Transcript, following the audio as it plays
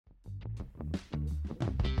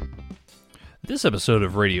This episode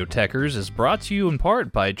of Radio Techers is brought to you in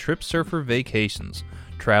part by Trip Surfer Vacations.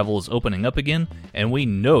 Travel is opening up again, and we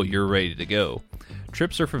know you're ready to go.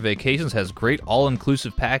 Trip Surfer Vacations has great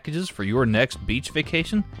all-inclusive packages for your next beach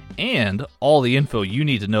vacation and all the info you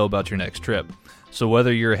need to know about your next trip. So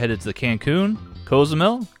whether you're headed to Cancun,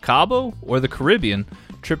 Cozumel, Cabo, or the Caribbean,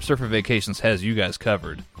 Trip Surfer Vacations has you guys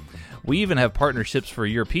covered. We even have partnerships for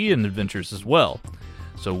European adventures as well.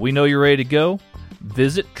 So we know you're ready to go.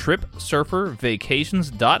 Visit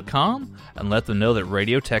TripSurferVacations.com and let them know that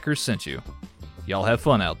Radio Techers sent you. Y'all have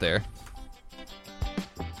fun out there.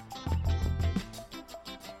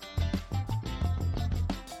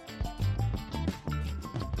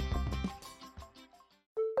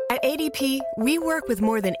 At ADP, we work with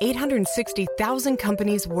more than 860,000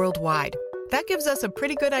 companies worldwide. That gives us a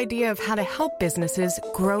pretty good idea of how to help businesses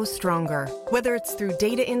grow stronger. Whether it's through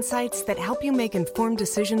data insights that help you make informed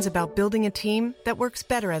decisions about building a team that works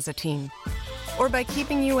better as a team, or by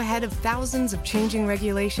keeping you ahead of thousands of changing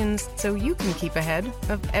regulations so you can keep ahead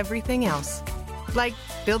of everything else. Like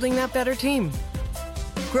building that better team.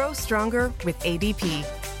 Grow stronger with ADP.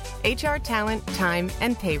 HR, talent, time,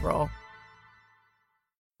 and payroll.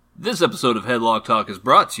 This episode of Headlock Talk is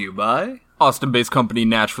brought to you by Austin-based company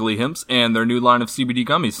Naturally Hemp's and their new line of CBD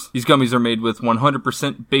gummies. These gummies are made with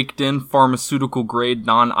 100% baked-in, pharmaceutical-grade,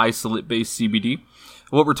 non-isolate-based CBD.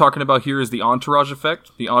 What we're talking about here is the entourage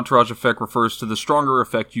effect. The entourage effect refers to the stronger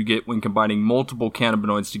effect you get when combining multiple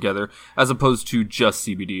cannabinoids together, as opposed to just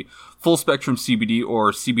CBD. Full-spectrum CBD,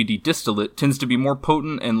 or CBD distillate, tends to be more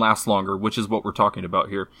potent and last longer, which is what we're talking about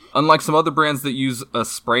here. Unlike some other brands that use a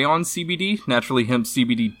spray-on CBD, Naturally Hemp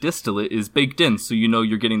CBD distillate is baked in, so you know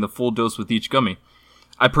you're getting the full dose with each gummy.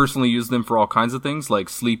 I personally use them for all kinds of things, like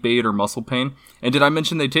sleep aid or muscle pain. And did I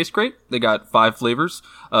mention they taste great? They got 5 flavors,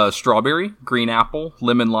 strawberry, green apple,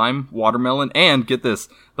 lemon lime, watermelon, and get this,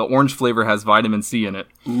 the orange flavor has vitamin C in it.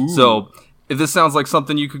 Ooh. So if this sounds like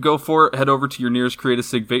something you could go for, head over to your nearest Create a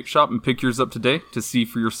Sig vape shop and pick yours up today to see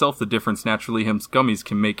for yourself the difference Naturally Hemp's gummies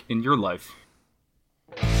can make in your life.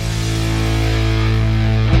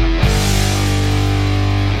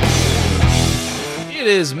 It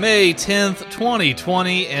is May 10th,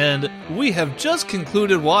 2020, and we have just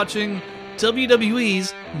concluded watching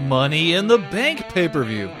WWE's Money in the Bank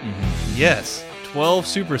pay-per-view. Yes, 12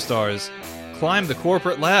 superstars climbed the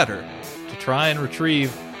corporate ladder to try and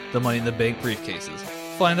retrieve the Money in the Bank briefcases.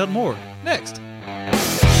 Find out more next.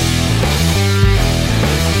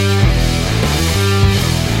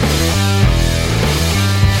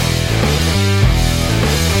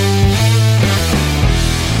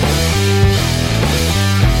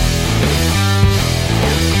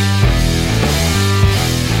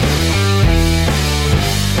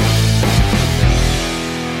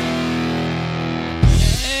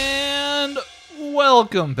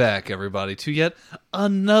 Welcome back, everybody, to yet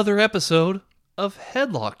another episode of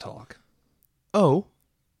Headlock Talk. Oh,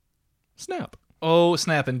 snap. Oh,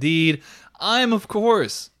 snap indeed. I'm, of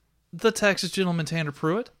course, the Texas gentleman Tanner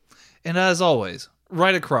Pruitt. And as always,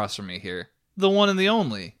 right across from me here, the one and the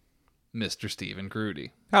only, Mr. Stephen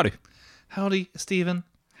Grudy. Howdy. Howdy, Stephen.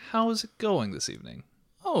 How is it going this evening?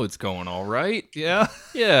 Oh, it's going all right. Yeah?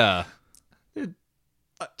 Yeah.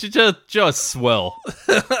 Just swell.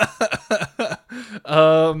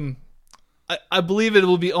 I believe it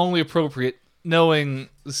will be only appropriate, knowing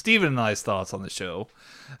Stephen and I's thoughts on the show,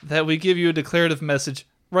 that we give you a declarative message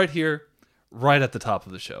right here, right at the top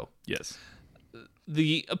of the show. Yes.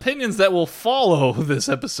 The opinions that will follow this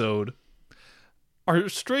episode are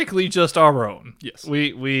strictly just our own. Yes.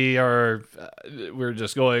 We're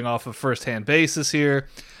just going off of first-hand basis here.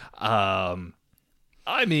 I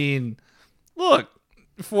mean, look,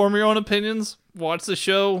 form your own opinions, watch the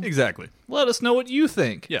show. Exactly. Let us know what you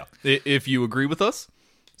think. Yeah. If you agree with us,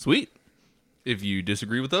 sweet. If you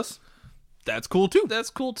disagree with us, that's cool too. That's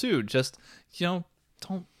cool too. Just, don't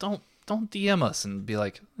DM us and be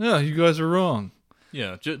like, "Yeah, you guys are wrong."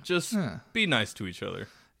 Yeah, just be nice to each other.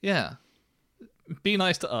 Yeah. Be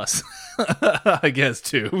nice to us, I guess,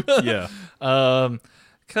 too. Yeah.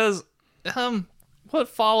 Because what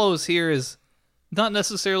follows here is not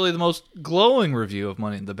necessarily the most glowing review of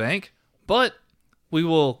Money in the Bank, but we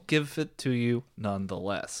will give it to you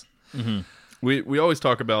nonetheless. Mm-hmm. We always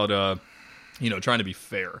talk about trying to be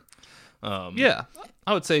fair. Yeah,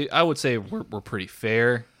 I would say we're pretty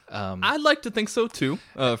fair. I'd like to think so too,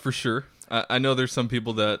 for sure. I know there's some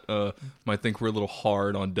people that might think we're a little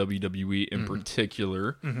hard on WWE in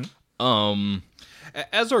particular. Mm-hmm.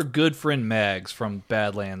 As our good friend Mags from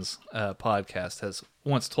Badlands podcast has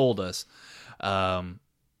once told us,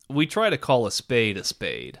 we try to call a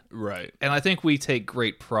spade, Right. and I think we take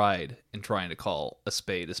great pride in trying to call a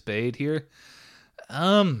spade here.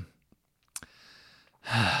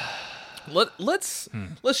 Let's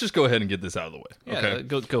just go ahead and get this out of the way. Yeah, Okay.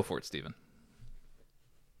 go for it, Steven.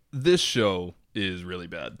 This show is really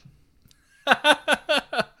bad.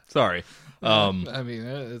 Sorry. I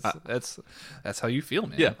mean, that's how you feel,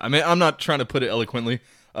 man. Yeah, I mean, I'm not trying to put it eloquently.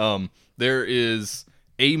 There is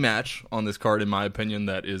a match on this card, in my opinion,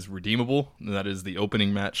 that is redeemable, and that is the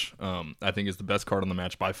opening match. I think is the best card on the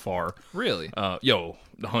match by far. Really?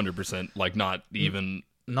 100%. Like, not even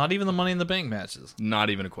the Money in the Bank matches. not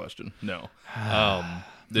even a question. No.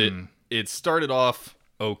 It started off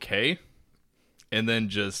okay, and then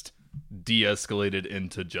just de-escalated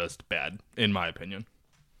into just bad, in my opinion.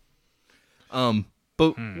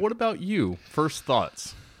 But what about you? First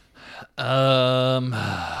thoughts? Man,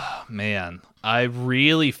 I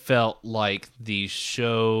really felt like the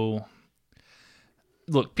show.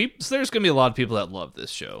 Look, there's gonna be a lot of people that love this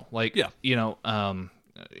show. Like, Yeah. you know,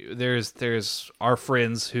 there's our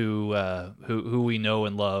friends who we know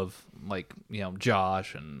and love, like, you know,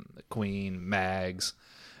 Josh and Queen, Mags,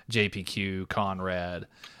 JPQ, Conrad,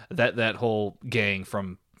 that whole gang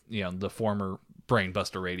from, you know, the former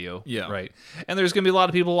Brainbuster Radio. Yeah. Right. And there's gonna be a lot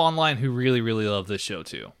of people online who really, really love this show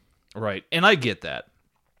too. Right. And I get that.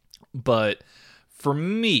 But for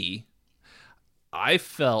me, I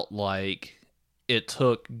felt like it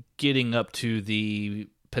took getting up to the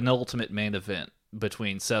penultimate main event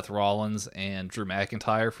between Seth Rollins and Drew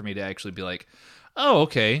McIntyre for me to actually be like, oh,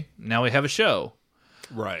 okay, now we have a show.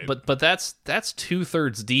 Right. But that's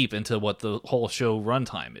 2/3 deep into what the whole show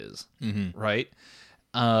runtime is, right?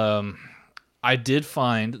 I did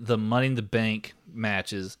find the Money in the Bank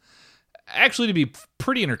matches actually to be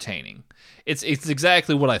pretty entertaining. It's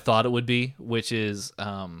exactly what I thought it would be, which is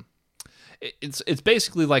it's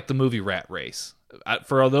basically like the movie Rat Race.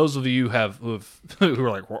 For those of you who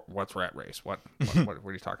are like, what's Rat Race? What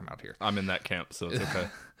are you talking about here? I'm in that camp, so it's okay.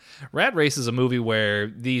 Rat Race is a movie where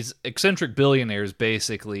these eccentric billionaires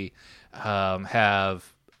basically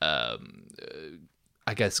have, I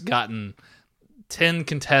guess, gotten 10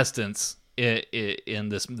 contestants in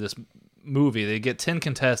this movie. They get 10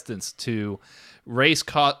 contestants to race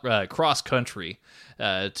cross country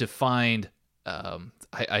to find,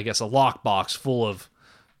 I guess, a lockbox full of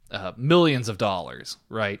millions of dollars,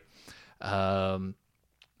 right?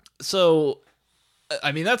 So,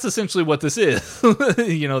 I mean, that's essentially what this is.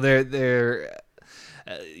 You know,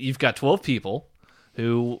 you've got 12 people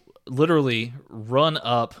who literally run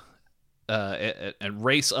up and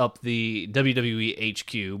race up the WWE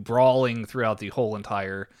HQ, brawling throughout the whole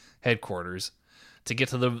entire headquarters to get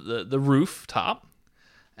to the rooftop,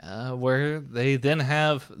 where they then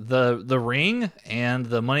have the ring and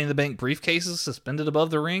the Money in the Bank briefcases suspended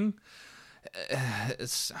above the ring. I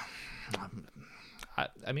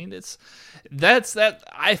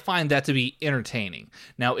find that to be entertaining.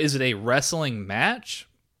 Now, is it a wrestling match?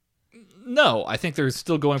 No, I think they're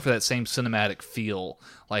still going for that same cinematic feel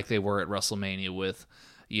like they were at WrestleMania with,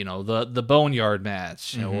 you know, the Boneyard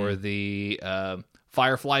match or the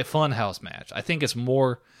Firefly Funhouse match. I think it's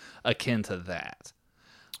more akin to that.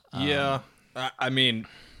 Yeah. I mean,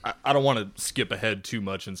 I don't want to skip ahead too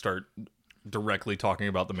much and start directly talking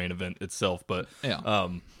about the main event itself, but Yeah.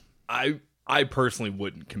 I personally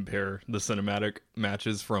wouldn't compare the cinematic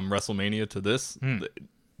matches from WrestleMania to this.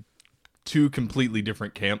 Two completely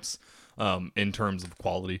different camps in terms of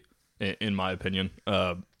quality, in my opinion.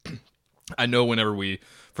 I know whenever we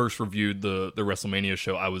first reviewed the WrestleMania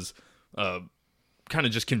show, I was kind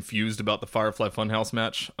of just confused about the Firefly Funhouse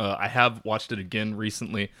match. I have watched it again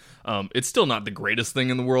recently. It's still not the greatest thing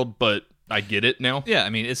in the world, but I get it now. Yeah, I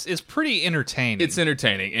mean, it's pretty entertaining. It's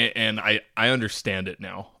entertaining, and I understand it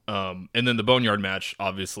now. And then the Boneyard match,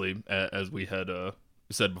 obviously, as we had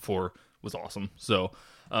said before, was awesome. So,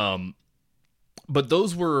 but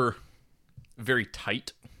those were very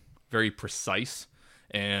tight, very precise,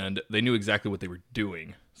 and they knew exactly what they were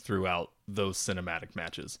doing throughout those cinematic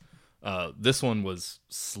matches. This one was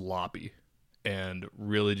sloppy and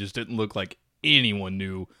really just didn't look like anyone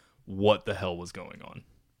knew what the hell was going on.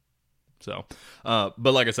 So,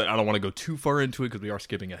 but like I said, I don't want to go too far into it because we are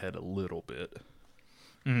skipping ahead a little bit.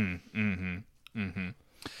 I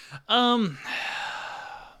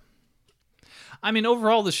mean,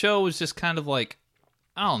 overall, the show was just kind of like,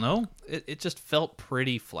 I don't know. It just felt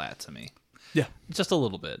pretty flat to me. Yeah. Just a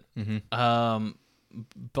little bit. But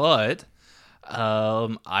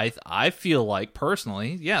I feel like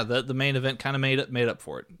personally, yeah, the main event kind of made up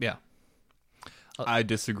for it. Yeah. I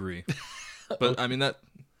disagree. But I mean,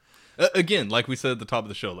 Again, like we said at the top of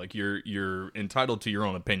the show, like you're entitled to your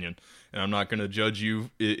own opinion, and I'm not going to judge you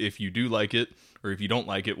if you do like it or if you don't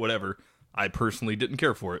like it, whatever. I personally didn't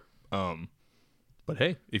care for it. But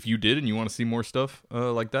hey, if you did and you want to see more stuff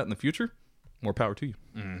like that in the future, more power to you.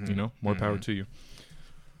 You know, more power to you.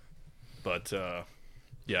 But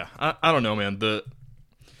yeah, I don't know, man.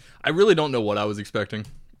 I really don't know what I was expecting,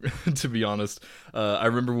 to be honest. I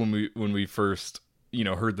remember when we first,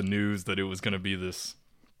 heard the news that it was going to be this,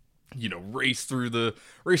 race through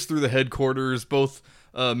the headquarters. Both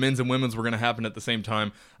men's and women's were going to happen at the same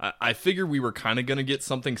time. I figured we were kind of going to get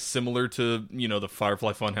something similar to, the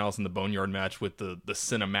Firefly Funhouse and the Boneyard match with the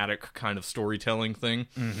cinematic kind of storytelling thing.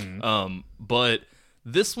 But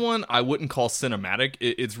this one I wouldn't call cinematic.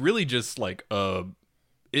 It's really just like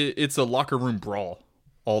it's a locker room brawl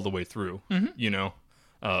all the way through,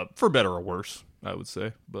 for better or worse, I would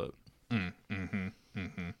say. But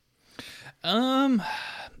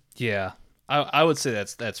yeah, I would say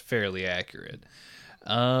that's fairly accurate.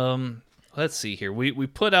 Let's see here. We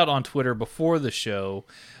put out on Twitter before the show.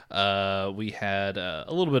 We had a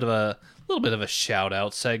little bit of a shout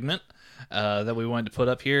out segment that we wanted to put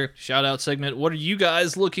up here. Shout out segment. What are you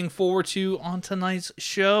guys looking forward to on tonight's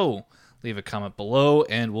show? Leave a comment below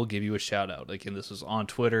and we'll give you a shout out. Again, this is on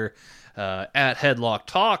Twitter at Headlock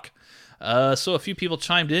Talk. So a few people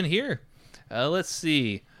chimed in here. Let's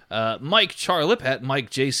see. Mike Charlip at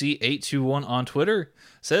MikeJC821 on Twitter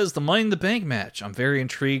says the Money in the Bank match. I'm very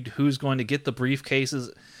intrigued who's going to get the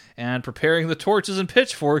briefcases and preparing the torches and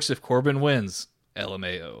pitchforks if Corbin wins.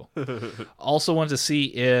 LMAO. Also wanted to see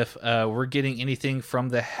if we're getting anything from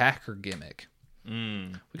the hacker gimmick.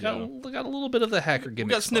 We got a little bit of the hacker gimmick.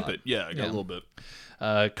 We got a snippet. Yeah, I got a little bit.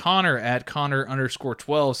 Connor at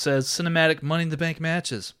Connor_12 says cinematic Money in the Bank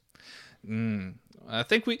matches. I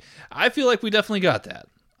feel like we definitely got that.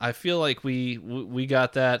 I feel like we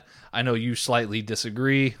got that. I know you slightly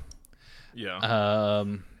disagree. Yeah.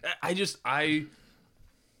 I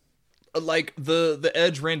like the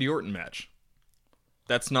Edge Randy Orton match.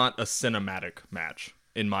 That's not a cinematic match,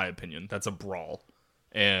 in my opinion. That's a brawl,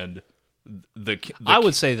 and I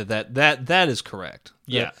would say that is correct.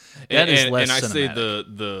 Yeah, that is less and I cinematic. say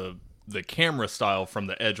the camera style from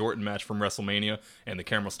the Edge Orton match from WrestleMania and the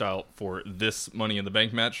camera style for this Money in the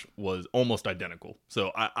Bank match was almost identical.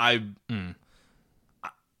 So I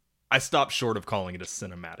stopped short of calling it a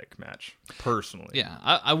cinematic match, personally. Yeah,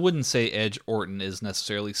 I wouldn't say Edge Orton is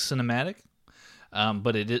necessarily cinematic,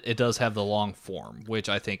 but it does have the long form, which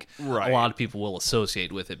I think a lot of people will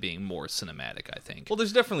associate with it being more cinematic, I think. Well,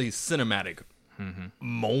 there's definitely cinematic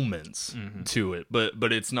moments to it,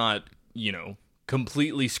 but it's not,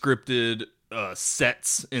 completely scripted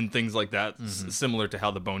sets and things like that, similar to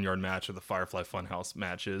how the Boneyard match or the Firefly Funhouse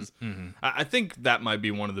match is. I think that might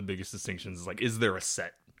be one of the biggest distinctions, is there a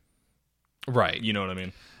set? Right. You know what I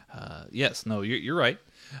mean? Yes. No, you're right.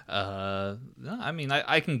 No, I mean,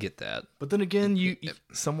 I can get that. But then again,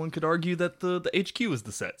 someone could argue that the HQ is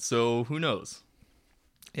the set, so who knows?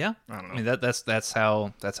 Yeah. I don't know. I mean, that's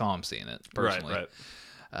how I'm seeing it, personally. Right.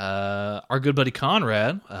 Our good buddy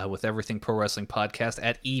Conrad, with Everything Pro Wrestling Podcast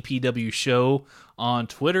at EPW Show on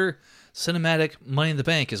Twitter, cinematic Money in the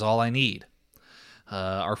Bank is all I need.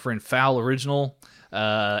 Our friend Foul Original,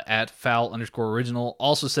 at Foul_Original,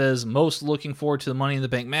 also says, most looking forward to the Money in the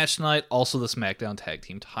Bank match tonight, also the SmackDown Tag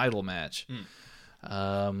Team title match.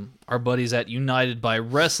 Our buddies at United by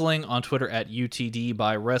Wrestling on Twitter at UTD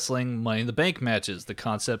by Wrestling, Money in the Bank matches. The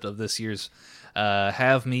concept of this year's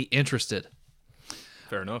have me interested.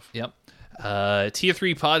 Fair enough. Yep. Tier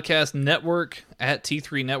 3 Podcast Network at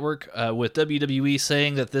T3 Network, with WWE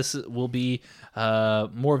saying that this will be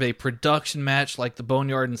more of a production match like the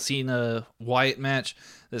Boneyard and Cena Wyatt match.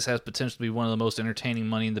 This has potential to be one of the most entertaining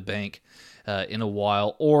Money in the Bank in a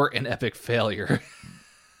while, or an epic failure.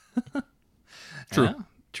 True. Yeah,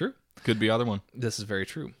 true. Could be either one. This is very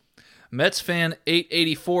true. Mets fan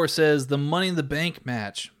 884 says the Money in the Bank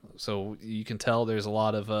match. So you can tell there's a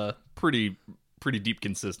lot of pretty deep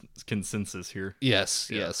consensus here. Yes.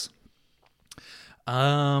 Here's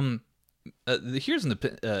an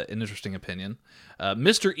interesting opinion.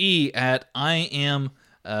 Mr. E at I am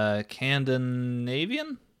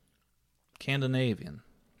Scandinavian.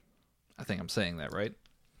 I think I'm saying that right.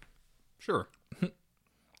 Sure.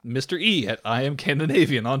 Mr. E at I am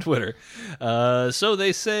Scandinavian on Twitter. So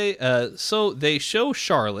they show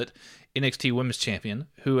Charlotte, NXT Women's Champion,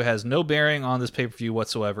 who has no bearing on this pay-per-view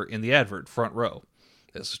whatsoever, in the advert, front row.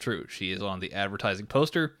 This is true. She is on the advertising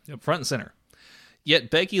poster, front and center. Yet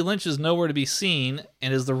Becky Lynch is nowhere to be seen,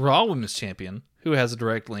 and is the Raw Women's Champion, who has a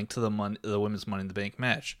direct link to the Women's Money in the Bank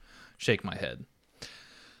match. Shake my head.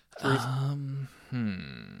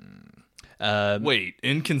 Wait,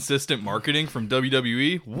 inconsistent marketing from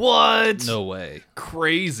WWE? What? No way.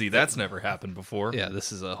 Crazy. That's never happened before. Yeah,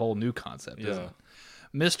 this is a whole new concept, isn't Yeah. it?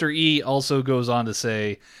 Mr. E also goes on to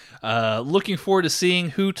say, looking forward to seeing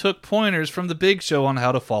who took pointers from the Big Show on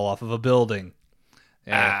how to fall off of a building.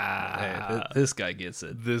 Yeah, hey, this guy gets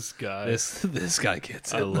it. This guy. This guy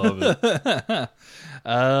gets it. I love it.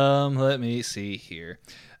 Let me see here.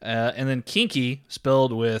 And then Kinky,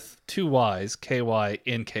 spelled with two Y's,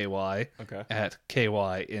 K-Y-N-K-Y, Okay. at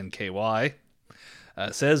K-Y-N-K-Y,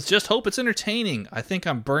 says, just hope it's entertaining. I think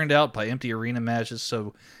I'm burned out by empty arena matches,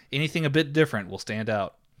 so anything a bit different will stand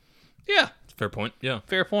out. Yeah, Fair point. Yeah.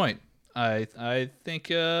 fair point. I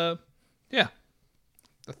think, yeah. There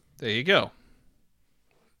you go.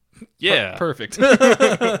 Yeah. Perfect.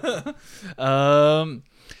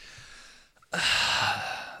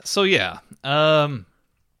 So yeah,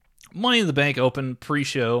 Money in the Bank Open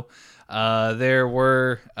pre-show. There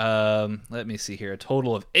were, let me see here, a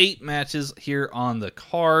total of 8 matches here on the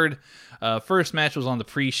card. First match was on the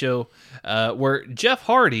pre-show, where Jeff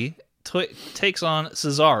Hardy takes on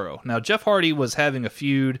Cesaro. Now, Jeff Hardy was having a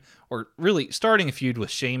feud, or really starting a feud with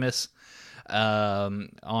Sheamus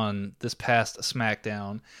on this past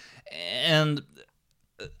SmackDown, and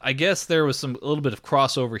I guess there was a little bit of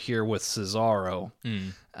crossover here with Cesaro.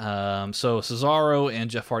 So Cesaro and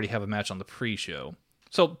Jeff Hardy have a match on the pre-show.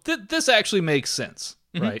 So this actually makes sense,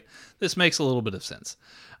 right? This makes a little bit of sense.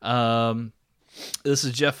 This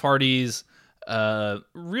is Jeff Hardy's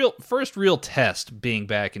first real test being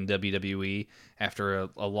back in WWE after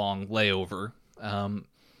a long layover.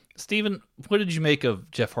 Steven, what did you make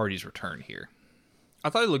of Jeff Hardy's return here?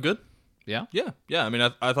 I thought he looked good. Yeah? Yeah. I mean,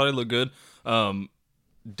 I thought he looked good.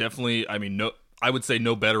 Definitely. I mean, I would say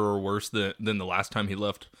no better or worse than the last time he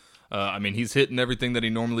left. I mean, he's hitting everything that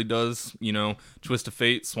he normally does. You know, Twist of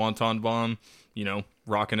Fate, Swanton Bomb. You know,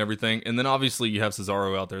 rocking everything. And then obviously you have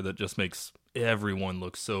Cesaro out there that just makes everyone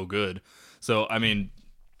look so good. So I mean,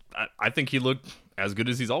 I think he looked as good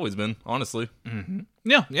as he's always been. Honestly.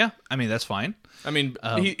 Yeah. I mean, that's fine. I mean,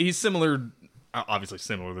 he's similar. Obviously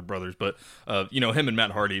similar to brothers, but you know, him and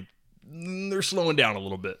Matt Hardy, they're slowing down a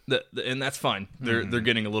little bit, and that's fine. They're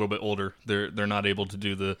getting a little bit older. They're not able to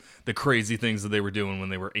do the crazy things that they were doing when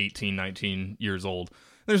they were 18, 19 years old.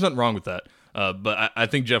 There's nothing wrong with that. But I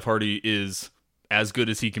think Jeff Hardy is as good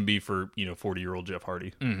as he can be for 40-year-old Jeff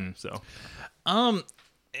Hardy. So, and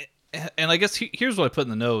I guess here's what I put in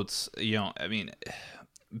the notes. I mean,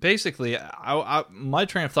 basically, my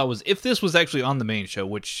train of thought was if this was actually on the main show,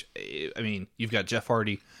 which, I mean, you've got Jeff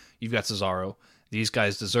Hardy, you've got Cesaro. These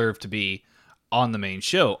guys deserve to be on the main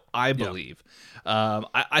show, I believe. Yeah.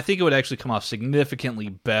 I think it would actually come off significantly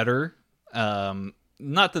better.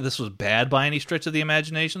 Not that this was bad by any stretch of the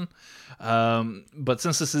imagination, but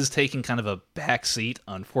since this is taking kind of a back seat,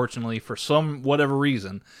 unfortunately, for whatever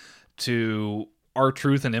reason, to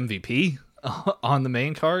R-Truth and MVP on the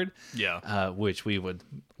main card, which we would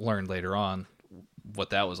learn later on what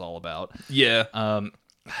that was all about. Yeah.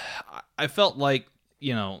 I felt like,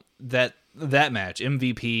 that match,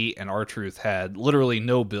 MVP and R-Truth had literally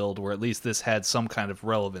no build, or at least this had some kind of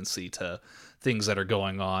relevancy to things that are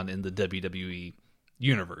going on in the WWE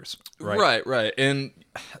universe. Right. And,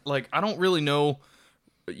 I don't really know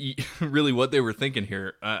really what they were thinking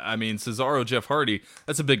here. I mean, Cesaro, Jeff Hardy,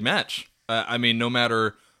 that's a big match. I mean, no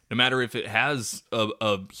matter if it has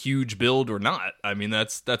a huge build or not, I mean,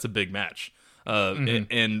 that's a big match.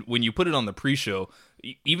 And when you put it on the pre-show,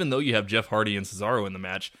 even though you have Jeff Hardy and Cesaro in the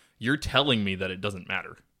match, you're telling me that it doesn't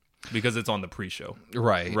matter because it's on the pre-show.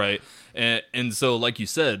 Right. And so, like you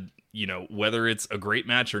said, whether it's a great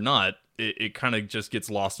match or not, it kind of just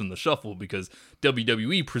gets lost in the shuffle because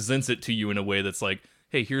WWE presents it to you in a way that's like,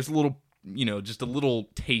 hey, here's a little, just a little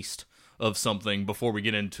taste of something before we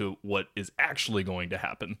get into what is actually going to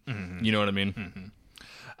happen. You know what I mean?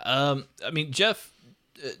 I mean, Jeff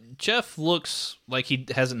looks like he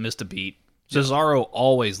hasn't missed a beat. Cesaro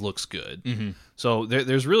always looks good. So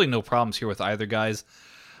there's really no problems here with either guys.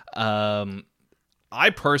 I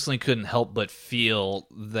personally couldn't help but feel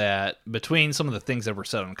that between some of the things that were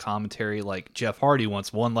said on commentary, like Jeff Hardy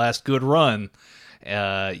wants one last good run,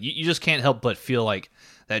 you just can't help but feel like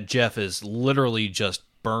that Jeff is literally just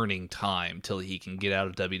burning time till he can get out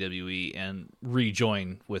of WWE and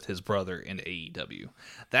rejoin with his brother in AEW.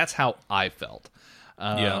 That's how I felt.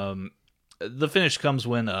 The finish comes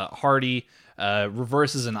when Hardy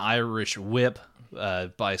reverses an Irish whip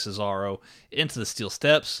by Cesaro into the steel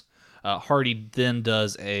steps. Hardy then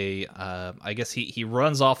does I guess he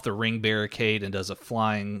runs off the ring barricade and does a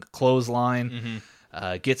flying clothesline,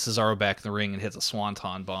 gets Cesaro back in the ring and hits a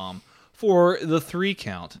swanton bomb for the 3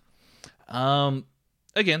 count.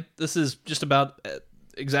 Again, this is just about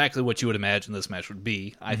exactly what you would imagine this match would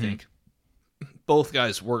be, I think. Both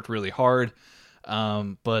guys worked really hard,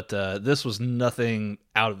 but this was nothing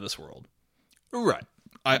out of this world. Right.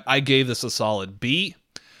 I gave this a solid B,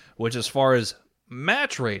 which as far as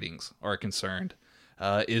match ratings are concerned,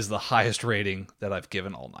 is the highest rating that I've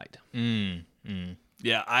given all night.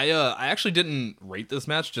 Yeah, I actually didn't rate this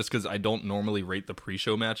match just because I don't normally rate the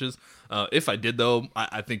pre-show matches. If I did, though,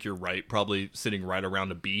 I think you're right. Probably sitting right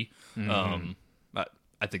around a B.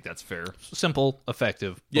 I think that's fair. Simple,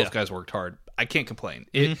 effective. Both Yeah. guys worked hard. I can't complain.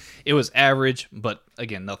 It was average, but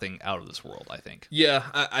again, nothing out of this world, I think. Yeah,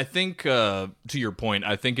 I think, to your point,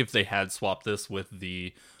 I think if they had swapped this with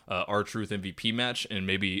the R-Truth MVP match and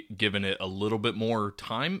maybe given it a little bit more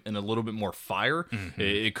time and a little bit more fire,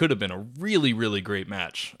 it could have been a really, really great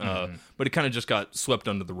match. But it kind of just got swept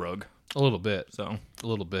under the rug. A little bit. So A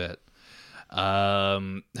little bit.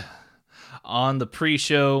 On the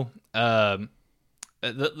pre-show, the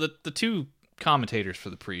two commentators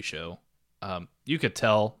for the pre-show, you could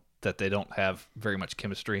tell that they don't have very much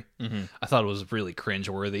chemistry. I thought it was really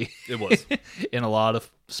cringeworthy. it was. In a lot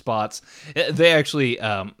of spots. They actually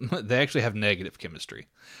have negative chemistry,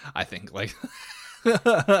 I think. Like,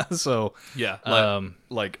 so Yeah,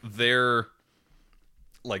 like the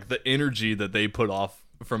energy that they put off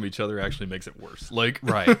from each other actually makes it worse. Like,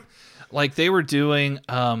 right, like they were doing.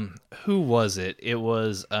 Who was it? It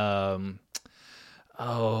was.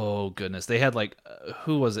 Oh goodness, they had like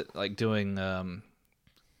who was it like doing?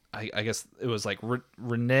 I guess it was like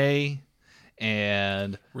Renee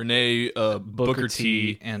and Booker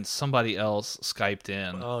T, and somebody else Skyped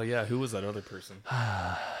in. Oh yeah, who was that other person?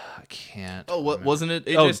 I can't. Oh, what remember. wasn't it?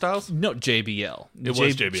 AJ Styles? No, JBL. It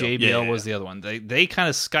was JBL. JBL Yeah. was the other one. They kind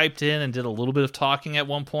of Skyped in and did a little bit of talking at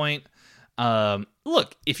one point.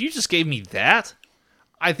 Look, if you just gave me that,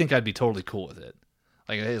 I think I'd be totally cool with it.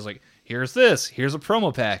 Like it's like, here's this, here's a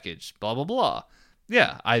promo package, blah blah blah.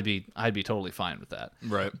 Yeah, I'd be totally fine with that.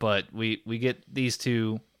 Right. But we get these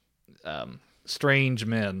two strange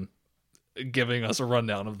men giving us a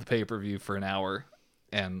rundown of the pay-per-view for an hour,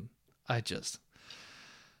 and I just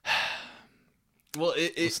Well,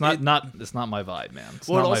 it's not my vibe, man. It's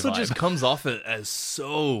well, it not my also vibe. just comes off as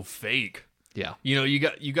so fake. Yeah. You know,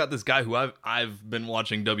 you got this guy who I've been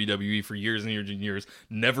watching WWE for years and years and years,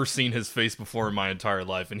 never seen his face before in my entire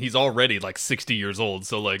life, and he's already like 60 years old.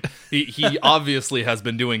 So like he obviously has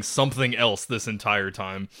been doing something else this entire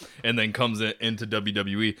time, and then comes into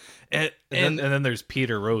WWE, and then there's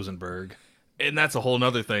Peter Rosenberg. And that's a whole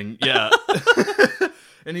nother thing. Yeah.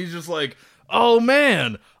 And he's just like, "Oh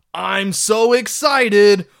man, I'm so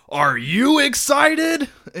excited. Are you excited?"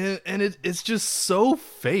 And it's just so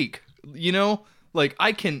fake. You know, like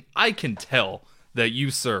I can tell that you,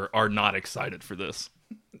 sir, are not excited for this.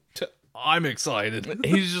 I'm excited.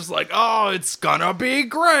 He's just like, "Oh, it's gonna be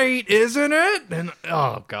great, isn't it?" And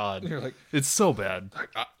oh god, You're like, it's so bad.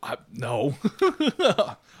 no,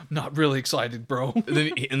 I'm not really excited, bro.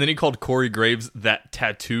 And then he called Corey Graves that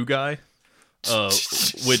tattoo guy,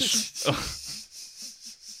 which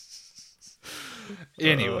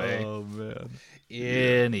Anyway, oh man.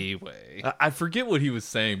 Anyway, I forget what he was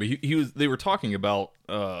saying, but he was. They were talking about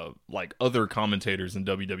like other commentators in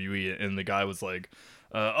WWE, and the guy was like,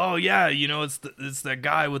 "Oh yeah, you know, it's that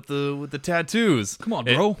guy with the tattoos." Come on,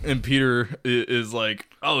 bro. And Peter is like,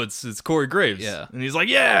 "Oh, it's Corey Graves." Yeah. And he's like,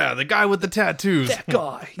 "Yeah, the guy with the tattoos." that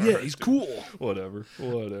guy, yeah, he's cool. Whatever.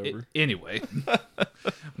 Anyway,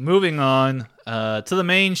 moving on to the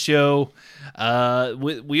main show.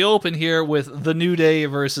 We open here with The New Day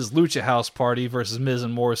versus Lucha House Party versus Miz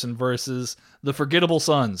and Morrison versus the Forgettable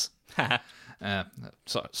Sons.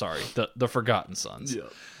 Sorry, the Forgotten Sons. Yeah.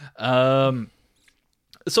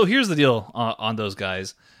 So here's the deal on those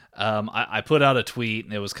guys. I put out a tweet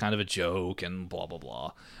and it was kind of a joke and blah blah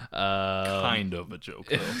blah. Kind of a joke,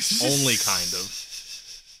 though. Only kind of.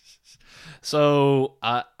 So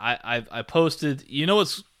I posted. You know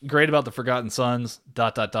what's great about the Forgotten Sons? ...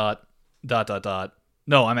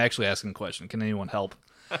 No, I'm actually asking a question. Can anyone help?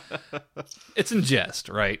 It's in jest,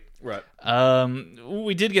 right? Right.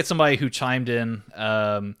 We did get somebody who chimed in,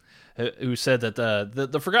 who said that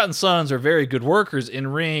the Forgotten Sons are very good workers in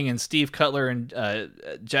ring, and Steve Cutler and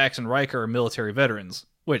Jackson Riker are military veterans.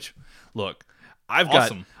 Which, look,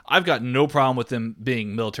 Awesome. I've got no problem with them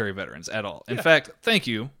being military veterans at all. In fact, thank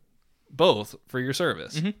you both for your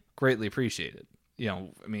service. Greatly appreciated. You know,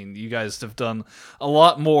 I mean, you guys have done a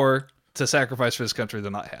lot more to sacrifice for this country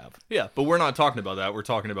than I have. Yeah, but we're not talking about that. We're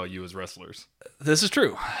talking about you as wrestlers. This is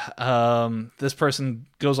true. This person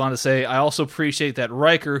goes on to say, I also appreciate that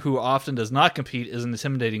Riker, who often does not compete, is an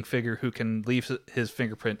intimidating figure who can leave his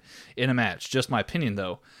fingerprint in a match. Just my opinion,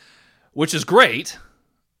 though. Which is great.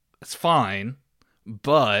 It's fine.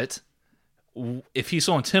 But if he's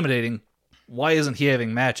so intimidating, why isn't he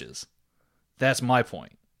having matches? That's my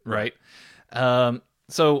point, right?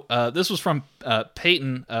 So this was from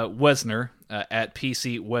Peyton Wesner at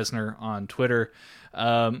PC Wesner on Twitter,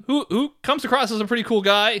 who comes across as a pretty cool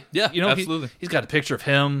guy. Yeah, you know, absolutely. He's got a picture of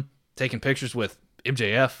him taking pictures with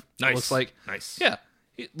MJF. Nice. It looks like Nice. Yeah,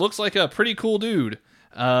 he looks like a pretty cool dude.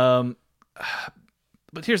 But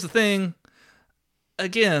here's the thing.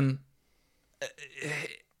 Again,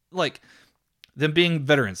 like them being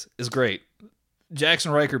veterans is great.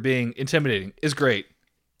 Jackson Riker being intimidating is great.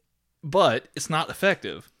 But it's not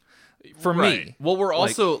effective for me. Well, we're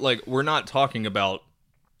also we're not talking about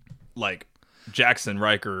like Jackson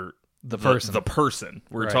Riker, the person. The person.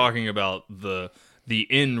 We're Right. talking about the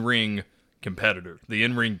in-ring competitor, the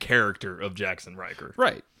in-ring character of Jackson Riker.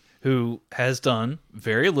 Right. Who has done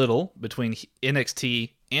very little between NXT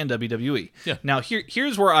and WWE. Yeah. Now,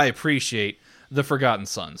 here's where I appreciate the Forgotten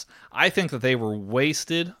Sons. I think that they were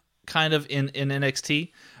wasted kind of in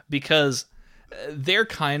NXT because they're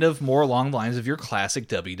kind of more along the lines of your classic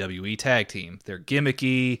WWE tag team. They're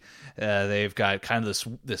gimmicky. They've got kind of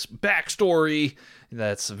this backstory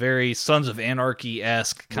that's very Sons of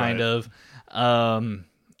Anarchy-esque kind Right. of.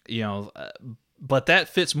 But that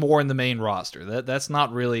fits more in the main roster. That's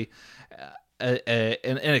not really an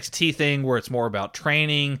NXT thing where it's more about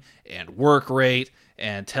training and work rate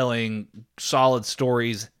and telling solid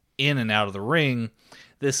stories in and out of the ring.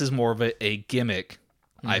 This is more of a gimmick,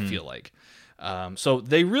 I feel like. So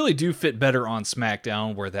they really do fit better on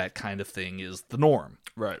SmackDown, where that kind of thing is the norm.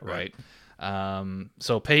 Right.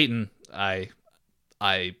 So Peyton, I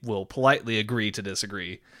will politely agree to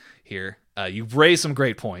disagree here. You've raised some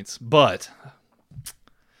great points, but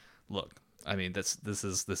look, I mean, this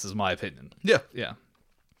is my opinion. Yeah. Yeah.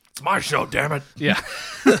 It's my show, damn it. Yeah.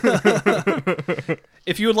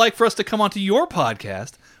 If you would like for us to come onto your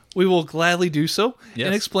podcast, we will gladly do so Yes.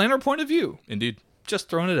 and explain our point of view. Indeed. Just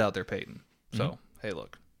throwing it out there, Peyton. So, hey,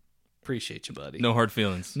 look. Appreciate you, buddy. No hard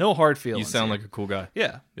feelings. No hard feelings. You sound here. like a cool guy.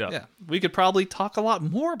 Yeah. Yeah. We could probably talk a lot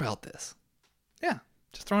more about this. Yeah.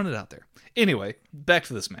 Just throwing it out there. Anyway, back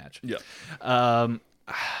to this match. Yeah.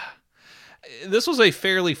 This was a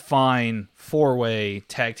fairly fine 4-way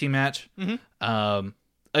tag team match.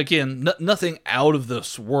 Again, nothing out of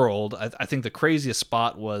this world. I think the craziest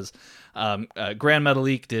spot was Grand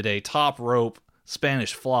Metalik did a top rope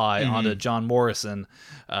Spanish fly onto John Morrison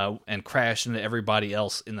and crashed into everybody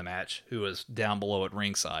else in the match who was down below at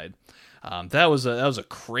ringside. That was a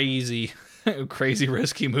crazy, crazy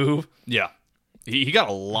risky move. Yeah. He got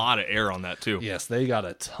a lot of air on that too. Yes, they got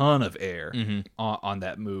a ton of air on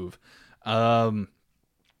that move.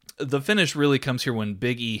 The finish really comes here when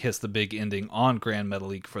Big E hits the big ending on Grand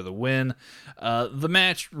Metalik for the win. The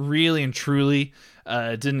match really and truly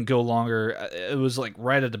didn't go longer. It was like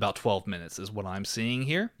right at about 12 minutes is what I'm seeing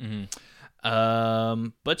here.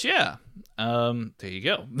 But yeah, there you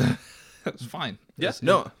go. It was fine. Yeah.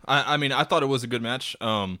 No, I mean, I thought it was a good match.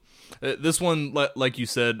 This one, like you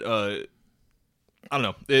said, I don't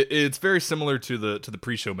know. It's very similar to the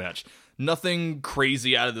pre-show match. Nothing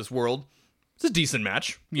crazy out of this world. It's a decent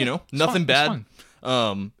match, you know. Nothing fine.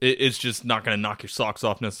 bad. It's just not going to knock your socks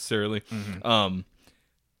off necessarily.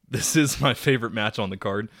 This is my favorite match on the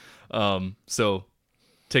card. So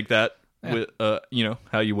take that with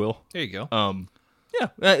how you will. There you go. Yeah,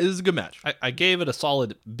 it is a good match. I gave it a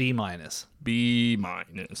solid B-. B-.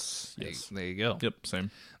 Yes. There you go. Yep,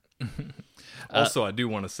 same. Also, I do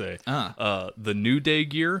want to say the New Day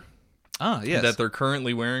gear Yes. that they're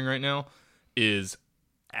currently wearing right now is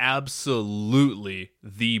absolutely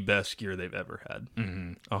the best gear they've ever had.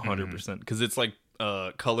 100%. Because it's like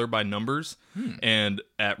color by numbers. And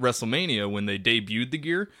at WrestleMania, when they debuted the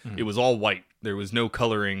gear, it was all white. There was no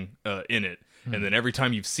coloring in it. And then every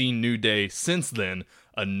time you've seen New Day since then,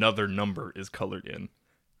 another number is colored in.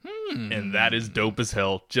 And that is dope as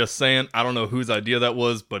hell. Just saying. I don't know whose idea that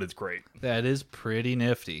was, but it's great. That is pretty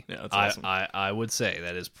nifty. Yeah, that's awesome. I would say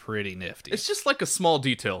that is pretty nifty. It's just like a small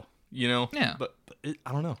detail, you know? Yeah. But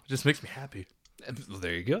I don't know. It just makes me happy. Well,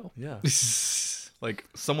 there you go. Yeah. Like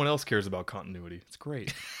someone else cares about continuity. It's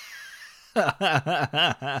great.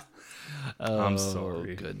 I'm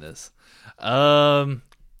sorry. Goodness. I'm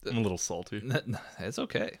a little salty. It's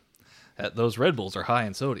okay. Those Red Bulls are high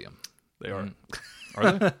in sodium. They are.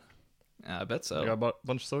 Are they? I bet so. I got a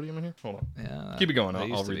bunch of sodium in here. Hold on. Yeah, Keep it going. that I'll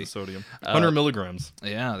used to read be. the sodium. 100 milligrams.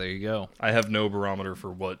 Yeah, there you go. I have no barometer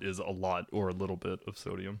for what is a lot or a little bit of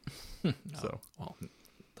sodium. So Well,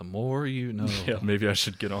 the more you know. yeah, maybe I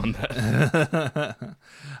should get on that.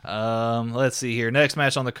 Let's see here. Next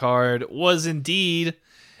match on the card was indeed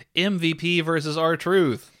MVP versus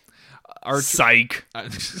R-Truth. Psych.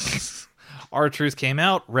 R-Truth came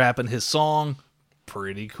out rapping his song.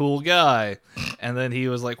 Pretty cool guy. And then he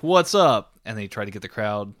was like, "What's up?" And then he tried to get the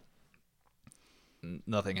crowd.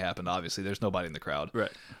 Nothing happened, obviously. There's nobody in the crowd.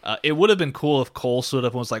 Right. It would have been cool if Cole stood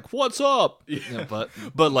up and was like, "What's up?" Yeah. You know,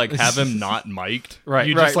 But like have him not mic'd. Right,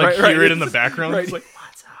 You right, just like right, hear right. it in the background. Right. It's like,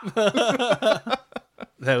 what's up?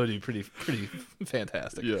 that would be pretty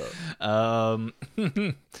fantastic. Yeah.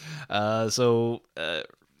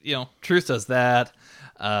 Truth does that.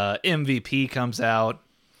 MVP comes out.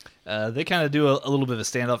 They kind of do a little bit of a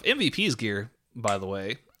standoff. MVP's gear, by the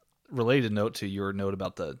way, related note to your note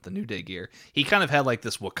about the New Day gear. He kind of had like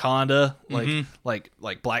this Wakanda,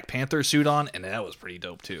 like Black Panther suit on, and that was pretty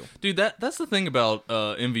dope too. Dude, that's the thing about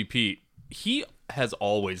MVP. He has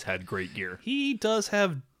always had great gear. He does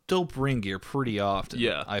have dope ring gear pretty often.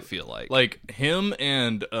 Yeah. I feel like. Like him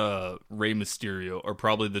and Rey Mysterio are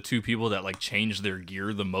probably the two people that like change their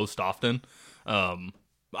gear the most often.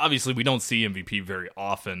 Obviously, we don't see MVP very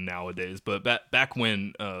often nowadays, but back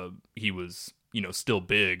when he was, still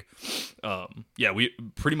big, we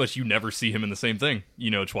pretty much you never see him in the same thing,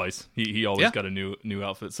 twice. He always got a new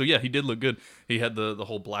outfit. So yeah, he did look good. He had the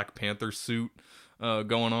whole Black Panther suit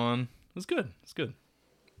going on. It was good. It's good.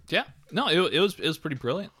 Yeah, no, it was pretty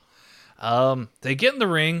brilliant. They get in the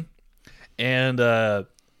ring, and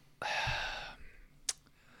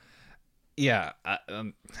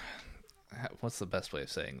what's the best way of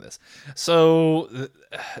saying this? So,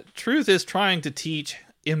 Truth is trying to teach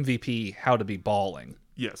MVP how to be balling.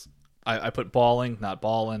 Yes. I put balling, not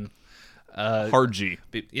ballin'. Hard G.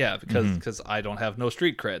 Because I don't have no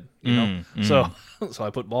street cred, you know. So I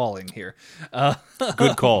put balling here.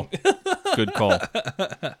 Good call. Good call.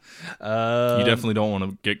 You definitely don't want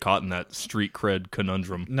to get caught in that street cred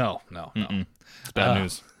conundrum. No. It's bad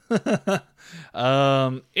news.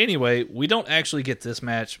 Anyway, we don't actually get this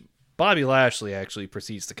match. Bobby Lashley actually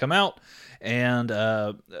proceeds to come out, and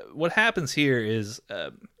what happens here is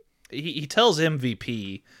he tells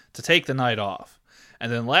MVP to take the night off,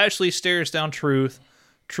 and then Lashley stares down Truth.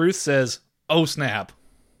 Truth says, "Oh snap!"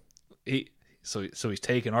 So he's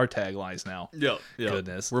taking our taglines now. Yeah.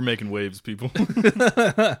 Goodness, we're making waves, people.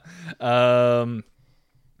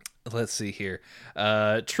 Let's see here.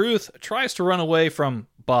 Truth tries to run away from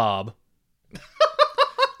Bob.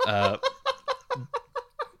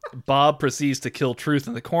 Bob proceeds to kill Truth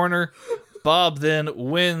in the corner. Bob then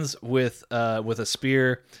wins with a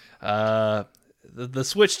spear. The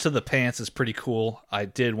switch to the pants is pretty cool. I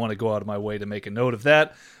did want to go out of my way to make a note of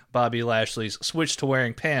that. Bobby Lashley's switch to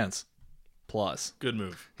wearing pants. Plus. Good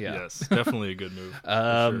move. Yeah. Yes, definitely a good move.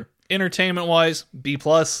 For sure. Entertainment wise, B+.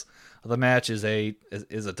 The match is a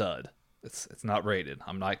dud. It's not rated.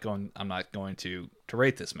 I'm not going to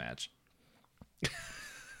rate this match.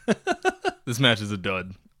 This match is a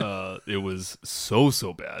dud. It was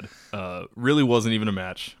so bad. Really wasn't even a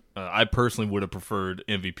match. I personally would have preferred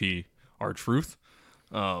MVP R-Truth.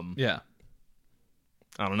 Yeah.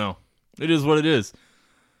 I don't know. It is what it is.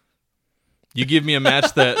 You give me a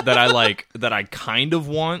match that I like, that I kind of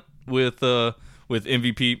want with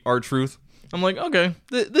MVP R-Truth. I'm like, okay,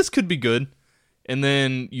 this could be good. And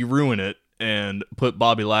then you ruin it and put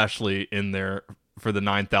Bobby Lashley in there for the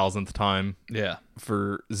 9,000th time. Yeah.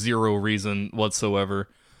 For zero reason whatsoever.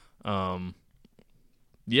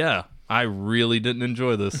 Yeah, I really didn't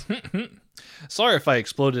enjoy this. Sorry if I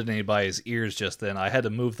exploded anybody's ears just then. I had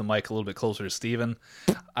to move the mic a little bit closer to Steven.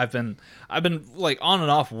 I've been like on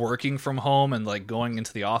and off working from home and like going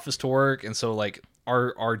into the office to work, and so like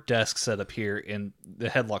our desk set up here in the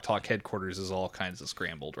Headlock Talk headquarters is all kinds of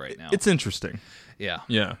scrambled right now. It's interesting. Yeah.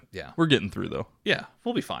 We're getting through though. Yeah,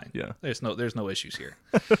 we'll be fine. Yeah. There's no issues here.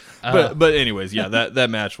 But anyways, yeah, that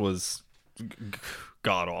match was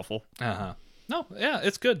god awful. No, yeah,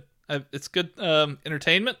 it's good. It's good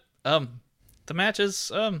entertainment. The match is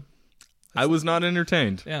I was not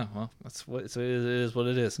entertained. yeah, well, it is what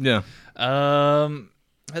it is. Yeah.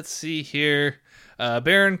 Let's see here.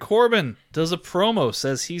 Baron Corbin does a promo,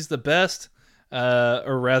 says he's the best,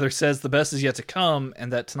 or rather says the best is yet to come,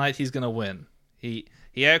 and that tonight he's going to win. He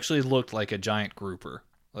actually looked like a giant grouper,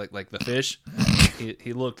 like the fish.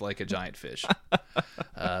 he looked like a giant fish.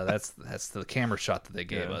 That's the camera shot that they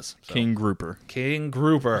gave us. So. King Grouper. King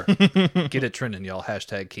Grouper. Get it trending, y'all.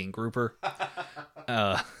 Hashtag King Grouper.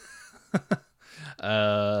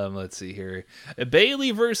 Let's let's see here.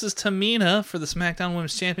 Bayley versus Tamina for the SmackDown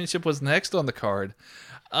Women's Championship was next on the card.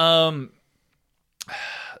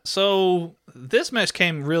 So this match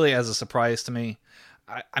came really as a surprise to me.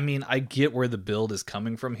 I mean, I get where the build is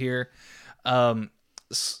coming from here.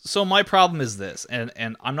 So my problem is this,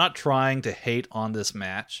 and I'm not trying to hate on this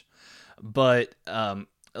match, but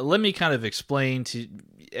let me kind of explain to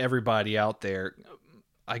everybody out there,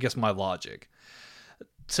 I guess, my logic.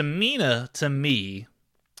 Tamina, to me,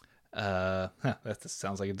 that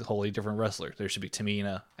sounds like a wholly different wrestler. There should be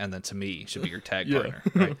Tamina, and then to me should be your tag partner.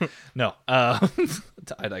 Right? No, I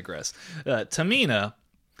digress. Tamina,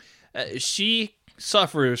 she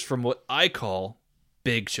suffers from what I call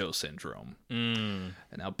Big Show syndrome. And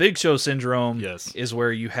now, Big Show syndrome is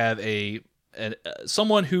where you have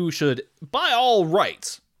someone who should, by all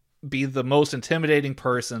rights, be the most intimidating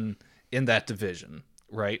person in that division,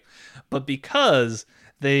 right? But because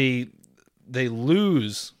they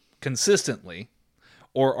lose consistently,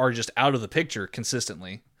 or are just out of the picture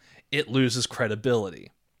consistently, it loses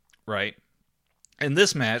credibility, right? And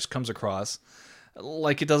this match comes across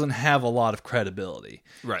like it doesn't have a lot of credibility.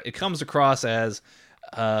 Right. It comes across as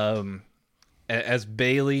Bayley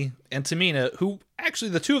and Tamina, who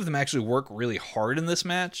actually, the two of them actually work really hard in this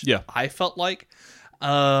match. Yeah. I felt like.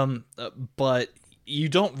 But you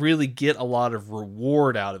don't really get a lot of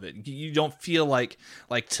reward out of it. You don't feel like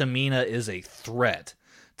Tamina is a threat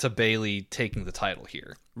to Bayley taking the title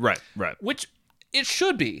here. Right. Which it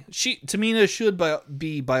should be. Tamina should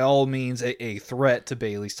be by all means a threat to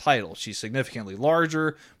Bayley's title. She's significantly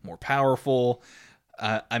larger, more powerful.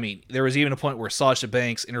 I mean, there was even a point where Sasha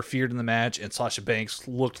Banks interfered in the match, and Sasha Banks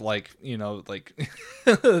looked like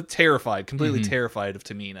terrified, completely terrified of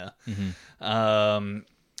Tamina.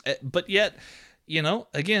 But yet,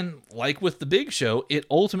 again, like with the Big Show, it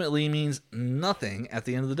ultimately means nothing at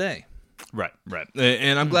the end of the day. Right.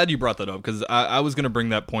 And I'm glad you brought that up, because I was going to bring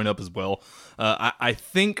that point up as well. I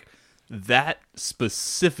think that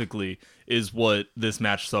specifically is what this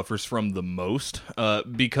match suffers from the most,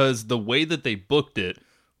 because the way that they booked it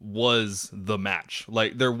was the match.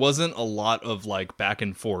 Like, there wasn't a lot of back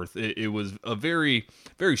and forth. It was a very,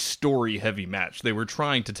 very story heavy match. They were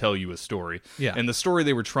trying to tell you a story. Yeah. And the story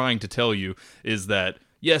they were trying to tell you is that,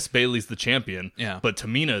 yes, Bayley's the champion, yeah, but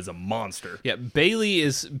Tamina is a monster. Yeah, Bayley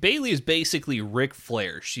is basically Ric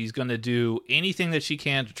Flair. She's going to do anything that she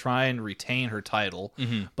can to try and retain her title,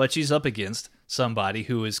 but she's up against somebody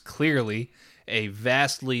who is clearly a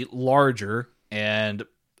vastly larger and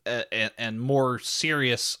more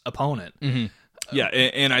serious opponent. Yeah,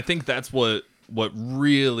 and I think that's what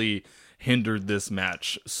really hindered this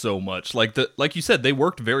match so much. Like you said, they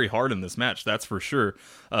worked very hard in this match, that's for sure.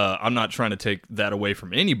 I'm not trying to take that away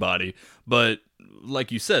from anybody, but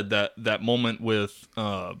like you said, that moment with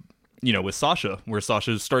with Sasha, where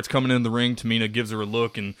Sasha starts coming in the ring, Tamina gives her a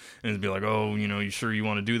look and be like, oh, you sure you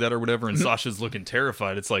want to do that or whatever, and Sasha's looking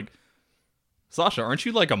terrified. It's like, Sasha, aren't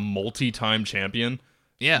you like a multi-time champion?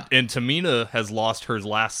 Yeah. And Tamina has lost her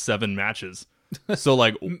last 7 matches. So,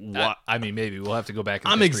 what? I mean, maybe we'll have to go back.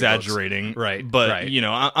 I'm exaggerating, right? But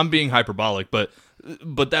right. I'm being hyperbolic. But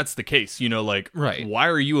that's the case. Right. Why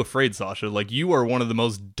are you afraid, Sasha? You are one of the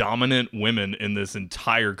most dominant women in this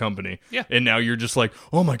entire company. Yeah. And now you're just like,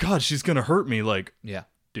 oh my god, she's gonna hurt me. Yeah,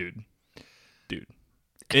 dude.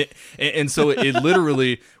 And so it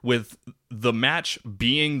literally, with the match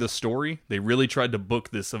being the story, they really tried to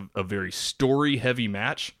book this a very story heavy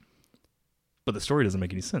match, but the story doesn't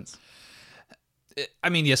make any sense. I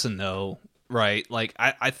mean, yes and no, right?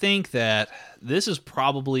 I think that this is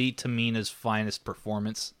probably Tamina's finest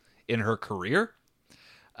performance in her career.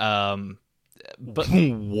 But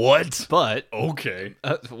what? But okay.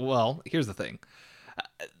 Well, here's the thing.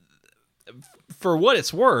 For what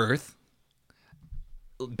it's worth,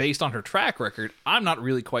 based on her track record, I'm not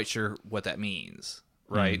really quite sure what that means,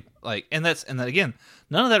 right? And then again,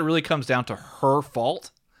 none of that really comes down to her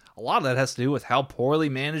fault. A lot of that has to do with how poorly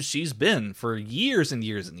managed she's been for years and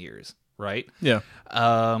years and years, right? Yeah.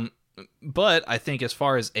 But I think as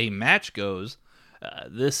far as a match goes,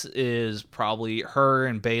 this is probably her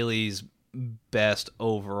and Bayley's best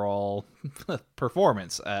overall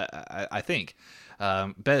performance. I think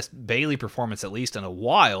best Bayley performance at least in a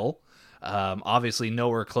while. Obviously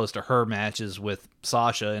nowhere close to her matches with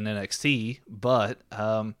Sasha in NXT, but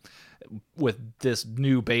with this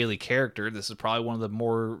new Bayley character, this is probably one of the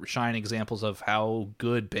more shining examples of how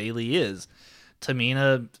good Bayley is.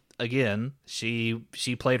 Tamina, again, she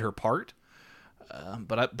played her part,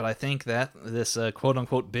 but I think that this quote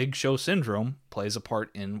unquote Big Show syndrome plays a part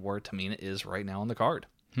in where Tamina is right now on the card.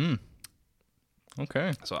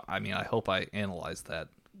 Okay. So I mean, I hope I analyzed that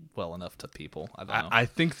well enough to people. I don't know. I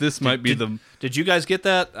think this might be the. Did you guys get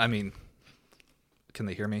that? I mean, can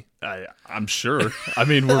they hear me? I'm sure. I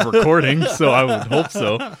mean, we're recording, so I would hope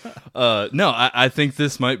so. No, I think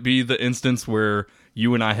this might be the instance where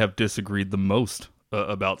you and I have disagreed the most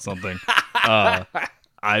about something.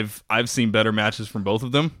 I've seen better matches from both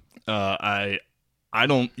of them. I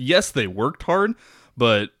don't. Yes, they worked hard,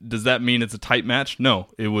 but does that mean it's a tight match? No,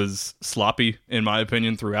 it was sloppy in my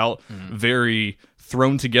opinion throughout. Very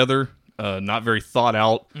thrown together, not very thought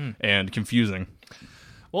out, and confusing.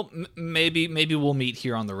 Well, maybe we'll meet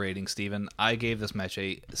here on the rating, Steven. I gave this match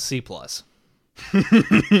a C+.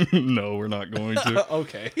 No, we're not going to.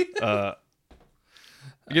 Okay. I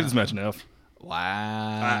gave this match an F.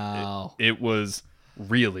 Wow. It was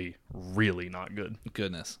really, really not good.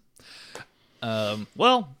 Goodness.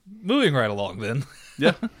 Well, moving right along then.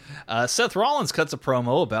 Yeah. Seth Rollins cuts a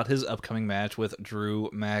promo about his upcoming match with Drew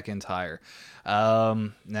McIntyre.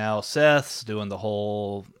 Now Seth's doing the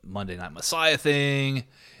whole Monday Night Messiah thing.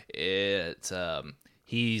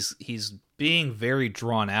 He's being very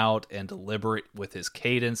drawn out and deliberate with his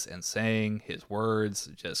cadence and saying his words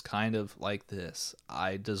just kind of like this.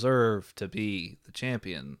 I deserve to be the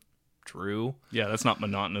champion, Drew. Yeah, that's not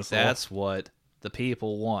monotonous at all. That's what the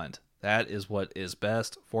people want. That is what is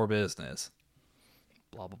best for business.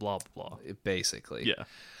 Blah, blah, blah, blah. Basically. Yeah.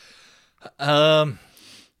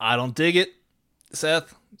 I don't dig it,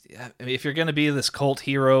 Seth. I mean, if you're going to be this cult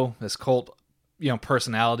hero, this cult,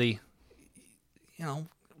 personality,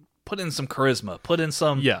 put in some charisma. Put in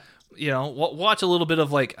some, watch a little bit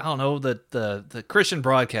of like, I don't know, the Christian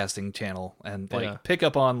Broadcasting Channel and like pick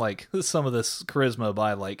up on like some of this charisma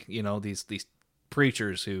by like, these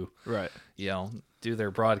preachers who, right, do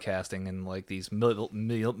their broadcasting in like these $1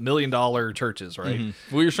 million churches, right?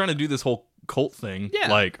 Mm-hmm. Well, you're trying to do this whole cult thing. Yeah.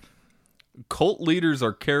 Like, cult leaders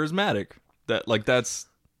are charismatic. That's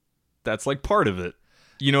like part of it.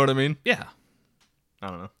 You know what I mean? Yeah. I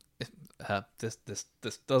don't know. This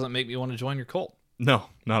doesn't make me want to join your cult. No,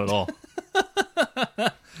 not at all.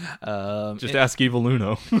 Just ask Evil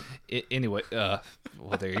Uno. Anyway, well,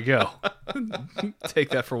 there you go.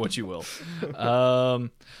 Take that for what you will.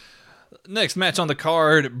 Next match on the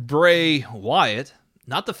card, Bray Wyatt,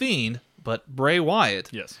 not The Fiend, but Bray Wyatt,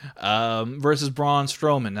 yes, versus Braun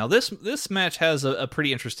Strowman. Now, this match has a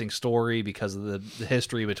pretty interesting story because of the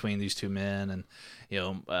history between these two men, and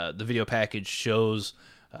the video package shows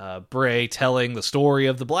Bray telling the story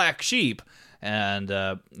of the Black Sheep, and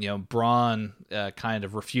Braun kind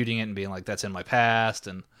of refuting it and being like, "That's in my past,"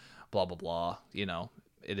 and blah blah blah.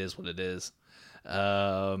 It is what it is.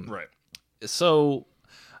 Right. So.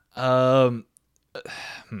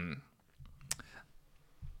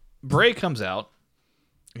 Bray comes out,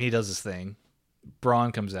 he does his thing.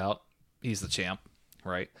 Braun comes out, he's the champ,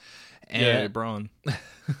 right? And yeah, Braun.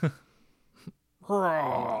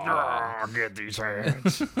 Get these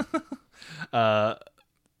hands.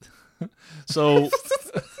 So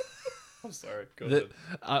I'm sorry. Go ahead.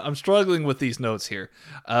 I'm struggling with these notes here.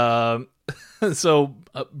 So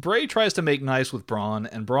Bray tries to make nice with Braun,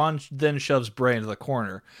 and Braun then shoves Bray into the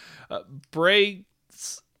corner. Bray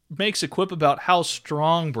makes a quip about how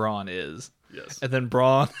strong Braun is. Yes. And then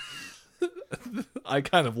Braun, I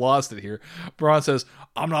kind of lost it here. Braun says,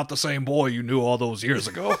 "I'm not the same boy you knew all those years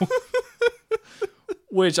ago."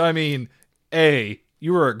 Which, I mean,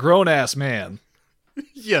 you were a grown-ass man.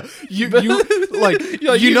 Yeah, you like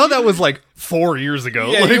that was like 4 years ago.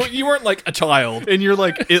 Yeah, like, you weren't like a child, and you're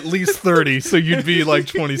like at least 30, so you'd be like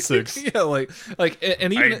 26. Yeah,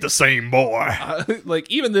 and even the same boy. Like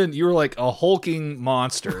even then, you were like a hulking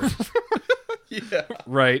monster. Yeah,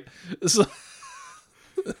 right. So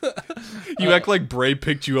you act like Bray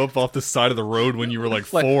picked you up off the side of the road when you were like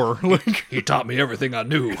 4. Like he taught me everything I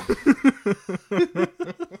knew.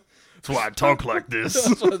 That's why I talk like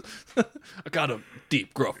this. I got a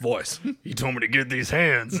deep, gruff voice. He told me to get these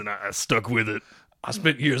hands, and I stuck with it. I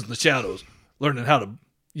spent years in the shadows learning how to,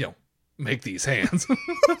 make these hands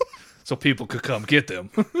so people could come get them.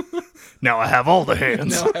 Now I have all the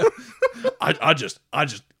hands. I just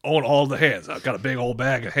own all the hands. I've got a big old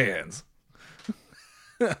bag of hands.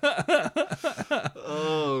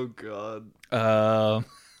 Oh, God.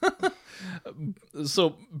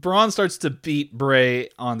 So Braun starts to beat Bray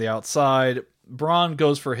on the outside. Braun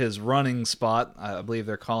goes for his running spot. I believe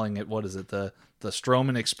they're calling it, what is it, the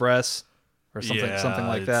Strowman Express or something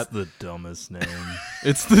like that. It's the dumbest name.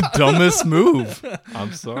 It's the dumbest move.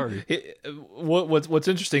 I'm sorry. What's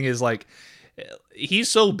interesting is like he's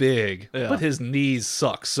so big, Yeah. but his knees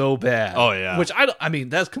suck so bad. Oh, yeah. Which I mean,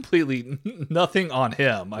 that's completely nothing on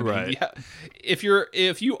him. I mean, Right. yeah, if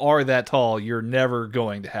you are that tall, you're never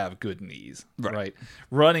going to have good knees, right?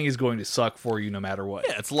 Running is going to suck for you no matter what.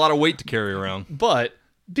 Yeah, it's a lot of weight to carry around. But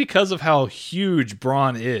because of how huge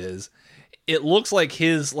Braun is, it looks like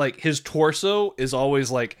his torso is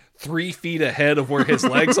always like 3 feet ahead of where his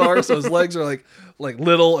legs are. So his legs are like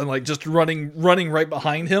little and like just running right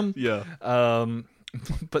behind him. Yeah.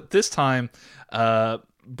 But this time,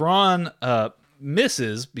 Braun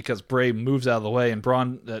misses because Bray moves out of the way, and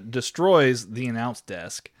Braun destroys the announce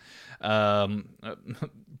desk.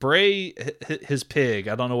 Bray, his pig.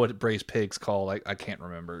 I don't know what Bray's pig's called. I can't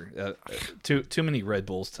remember. Too many Red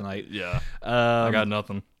Bulls tonight. Yeah. I got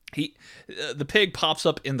nothing. The pig pops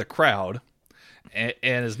up in the crowd and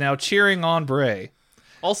is now cheering on Bray.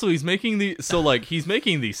 Also, he's making these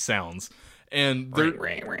sounds, and they're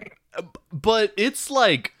Ring, ring. but it's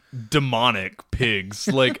like demonic pigs,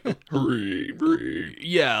 like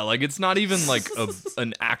yeah, like it's not even like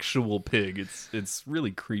an actual pig. It's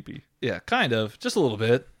really creepy. Yeah, kind of, just a little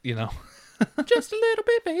bit, you know. Just a little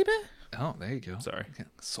bit, baby. Oh, there you go. Sorry.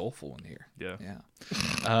 Soulful in here. Yeah.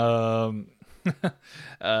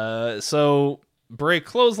 So Bray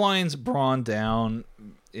clotheslines Braun down.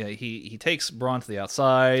 Yeah, he takes Braun to the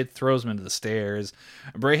outside, throws him into the stairs.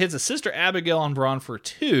 Bray hits his sister Abigail on Braun for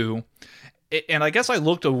 2. And I guess I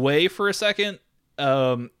looked away for a second,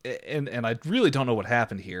 and I really don't know what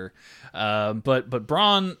happened here. But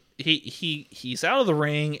Braun, he's out of the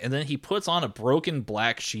ring, and then he puts on a broken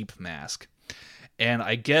black sheep mask. And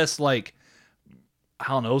I guess, like, I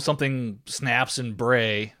don't know, something snaps in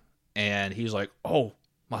Bray, and he's like, "Oh,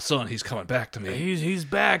 my son, he's coming back to me. He's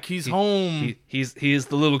back. He's home. He is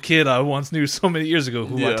the little kid I once knew so many years ago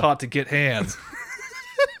who I taught to get hands."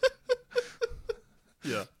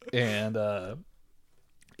 Yeah. And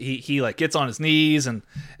he like gets on his knees and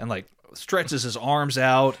like stretches his arms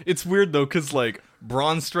out. It's weird though, because like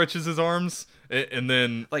Braun stretches his arms, and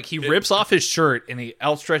then Like he rips off his shirt and he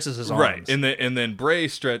outstretches his arms. right, and then Bray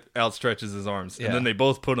outstretches his arms, Yeah. and then they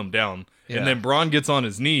both put him down, Yeah. and then Braun gets on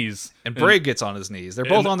his knees, And Bray gets on his knees. They're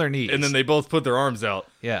both on their knees. and then they both put their arms out.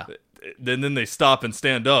 yeah. Then they stop and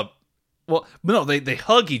stand up. Well, no, they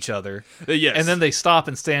hug each other. Yes, And then they stop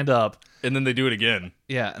and stand up. and then they do it again.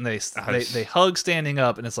 Yeah, and they hug standing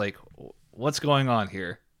up, and it's like, what's going on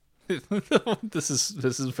here? This is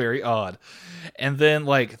very odd. And then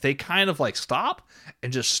like they kind of like stop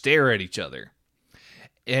and just stare at each other.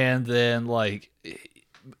 And then like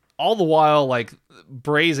all the while like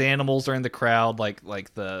Bray's animals are in the crowd, like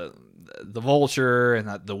the vulture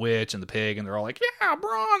and the witch and the pig, and they're all like, "Yeah,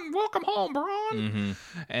 Braun, welcome home, Braun." Mm-hmm.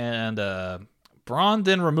 And Braun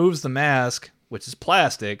then removes the mask, which is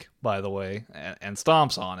plastic, by the way, and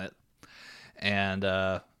stomps on it.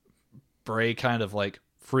 And Bray kind of like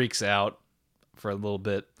freaks out for a little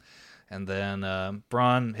bit, and then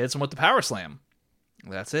Braun hits him with the power slam.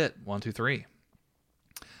 That's it. 1, 2, 3.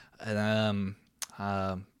 And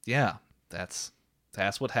yeah, that's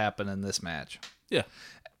what happened in this match. Yeah.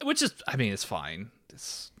 Which is, I mean, it's fine.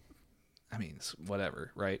 It's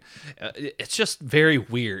whatever, right? It's just very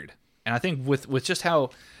weird, and I think with just how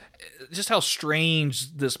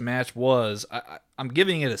strange this match was, I'm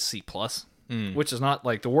giving it a C+, which is not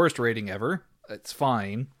like the worst rating ever. It's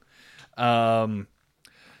fine. There's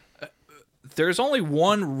only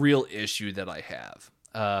one real issue that I have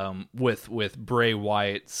with Bray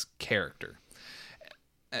Wyatt's character,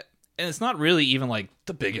 and it's not really even like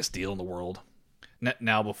the biggest deal in the world.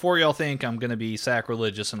 Now, before y'all think I'm going to be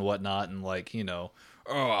sacrilegious and whatnot, and like, you know,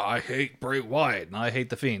 oh, I hate Bray Wyatt and I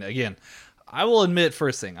hate The Fiend. Again, I will admit,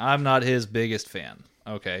 first thing, I'm not his biggest fan,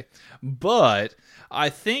 okay? But I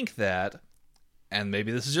think that, and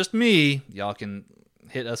maybe this is just me, y'all can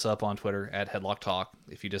hit us up on Twitter at Headlock Talk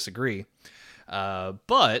if you disagree.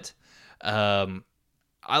 But I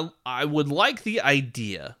would like the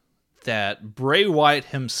idea that Bray Wyatt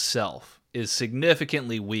himself is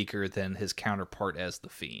significantly weaker than his counterpart as The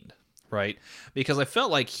Fiend, right? Because I felt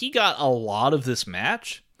like he got a lot of this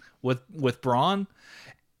match with Braun,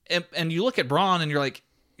 and you look at Braun and you're like,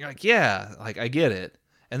 yeah, like I get it.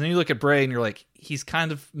 And then you look at Bray and you're like, he's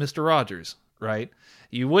kind of Mr. Rogers, right?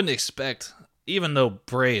 You wouldn't expect, even though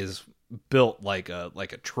Bray is built like a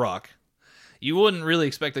truck, you wouldn't really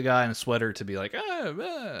expect a guy in a sweater to be like,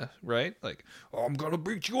 right? Like, oh, I'm gonna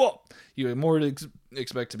beat you up. You would more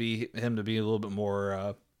expect him to be a little bit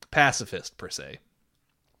more pacifist per se.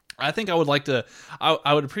 I think I would like to.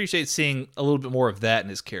 I would appreciate seeing a little bit more of that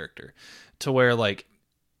in his character, to where like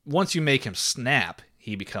once you make him snap,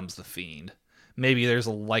 he becomes the Fiend. Maybe there's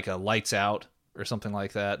a lights out or something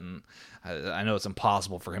like that. And I know it's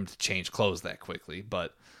impossible for him to change clothes that quickly,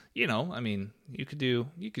 but you know, I mean, you could do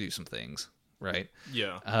some things, right?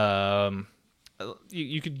 Yeah.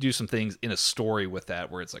 You could do some things in a story with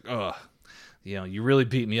that where it's like, oh, you know, you really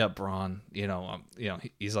beat me up, Braun. You know,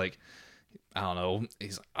 he's like, I don't know.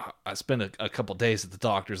 He's I spent a couple days at the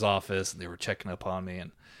doctor's office, and they were checking up on me,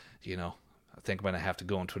 and you know, I think I'm gonna have to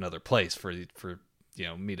go into another place for you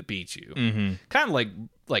know, me to beat you. Mm-hmm. Kind of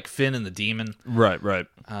like Finn and the Demon. Right.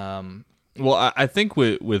 Well, I think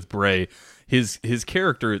with Bray, his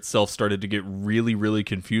character itself started to get really, really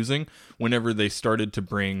confusing whenever they started to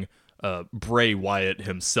bring Bray Wyatt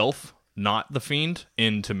himself, not the Fiend,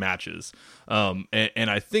 into matches. And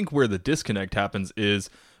I think where the disconnect happens is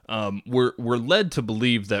we're led to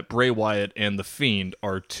believe that Bray Wyatt and the Fiend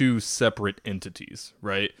are two separate entities,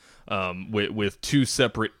 right? With two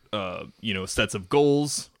separate sets of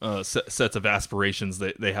goals, sets of aspirations.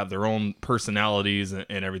 They have their own personalities and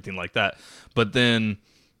everything like that. But then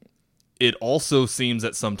it also seems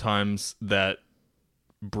that sometimes that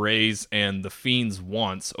Bray's and the Fiend's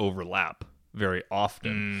wants overlap very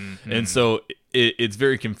often. Mm-hmm. And so it's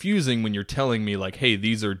very confusing when you're telling me like, hey,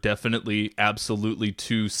 these are definitely absolutely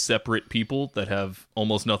two separate people that have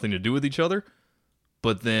almost nothing to do with each other,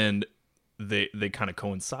 but then they kind of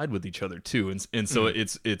coincide with each other too. And so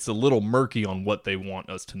it's a little murky on what they want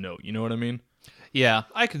us to know. You know what I mean? Yeah,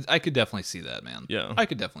 I could definitely see that, man. Yeah. I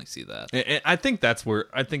could definitely see that. And I think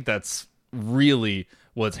that's really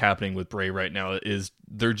what's happening with Bray right now is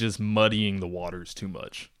they're just muddying the waters too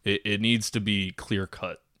much. It needs to be clear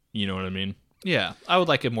cut. You know what I mean? Yeah, I would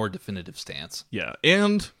like a more definitive stance. Yeah,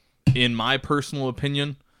 and in my personal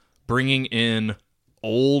opinion, bringing in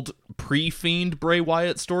old pre-Fiend Bray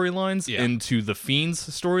Wyatt storylines into the Fiend's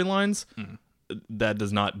storylines, that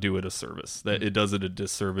does not do it a service. That it does it a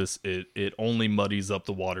disservice. It only muddies up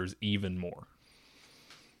the waters even more.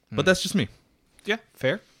 But that's just me. Yeah,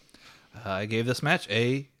 fair. I gave this match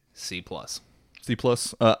a C+. C+.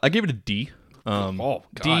 I gave it a D. Oh,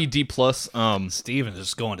 God. D+. Steven is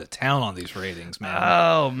just going to town on these ratings, man.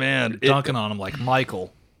 Oh, man. Dunking on them like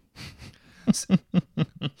Michael.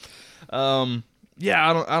 Yeah,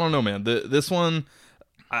 I don't know, man. This one,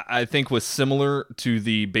 I think, was similar to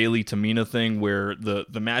the Bayley Tamina thing, where the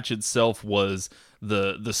match itself was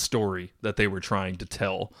the story that they were trying to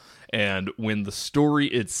tell. And when the story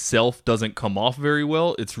itself doesn't come off very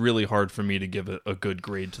well, it's really hard for me to give a good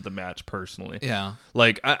grade to the match personally. Yeah.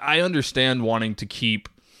 Like, I understand wanting to keep,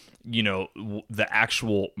 you know, the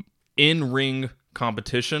actual in-ring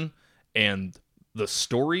competition and the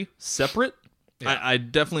story separate. Yeah. I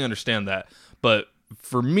definitely understand that. But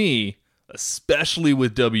for me, especially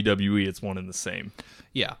with WWE, it's one and the same.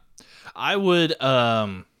 Yeah. I would...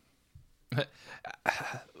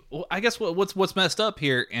 Well, I guess what's messed up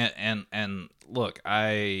here, and look,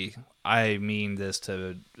 I mean this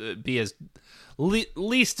to be as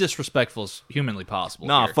least disrespectful as humanly possible.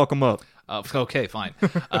 Nah, here. Fuck them up. Okay, fine.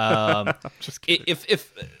 Just kidding.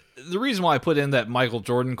 If the reason why I put in that Michael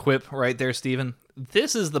Jordan quip right there, Steven,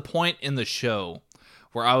 this is the point in the show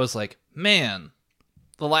where I was like, man,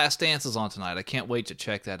 The Last Dance is on tonight. I can't wait to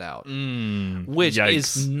check that out. Which yikes.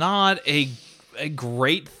 is not a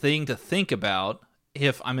great thing to think about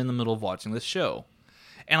if I'm in the middle of watching this show.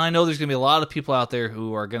 And I know there's going to be a lot of people out there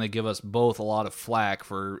who are going to give us both a lot of flack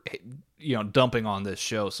for, you know, dumping on this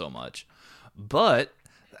show so much. But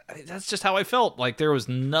that's just how I felt. Like, there was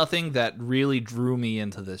nothing that really drew me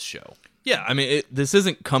into this show. Yeah, I mean, this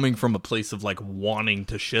isn't coming from a place of, like, wanting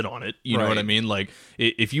to shit on it. You know what I mean? Like,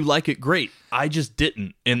 if you like it, great. I just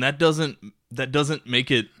didn't. And that doesn't make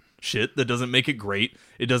it shit. That doesn't make it great.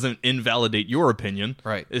 It doesn't invalidate your opinion.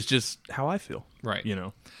 Right. It's just how I feel. Right. You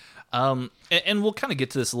know? And we'll kind of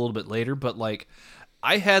get to this a little bit later, but, like,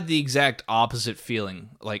 I had the exact opposite feeling,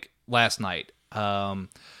 like, last night.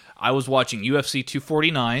 I was watching UFC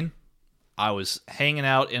 249. I was hanging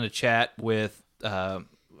out in a chat with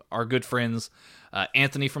our good friends,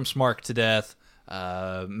 Anthony from Smark to Death,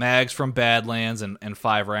 Mags from Badlands and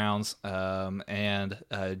 5 Rounds, and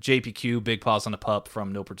JPQ, Big Paws on a Pup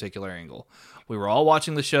from No Particular Angle. We were all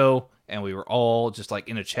watching the show, and we were all just like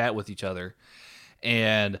in a chat with each other.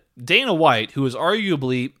 And Dana White, who is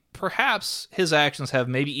arguably, perhaps his actions have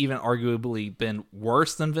maybe even arguably been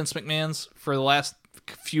worse than Vince McMahon's for the last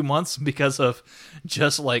few months because of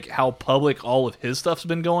just like how public all of his stuff's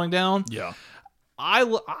been going down. Yeah.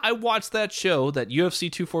 I watched that show, that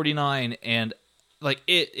UFC 249, and like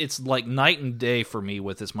it's like night and day for me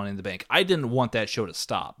with this Money in the Bank. I didn't want that show to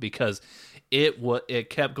stop because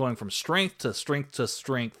it kept going from strength to strength to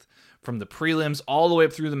strength, from the prelims all the way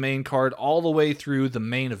up through the main card, all the way through the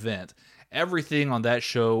main event. Everything on that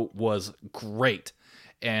show was great.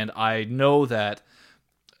 And I know that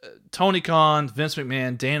Tony Khan, Vince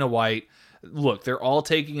McMahon, Dana White, look, they're all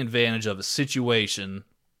taking advantage of a situation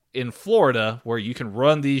in Florida where you can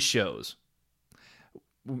run these shows.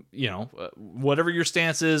 You know, whatever your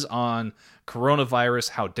stance is on coronavirus,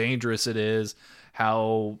 how dangerous it is,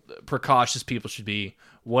 how precautious people should be,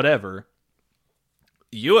 whatever.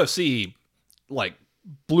 UFC, like,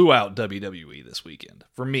 blew out WWE this weekend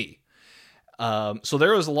for me. So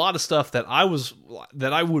there was a lot of stuff that I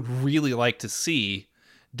would really like to see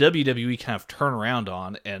WWE kind of turn around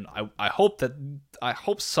on, and I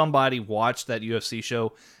hope somebody watched that UFC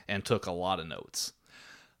show and took a lot of notes,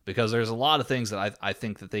 because there's a lot of things that I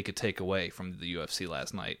think that they could take away from the UFC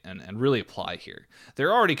last night and really apply here.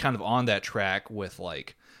 They're already kind of on that track with,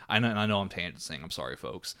 like, I know I'm tangenting, I'm sorry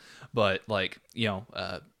folks, but, like, you know,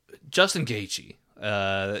 Justin Gaethje,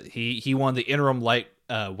 he won the interim light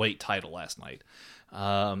weight title last night.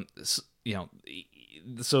 You know,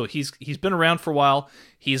 so he's been around for a while.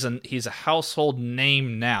 He's a household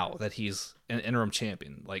name now that he's an interim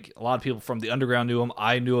champion. Like, a lot of people from the underground knew him.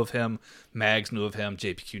 I knew of him. Mags knew of him.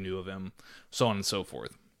 JPQ knew of him. So on and so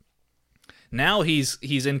forth. Now he's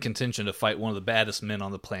in contention to fight one of the baddest men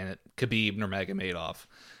on the planet, Khabib Nurmagomedov.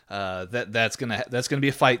 That's gonna be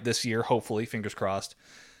a fight this year, hopefully, fingers crossed.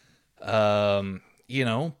 You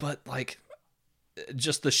know, but, like,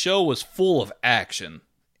 just the show was full of action,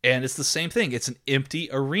 and it's the same thing. It's an empty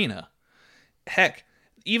arena. Heck,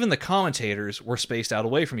 even the commentators were spaced out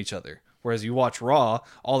away from each other. Whereas you watch Raw,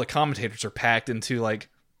 all the commentators are packed into, like,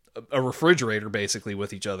 a refrigerator, basically,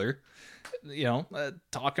 with each other, you know,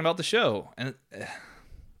 talking about the show. And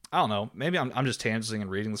I don't know, maybe I'm just tangenting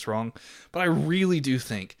and reading this wrong, but I really do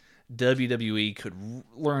think WWE could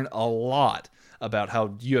learn a lot about how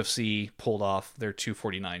UFC pulled off their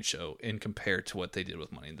 249 show in compared to what they did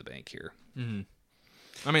with Money in the Bank here. Mm-hmm.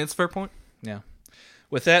 I mean, it's a fair point. Yeah.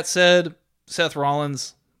 With that said, Seth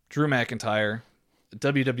Rollins, Drew McIntyre,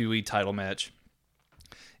 WWE title match.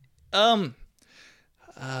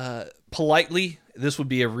 Politely, this would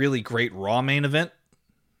be a really great Raw main event.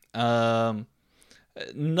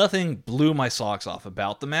 Nothing blew my socks off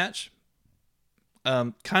about the match.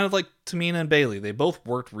 Kind of like Tamina and Bayley. They both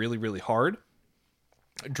worked really, really hard.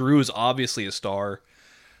 Drew is obviously a star.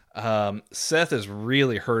 Seth is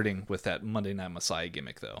really hurting with that Monday Night Messiah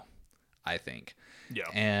gimmick, though, I think. Yeah.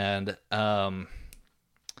 And I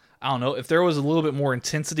don't know, if there was a little bit more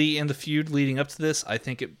intensity in the feud leading up to this, I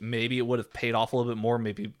think maybe it would have paid off a little bit more,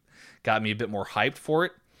 maybe got me a bit more hyped for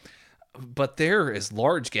it. But there is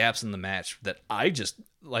large gaps in the match that I just,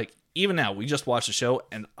 like, even now, we just watched the show,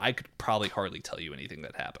 and I could probably hardly tell you anything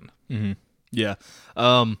that happened. Mm-hmm. Yeah.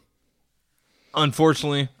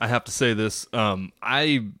 Unfortunately, I have to say this.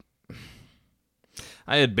 I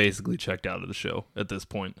had basically checked out of the show at this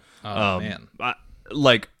point. Oh, man.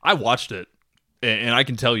 I watched it, and I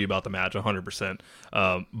can tell you about the match 100%.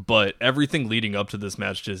 But everything leading up to this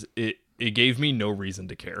match it gave me no reason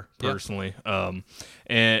to care, personally. Yep.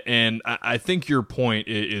 And I think your point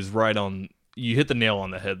is right on. You hit the nail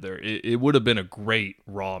on the head there. It would have been a great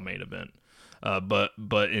Raw main event.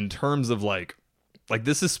 But in terms of like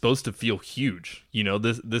this is supposed to feel huge. You know,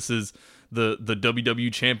 this is the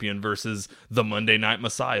WWE champion versus the Monday Night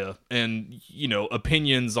Messiah. And, you know,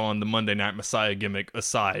 opinions on the Monday Night Messiah gimmick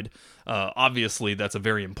aside, obviously that's a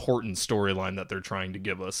very important storyline that they're trying to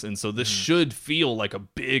give us. And so this should feel like a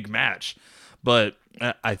big match. But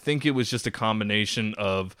I think it was just a combination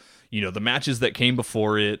of, you know, the matches that came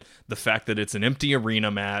before it, the fact that it's an empty arena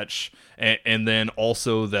match, and then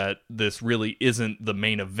also that this really isn't the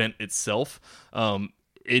main event itself.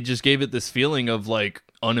 It just gave it this feeling of, like,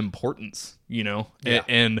 unimportance, you know? Yeah.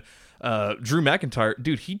 And Drew McIntyre,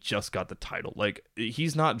 dude, he just got the title. Like,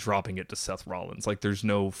 he's not dropping it to Seth Rollins. Like, there's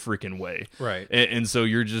no freaking way. Right. And so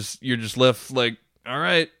you're just left like, all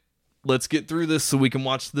right, let's get through this so we can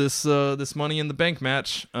watch this Money in the Bank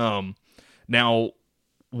match. Now,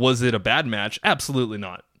 was it a bad match? Absolutely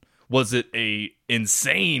not. Was it a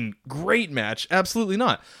insane, great match? Absolutely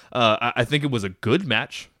not. I think it was a good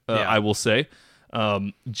match, I will say.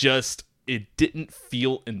 Just, it didn't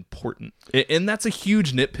feel important. And that's a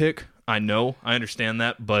huge nitpick. I know. I understand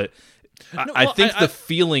that. But I think the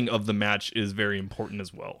feeling of the match is very important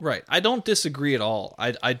as well. Right. I don't disagree at all.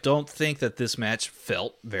 I don't think that this match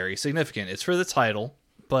felt very significant. It's for the title,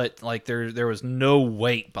 but, like, there was no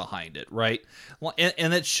weight behind it, right? Well,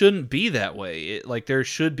 and it shouldn't be that way. Like, there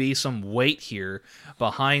should be some weight here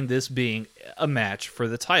behind this being a match for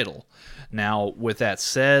the title. Now, with that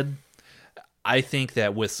said, I think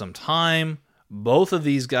that with some time, both of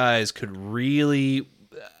these guys could really,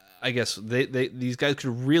 I guess these guys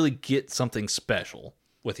could really get something special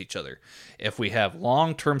with each other if we have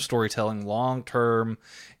long-term storytelling, long-term,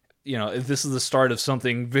 if this is the start of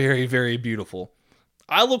something very, very beautiful.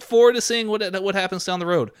 I look forward to seeing what happens down the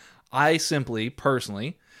road. I simply,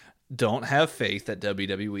 personally, don't have faith that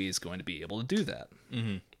WWE is going to be able to do that.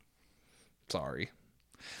 Mm-hmm. Sorry.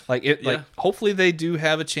 Hopefully they do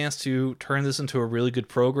have a chance to turn this into a really good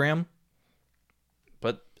program.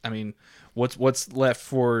 But I mean, what's left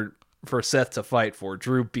for Seth to fight for?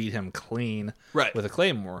 Drew beat him clean, right, with a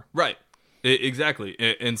Claymore, right? Exactly,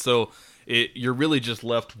 and so you're really just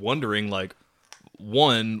left wondering, like,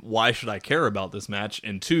 one, why should I care about this match,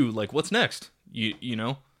 and two, like, what's next? You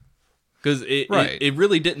know, because it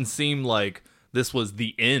really didn't seem like this was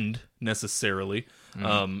the end necessarily.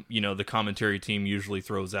 Mm-hmm. The commentary team usually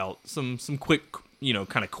throws out some quick,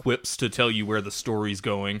 kind of quips to tell you where the story's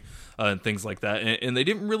going and things like that, and they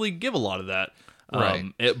didn't really give a lot of that.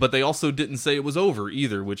 Right. But they also didn't say it was over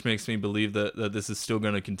either, which makes me believe that this is still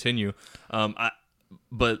going to continue.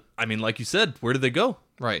 But I mean, like you said, where did they go?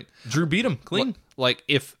 Right. Drew beat him clean. Like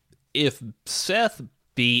if Seth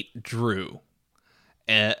beat Drew,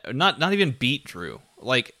 not even beat Drew,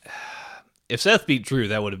 like if Seth beat Drew,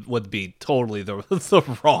 that would be totally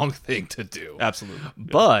the wrong thing to do. Absolutely. Yeah.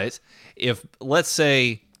 But if let's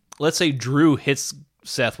say Drew hits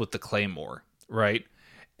Seth with the Claymore, right?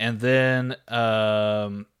 And then,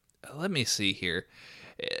 let me see here.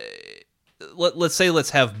 Let's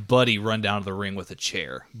have Buddy run down to the ring with a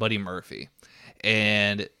chair, Buddy Murphy.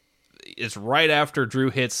 And it's right after Drew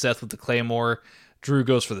hits Seth with the Claymore. Drew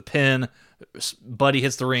goes for the pin. Buddy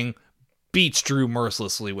hits the ring, beats Drew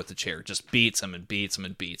mercilessly with the chair. Just beats him and beats him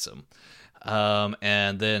and beats him.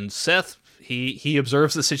 And then Seth, he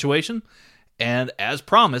observes the situation. And as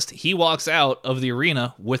promised, he walks out of the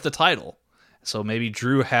arena with the title. So maybe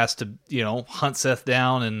Drew has to, hunt Seth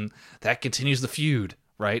down, and that continues the feud,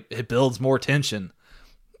 right? It builds more tension.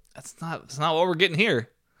 That's not what we're getting here.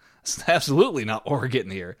 It's absolutely not what we're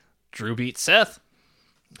getting here. Drew beats Seth,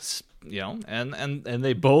 and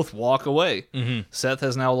they both walk away. Mm-hmm. Seth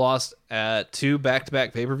has now lost at 2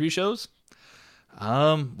 back-to-back pay-per-view shows.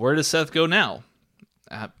 Where does Seth go now?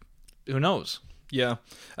 Who knows? Yeah,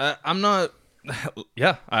 I'm not.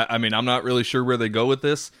 Yeah, I mean, I'm not really sure where they go with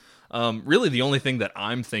this. Really, the only thing that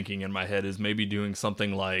I'm thinking in my head is maybe doing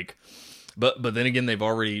something like, but then again, they've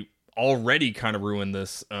already kind of ruined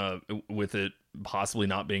this with it possibly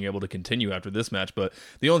not being able to continue after this match. But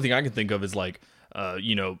the only thing I can think of is like,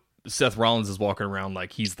 Seth Rollins is walking around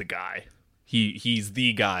like he's the guy. He's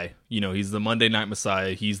the guy. He's the Monday Night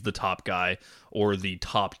Messiah. He's the top guy or the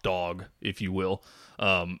top dog, if you will.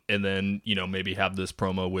 And then maybe have this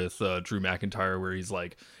promo with Drew McIntyre where he's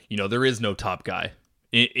like, there is no top guy.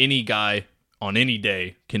 Any guy on any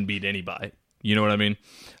day can beat anybody. You know what I mean?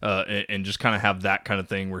 And just kind of have that kind of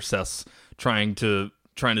thing where Seth's trying to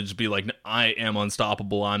just be like, I am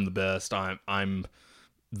unstoppable. I'm the best. I'm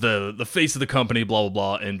the face of the company. Blah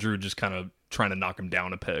blah blah. And Drew just kind of trying to knock him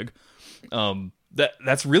down a peg.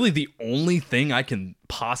 That's really the only thing I can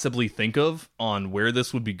possibly think of on where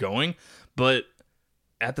this would be going. But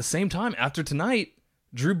at the same time, after tonight,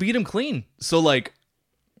 Drew beat him clean. So like,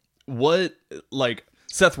 what like?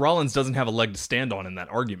 Seth Rollins doesn't have a leg to stand on in that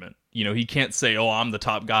argument. He can't say, oh, I'm the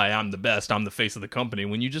top guy, I'm the best, I'm the face of the company,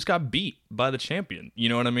 when you just got beat by the champion. You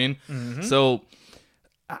know what I mean? Mm-hmm. So,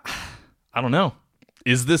 I don't know.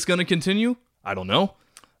 Is this going to continue? I don't know.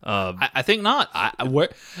 I think not.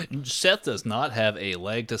 Seth does not have a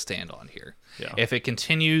leg to stand on here. Yeah. If it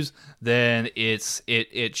continues, then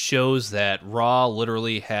it shows that Raw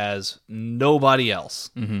literally has nobody else.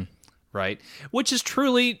 Mm-hmm. Right? Which is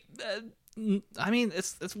truly...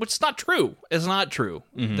 it's not true. It's not true.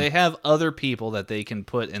 Mm-hmm. They have other people that they can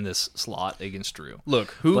put in this slot against Drew.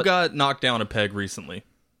 Who got knocked down a peg recently?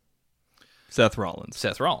 Seth Rollins.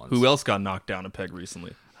 Who else got knocked down a peg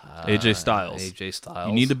recently? AJ Styles.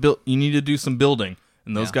 You need to build. You need to do some building,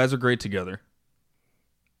 and those guys are great together.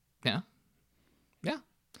 Yeah.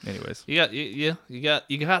 Anyways, you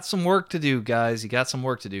got some work to do, guys. You got some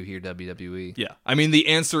work to do here, WWE. Yeah. I mean, the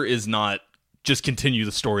answer is not just continue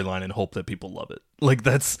the storyline and hope that people love it. Like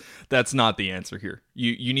that's not the answer here.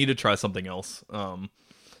 You need to try something else.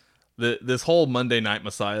 This whole Monday Night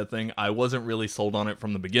Messiah thing, I wasn't really sold on it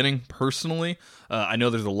from the beginning, personally. I know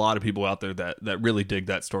there's a lot of people out there that really dig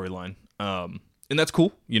that storyline. And that's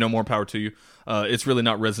cool. More power to you. It's really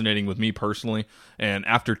not resonating with me personally. And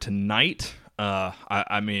after tonight,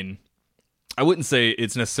 I mean, I wouldn't say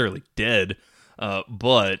it's necessarily dead,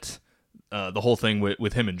 but the whole thing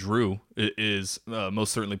with him and Drew is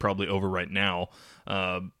most certainly probably over right now.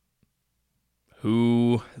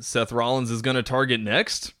 Who Seth Rollins is going to target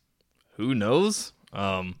next? Who knows?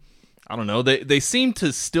 I don't know. They seem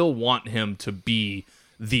to still want him to be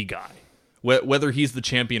the guy. Whether he's the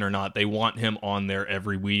champion or not, they want him on there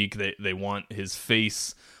every week. They want his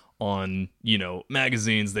face on,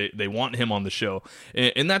 magazines. They want him on the show.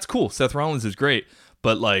 And that's cool. Seth Rollins is great.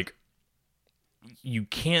 But, like, you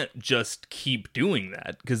can't just keep doing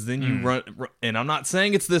that, because then you run. And I'm not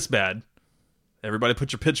saying it's this bad. Everybody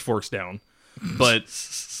put your pitchforks down. But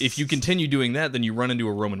if you continue doing that, then you run into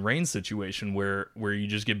a Roman Reigns situation where you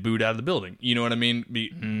just get booed out of the building. You know what I mean?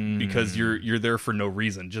 Because you're there for no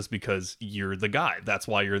reason, just because you're the guy. That's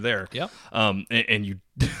why you're there. Yep. And you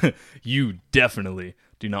you definitely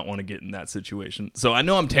do not want to get in that situation. So I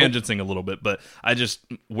know I'm tangenting a little bit, but I just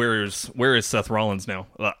where is Seth Rollins now?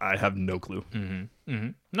 I have no clue.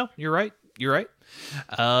 No, you're right. You're right.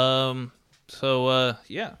 Yeah.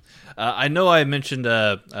 I know I mentioned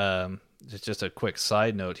just a quick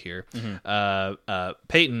side note here.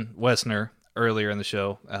 Peyton Wesner earlier in the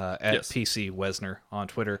show at PC Wesner on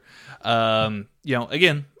Twitter.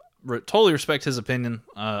 Again, totally respect his opinion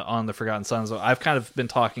on the Forgotten Sons. I've kind of been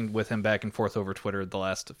talking with him back and forth over Twitter the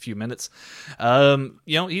last few minutes.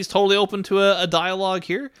 He's totally open to a dialogue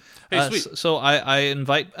here. Hey, sweet. So I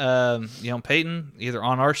invite Peyton either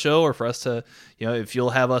on our show or for us to, if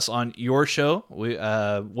you'll have us on your show, we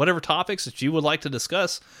whatever topics that you would like to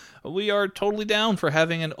discuss, we are totally down for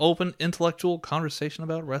having an open intellectual conversation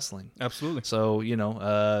about wrestling. Absolutely. So,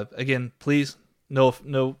 again, please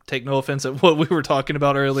take no offense at what we were talking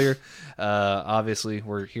about earlier. Obviously,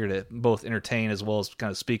 we're here to both entertain as well as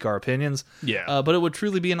kind of speak our opinions. Yeah. But it would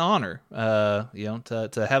truly be an honor,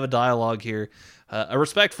 to have a dialogue here, a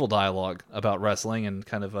respectful dialogue about wrestling and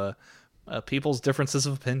kind of people's differences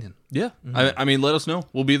of opinion. Yeah. I mean, let us know.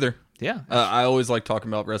 We'll be there. Yeah. I always like talking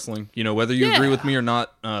about wrestling. Whether you agree with me or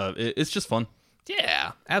not, it's just fun.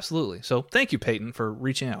 Yeah, absolutely. So thank you, Peyton, for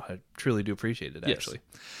reaching out. I truly do appreciate it, actually.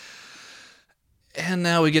 Yes. And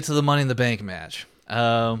now we get to the Money in the Bank match,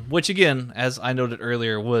 which, again, as I noted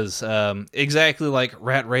earlier, was exactly like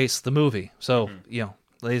Rat Race, the movie. So,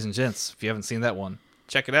 ladies and gents, if you haven't seen that one,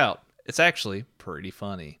 check it out. It's actually pretty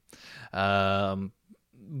funny.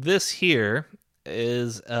 This here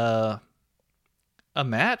is a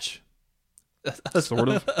match, sort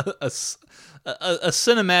of a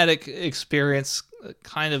cinematic experience,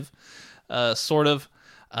 kind of, sort of,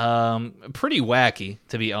 pretty wacky,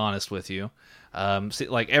 to be honest with you.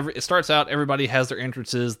 It starts out, everybody has their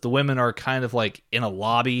entrances. The women are kind of like in a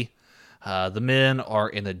lobby. The men are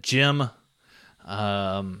in a gym.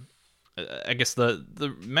 I guess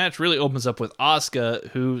the match really opens up with Asuka,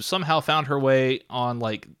 who somehow found her way on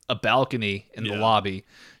like a balcony in the lobby.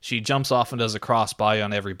 She jumps off and does a crossbody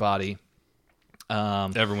on everybody.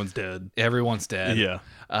 Everyone's dead. Everyone's dead.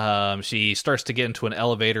 Yeah. She starts to get into an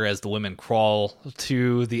elevator as the women crawl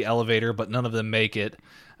to the elevator, but none of them make it.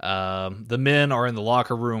 The men are in the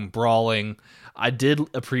locker room brawling. I did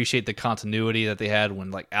appreciate the continuity that they had when,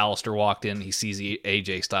 like, Alistair walked in. He sees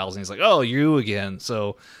AJ Styles, and he's like, "Oh, you again."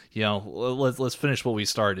 So, let's finish what we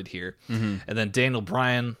started here. Mm-hmm. And then Daniel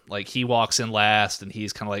Bryan, like, he walks in last, and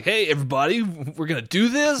he's kind of like, "Hey, everybody, we're gonna do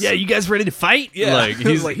this. Yeah, you guys ready to fight?" Yeah, like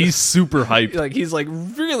he's super hyped. Like, he's like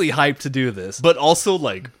really hyped to do this, but also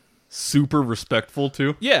like super respectful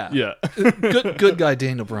too. Yeah. Good guy,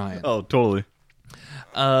 Daniel Bryan. Oh, totally.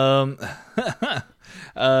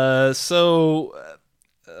 So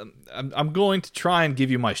I'm going to try and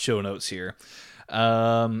give you my show notes here.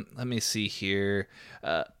 Let me see here.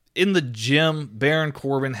 In the gym, Baron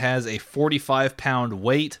Corbin has a 45-pound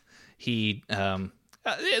weight. He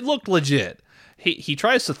it looked legit. He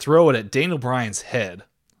tries to throw it at Daniel Bryan's head,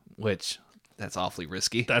 which that's awfully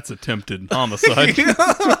risky. That's attempted homicide.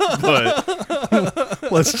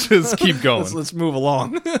 But let's just keep going. Let's move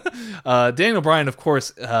along. Daniel Bryan, of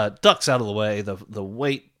course, ducks out of the way.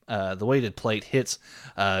 The weighted plate hits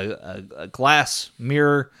a glass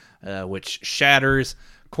mirror, which shatters.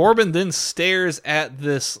 Corbin then stares at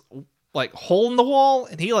this like hole in the wall,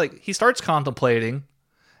 and he starts contemplating.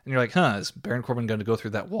 And you're like, is Baron Corbin going to go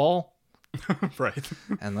through that wall? Right.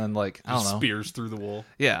 And then, like, I don't know, spears through the wall.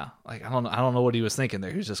 Yeah, like I don't know what he was thinking there.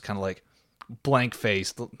 He was just kind of like blank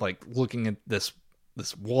faced, like looking at this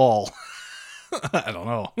wall. I don't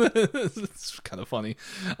know. It's kind of funny.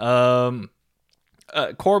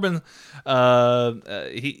 Corbin,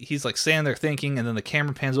 he's like standing there thinking, and then the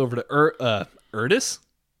camera pans over to Erdis.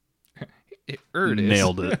 Erdis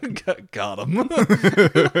nailed it. Got him.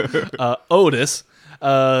 Otis.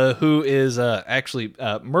 Who is actually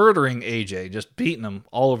murdering AJ, just beating him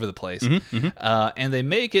all over the place. Mm-hmm. And they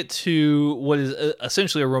make it to what is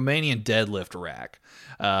essentially a Romanian deadlift rack.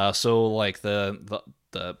 So like the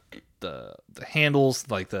handles,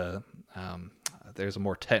 like the there's a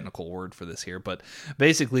more technical word for this here, but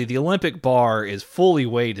basically the Olympic bar is fully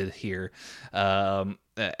weighted here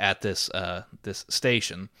at this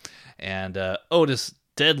station, and Otis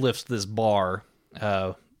deadlifts this bar,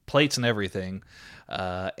 plates and everything,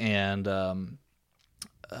 and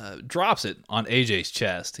drops it on AJ's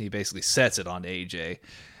chest. He basically sets it on AJ.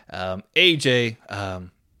 AJ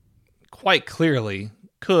quite clearly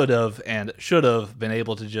could have and should have been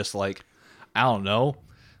able to just like, I don't know,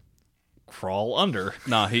 crawl under.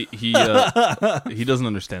 Nah, he doesn't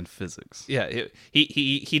understand physics. Yeah,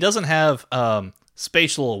 he doesn't have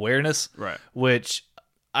spatial awareness, Right. Which,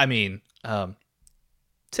 I mean,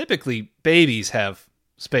 typically babies have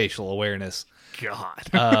spatial awareness.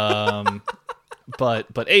 God.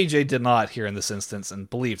 But AJ did not here in this instance and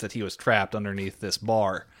believed that he was trapped underneath this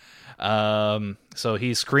bar. So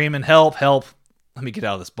he's screaming, "Help, help. Let me get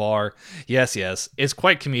out of this bar." Yes. It's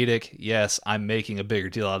quite comedic. Yes, I'm making a bigger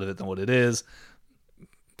deal out of it than what it is.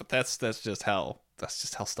 But that's just how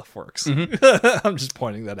stuff works. I'm just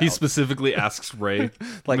pointing that He out. specifically asks Rey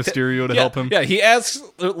Like, Mysterio to yeah, help him. Yeah, he asks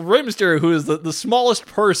Rey Mysterio, who is the smallest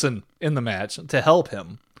person in the match, to help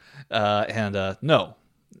him. And no.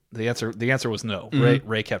 The answer was no.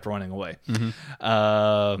 Ray kept running away.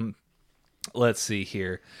 Let's see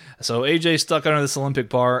here. So AJ's stuck under this Olympic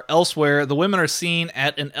bar. Elsewhere, the women are seen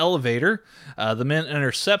at an elevator. The men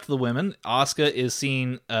intercept the women. Asuka is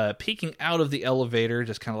seen peeking out of the elevator,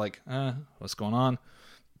 just kind of like, what's going on?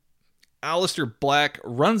 Aleister Black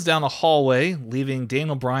runs down a hallway, leaving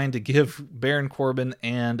Daniel Bryan to give Baron Corbin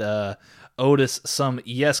and Otis some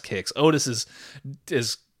yes kicks. Otis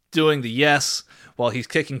is doing the yes while he's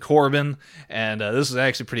kicking Corbin, and this is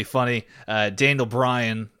actually pretty funny. Daniel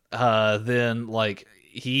Bryan then like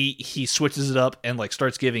he switches it up and like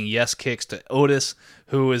starts giving yes kicks to Otis,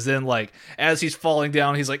 who is then like, as he's falling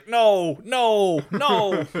down, he's like, no.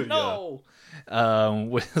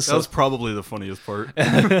 That was probably the funniest part.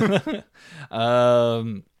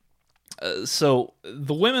 So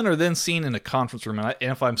the women are then seen in a conference room, and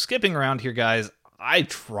if I'm skipping around here, guys, I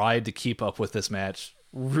tried to keep up with this match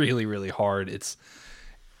really, really hard. It's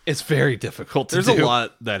very difficult to There's do. a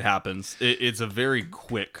lot that happens. It's a very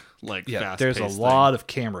quick, like, fast. There's a lot of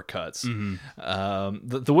camera cuts.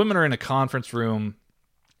 The women are in a conference room,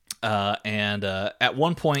 and at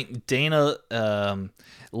one point, Dana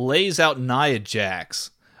lays out Nia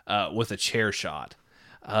Jax with a chair shot.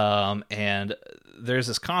 And there's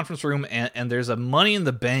this conference room, and there's a Money in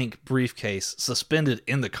the Bank briefcase suspended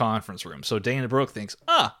in the conference room. So Dana Brooke thinks,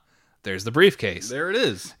 there's the briefcase. There it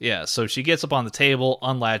is. Yeah, so she gets up on the table,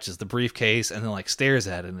 unlatches the briefcase, and then like stares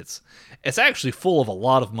at it, and it's actually full of a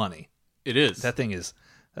lot of money. It is. That thing's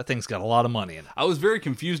got a lot of money in it. I was very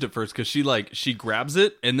confused at first because she grabs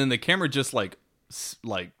it and then the camera just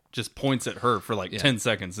just points at her for like 10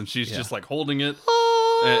 seconds and she's just like holding it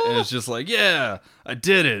and it's just like, yeah, I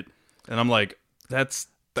did it. And I'm like,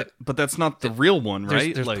 but that's not the real one,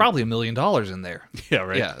 right? There's like, probably $1 million in there. Yeah,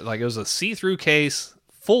 right. Yeah, like it was a see-through case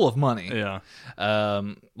full of money. Yeah.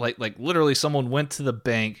 Like literally someone went to the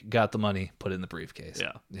bank, got the money, put it in the briefcase.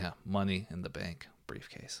 Yeah. Yeah, money in the bank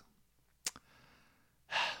briefcase.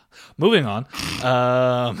 Moving on.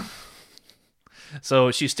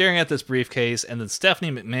 So she's staring at this briefcase, and then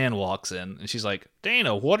Stephanie McMahon walks in, and she's like,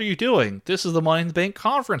 "Dana, what are you doing? This is the Money in the Bank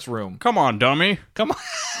conference room. Come on, dummy. Come on."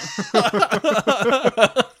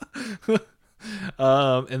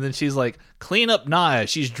 And then she's like, "Clean up Nia.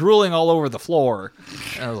 She's drooling all over the floor."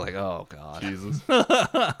 And I was like, "Oh, God." Jesus.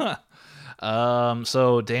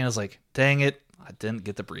 So Dana's like, "Dang it, I didn't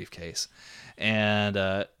get the briefcase." And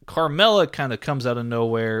Carmella kind of comes out of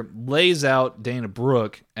nowhere, lays out Dana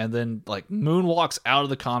Brooke, and then like moonwalks out of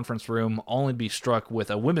the conference room, only to be struck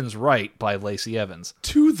with a women's right by Lacey Evans.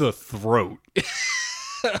 To the throat.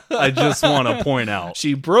 I just want to point out.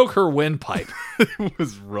 She broke her windpipe. It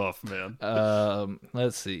was rough, man.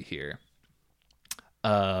 Let's see here.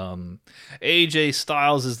 AJ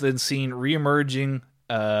Styles is then seen reemerging,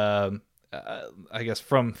 I guess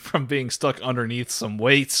from being stuck underneath some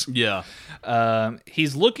weights. Yeah.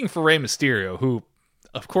 He's looking for Rey Mysterio, who,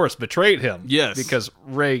 of course, betrayed him. Yes. Because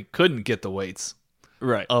Rey couldn't get the weights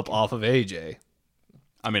Right. up off of AJ.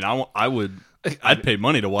 I mean, I'd pay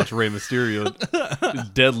money to watch Rey Mysterio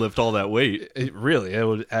deadlift all that weight. It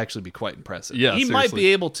would actually be quite impressive. Yeah, he might seriously.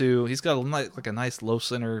 be able to. He's got a nice low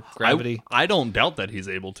center gravity. I don't doubt that he's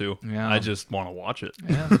able to. Yeah. I just want to watch it.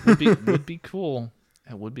 Yeah, would be cool.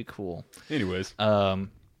 It would be cool. Anyways. So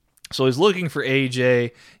he's looking for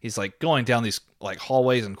AJ. He's like going down these like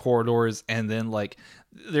hallways and corridors, and then like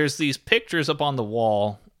there's these pictures up on the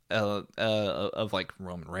wall of like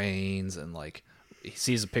Roman Reigns and like he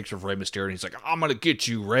sees a picture of Rey Mysterio, and he's like, I'm going to get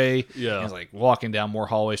you, Rey. Yeah. And he's like walking down more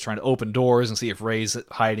hallways, trying to open doors and see if Rey's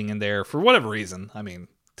hiding in there for whatever reason. I mean,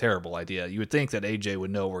 terrible idea. You would think that AJ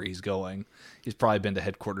would know where he's going. He's probably been to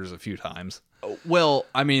headquarters a few times. Well,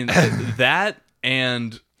 I mean, that,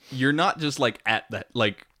 and you're not just like at that,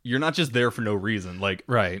 like, you're not just there for no reason. Like,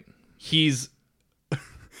 Right. he's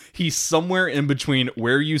somewhere in between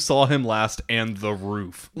where you saw him last and the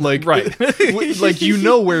roof. Like, Right. like, you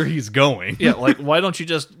know where he's going. Yeah, like, why don't you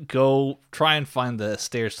just go try and find the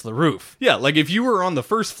stairs to the roof? Yeah, like if you were on the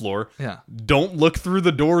first floor, Yeah. don't look through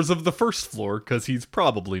the doors of the first floor because he's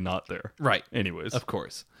probably not there. Right. Anyways. Of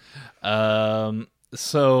course.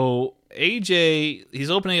 So AJ, he's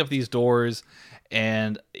opening up these doors,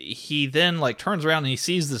 and he then like turns around and he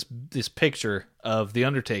sees this picture of the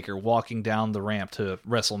Undertaker walking down the ramp to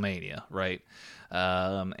WrestleMania, right?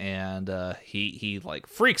 And he like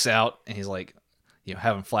freaks out, and he's like,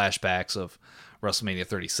 having flashbacks of WrestleMania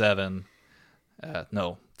 37.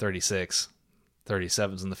 No, 36.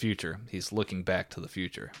 37's in the future. He's looking back to the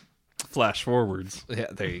future. Flash forwards. Yeah,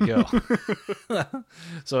 there you go.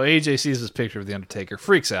 So AJ sees this picture of the Undertaker,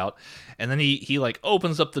 freaks out, and then he like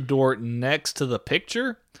opens up the door next to the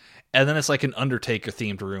picture, and then it's like an Undertaker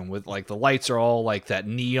themed room with like the lights are all like that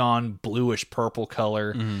neon bluish purple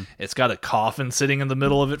color. It's got a coffin sitting in the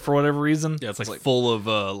middle of it for whatever reason. Yeah, it's like full of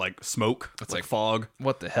like smoke. It's like fog.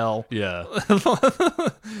 What the hell? Yeah.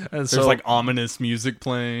 And There's like ominous music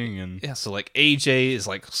playing, and yeah, so like AJ is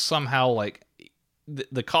like somehow like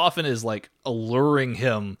the coffin is like alluring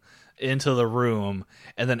him into the room,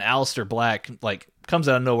 and then Aleister Black like comes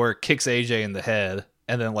out of nowhere, kicks AJ in the head,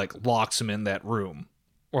 and then like locks him in that room,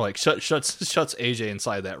 or like shuts AJ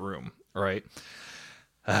inside that room. Right?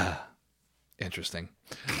 Interesting.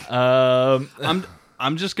 I'm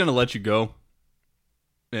just gonna let you go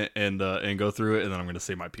and go through it, and then I'm gonna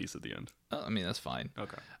say my piece at the end. I mean, that's fine.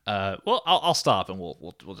 Okay. Well, I'll stop and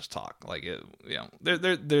we'll just talk. Like,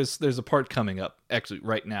 there's a part coming up actually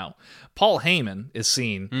right now. Paul Heyman is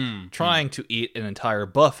seen trying to eat an entire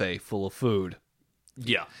buffet full of food.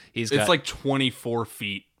 Yeah, It's like 24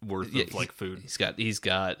 feet worth of like food. He's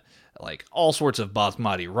got like all sorts of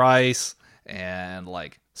basmati rice and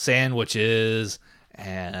like sandwiches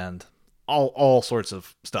and all sorts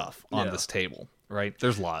of stuff on this table. Right?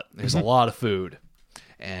 There's a lot. There's a lot of food.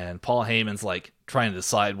 And Paul Heyman's like trying to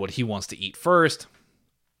decide what he wants to eat first.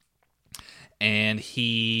 And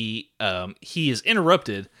he is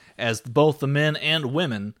interrupted as both the men and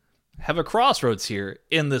women have a crossroads here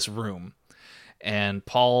in this room. And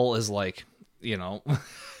Paul is like,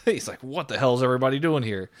 he's like, what the hell is everybody doing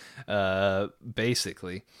here?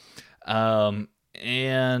 Basically. And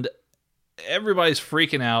everybody's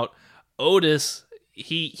freaking out. Otis,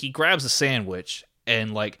 he grabs a sandwich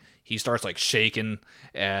and like he starts like shaking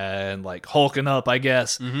and like hulking up, I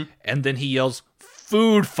guess. And then he yells,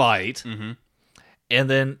 "Food fight!" And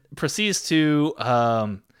then proceeds to,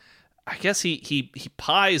 I guess he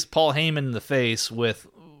pies Paul Heyman in the face with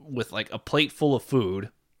like a plate full of food.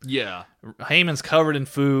 Yeah. Heyman's covered in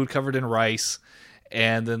food, covered in rice.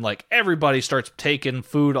 And then like everybody starts taking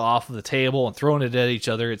food off of the table and throwing it at each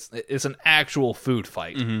other. It's an actual food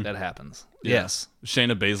fight that happens. Yeah. Yes.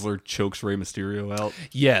 Shayna Baszler chokes Rey Mysterio out.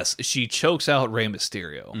 Yes, she chokes out Rey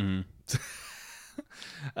Mysterio.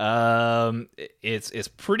 It's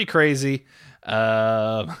pretty crazy.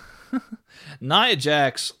 Nia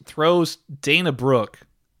Jax throws Dana Brooke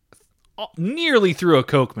nearly through a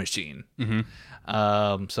Coke machine.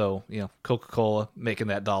 So Coca-Cola making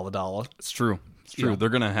that dollar. It's true. It's true. Yeah. They're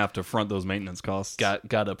gonna have to front those maintenance costs. Got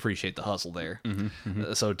to appreciate the hustle there.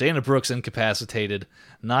 So Dana Brooke's incapacitated.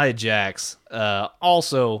 Nia Jax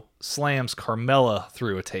also slams Carmella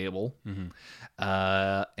through a table.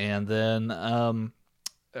 And then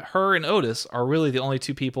her and Otis are really the only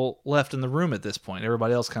two people left in the room at this point.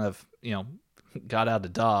 Everybody else kind of, got out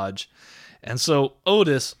of Dodge. And so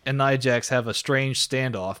Otis and Nia Jax have a strange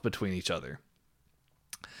standoff between each other.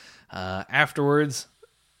 Afterwards,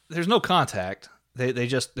 there's no contact. They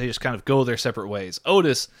just kind of go their separate ways.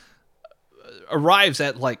 Otis arrives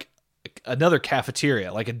at like another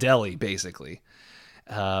cafeteria, like a deli, basically,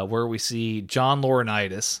 where we see John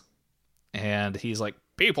Laurinaitis, and he's like,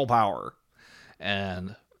 "People power,"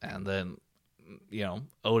 and then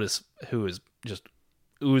Otis, who is just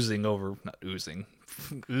oozing over, not oozing.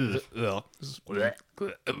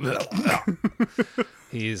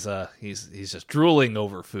 He's just drooling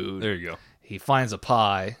over food. There you go. He finds a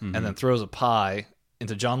pie and then throws a pie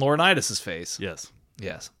into John Laurinaitis' face. Yes.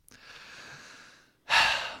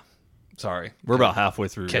 Sorry. We're about halfway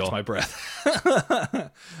through. Catch y'all. my breath.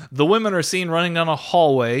 The women are seen running down a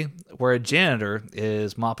hallway where a janitor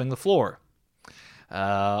is mopping the floor.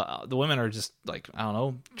 The women are just like, I don't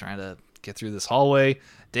know, trying to get through this hallway.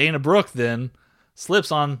 Dana Brooke then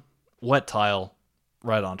slips on wet tile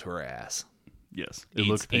right onto her ass. Yes, it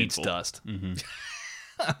looks Eats painful. dust. Mm-hmm.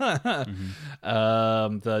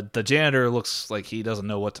 The janitor looks like he doesn't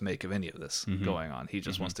know what to make of any of this going on. He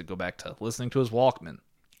just wants to go back to listening to his Walkman.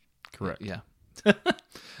 Correct. Yeah.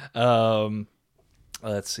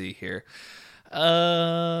 Let's see here.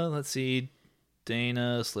 Let's see.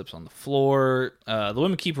 Dana slips on the floor. The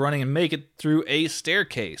women keep running and make it through a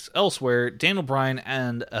staircase. Elsewhere, Daniel Bryan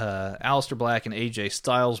and Aleister Black and AJ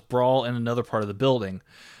Styles brawl in another part of the building.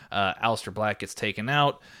 Aleister Black gets taken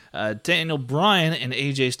out. Daniel Bryan and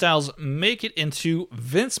AJ Styles make it into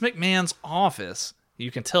Vince McMahon's office. You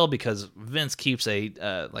can tell because Vince keeps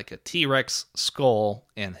a like a T-Rex skull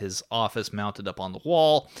in his office mounted up on the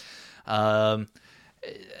wall.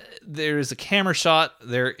 There's a camera shot.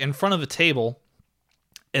 They're in front of a table.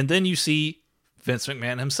 And then you see Vince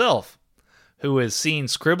McMahon himself, who is seen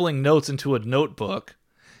scribbling notes into a notebook.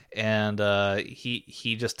 And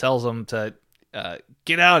he just tells them to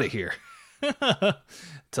get out of here,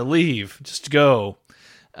 to leave, just go.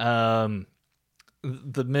 The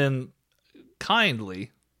men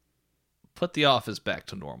kindly put the office back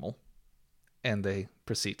to normal, and they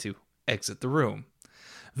proceed to exit the room.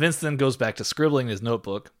 Vince then goes back to scribbling in his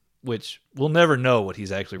notebook, which we'll never know what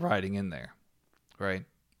he's actually writing in there, right?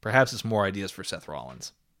 Perhaps it's more ideas for Seth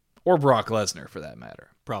Rollins. Or Brock Lesnar, for that matter.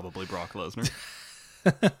 Probably Brock Lesnar.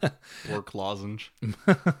 Or Clausenge.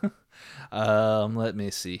 Let me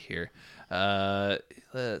see here.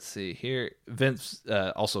 Let's see here. Vince,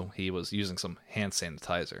 also, he was using some hand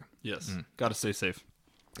sanitizer. Yes. Gotta stay safe.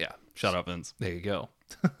 Yeah. Shout out Vince. There you go.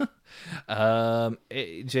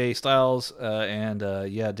 AJ Styles and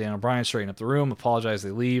Daniel Bryan straighten up the room, apologize,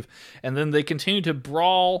 they leave, and then they continue to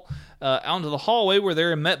brawl out into the hallway where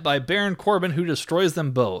they're met by Baron Corbin, who destroys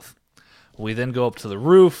them both. We then go up to the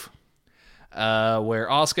roof where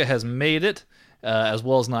Asuka has made it, as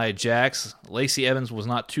well as Nia Jax. Lacey Evans was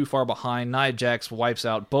not too far behind. Nia Jax wipes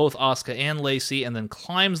out both Asuka and Lacey and then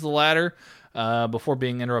climbs the ladder before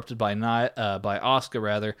being interrupted by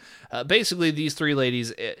Asuka. Basically, these three ladies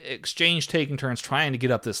exchange taking turns trying to get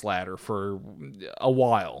up this ladder for a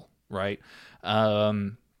while, right?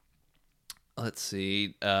 Let's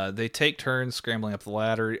see. They take turns scrambling up the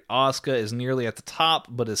ladder. Asuka is nearly at the top,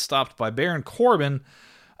 but is stopped by Baron Corbin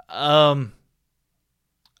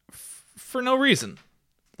for no reason.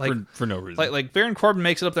 Like For no reason. Like Baron Corbin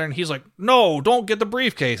makes it up there, and he's like, "No, don't get the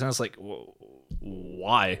briefcase." And it's like,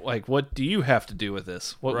 why? Like, what do you have to do with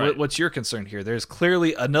this? Right. What's your concern here? There's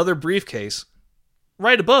clearly another briefcase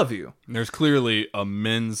right above you. There's clearly a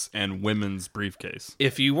men's and women's briefcase.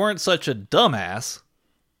 If you weren't such a dumbass,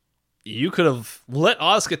 you could have let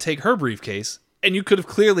Asuka take her briefcase, and you could have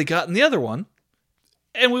clearly gotten the other one,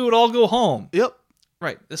 and we would all go home. Yep.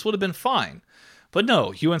 Right. This would have been fine. But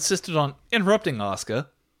no, you insisted on interrupting Asuka,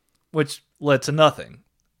 which led to nothing.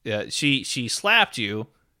 Yeah, she slapped you,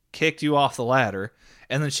 kicked you off the ladder,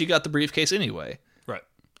 and then she got the briefcase anyway. Right.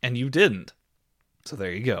 And you didn't. So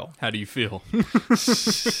there you go. How do you feel?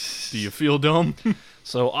 Do you feel dumb?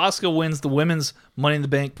 So Asuka wins the women's Money in the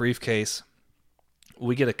Bank briefcase.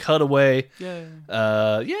 We get a cutaway.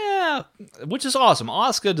 Yeah, which is awesome.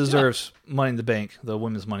 Asuka deserves Money in the Bank, the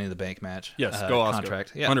women's Money in the Bank match. Yes, go Asuka.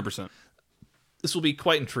 Contract. Yeah. 100%. This will be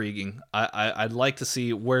quite intriguing. I'd like to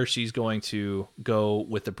see where she's going to go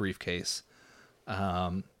with the briefcase.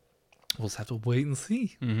 We'll just have to wait and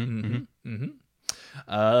see.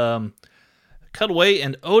 Cutaway,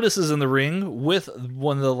 and Otis is in the ring with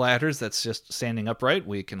one of the ladders that's just standing upright.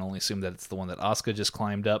 We can only assume that it's the one that Asuka just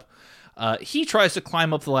climbed up. He tries to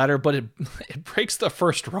climb up the ladder, but it breaks the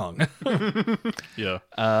first rung. Yeah.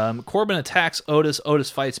 Corbin attacks Otis. Otis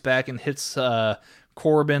fights back and hits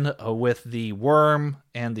Corbin with the worm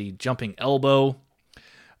and the jumping elbow.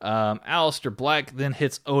 Aleister Black then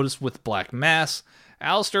hits Otis with Black Mass.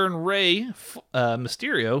 Aleister and Rey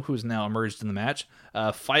Mysterio, who's now emerged in the match,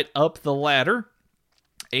 fight up the ladder.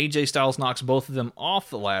 AJ Styles knocks both of them off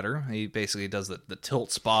the ladder. He basically does the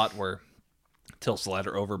tilt spot where tilts the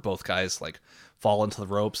ladder over. Both guys like fall into the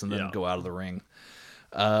ropes and then go out of the ring.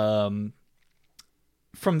 From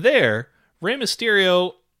there, Rey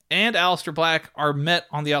Mysterio and Aleister Black are met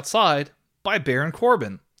on the outside by Baron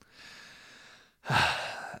Corbin.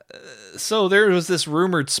 So there was this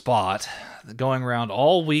rumored spot going around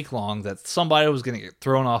all week long that somebody was going to get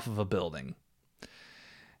thrown off of a building.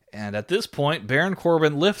 And at this point, Baron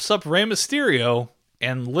Corbin lifts up Rey Mysterio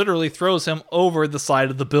and literally throws him over the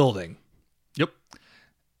side of the building. Yep.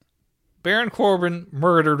 Baron Corbin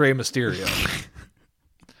murdered Rey Mysterio.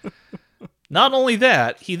 Not only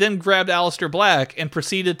that, he then grabbed Aleister Black and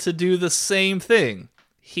proceeded to do the same thing.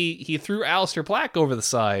 He threw Aleister Black over the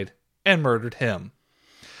side and murdered him.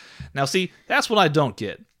 Now see, that's what I don't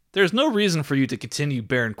get. There's no reason for you to continue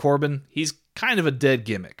Baron Corbin. He's kind of a dead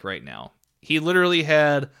gimmick right now. He literally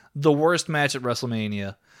had the worst match at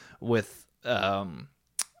WrestleMania with,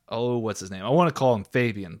 what's his name? I want to call him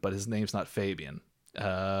Fabian, but his name's not Fabian.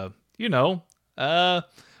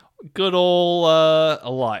 Good old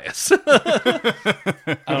Elias.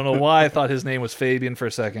 I don't know why I thought his name was Fabian for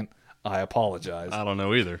a second. I apologize. I don't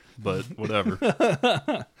know either, but whatever.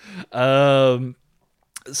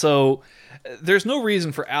 So there's no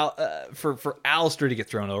reason for Aleister to get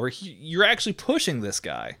thrown over. You're actually pushing this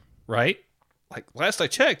guy, right? Like, last I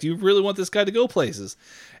checked, you really want this guy to go places.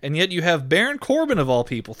 And yet you have Baron Corbin, of all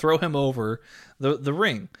people, throw him over the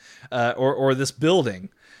ring or this building.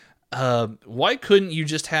 Why couldn't you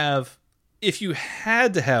just have, if you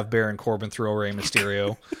had to have Baron Corbin throw Rey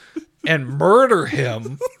Mysterio and murder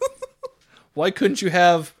him, why couldn't you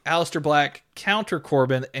have Aleister Black counter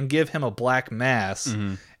Corbin and give him a black mass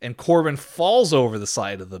and Corbin falls over the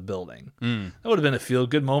side of the building? That would have been a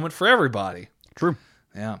feel-good moment for everybody. True.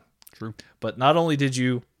 Yeah. True. But not only did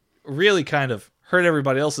you really kind of hurt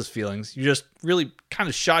everybody else's feelings, you just really kind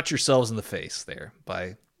of shot yourselves in the face there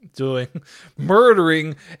by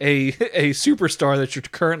murdering a superstar that you're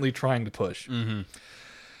currently trying to push.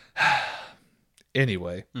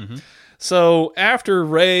 Anyway, so after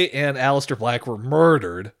Rey and Aleister Black were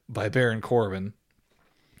murdered by Baron Corbin,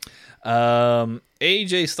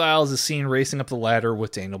 AJ Styles is seen racing up the ladder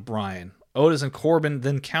with Daniel Bryan. Otis and Corbin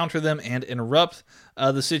then counter them and interrupt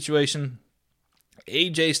the situation.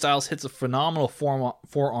 AJ Styles hits a phenomenal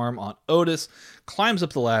forearm on Otis, climbs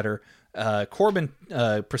up the ladder. Corbin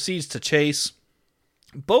proceeds to chase.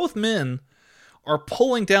 Both men are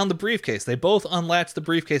pulling down the briefcase. They both unlatch the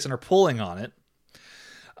briefcase and are pulling on it.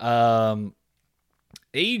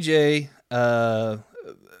 AJ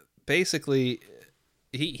basically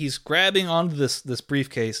he's grabbing onto this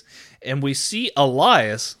briefcase, and we see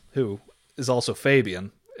Elias, who is also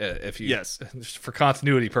Fabian, Yes, for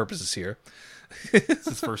continuity purposes here. it's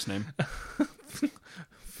his first name.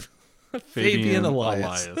 Fabian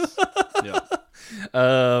Elias. Yeah.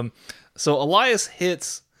 So Elias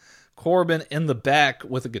hits Corbin in the back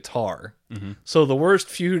with a guitar. So the worst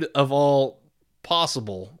feud of all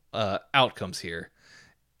possible outcomes here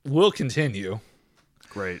will continue.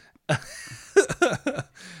 Great.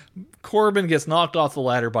 Corbin gets knocked off the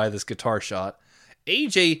ladder by this guitar shot.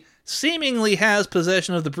 AJ seemingly has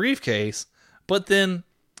possession of the briefcase, but then,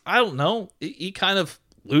 I don't know, he kind of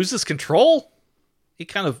loses control. He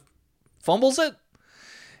kind of fumbles it.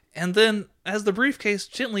 And then, as the briefcase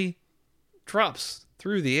gently drops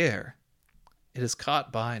through the air, it is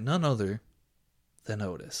caught by none other than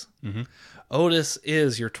Otis. Otis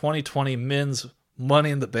is your 2020 men's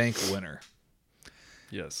Money in the Bank winner.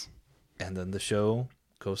 Yes. And then the show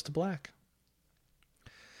goes to black.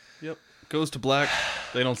 Yep. Goes to black.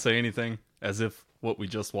 They don't say anything, as if what we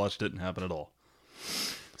just watched didn't happen at all.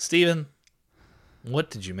 Steven,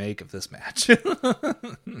 what did you make of this match?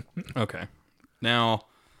 Okay. Now,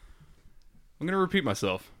 I'm going to repeat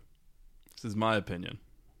myself. This is my opinion.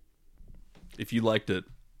 If you liked it,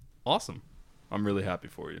 awesome. I'm really happy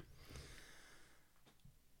for you.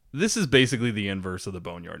 This is basically the inverse of the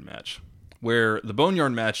Boneyard match, where the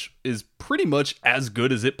Boneyard match is pretty much as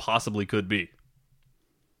good as it possibly could be.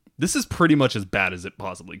 This is pretty much as bad as it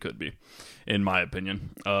possibly could be, in my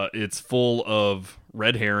opinion. It's full of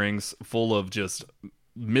red herrings, full of just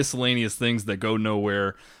miscellaneous things that go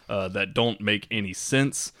nowhere, that don't make any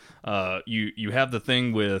sense. You have the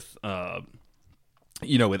thing with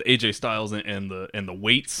with AJ Styles and the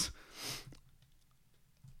weights.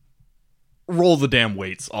 Roll the damn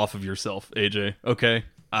weights off of yourself, AJ. Okay,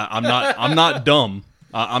 I'm not dumb.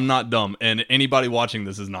 I'm not dumb, and anybody watching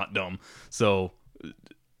this is not dumb. So,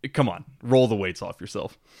 come on, roll the weights off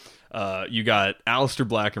yourself. You got Aleister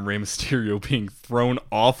Black and Rey Mysterio being thrown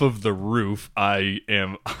off of the roof. I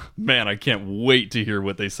can't wait to hear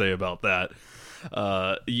what they say about that.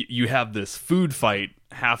 You have this food fight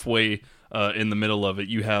halfway in the middle of it.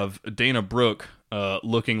 You have Dana Brooke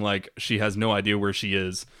looking like she has no idea where she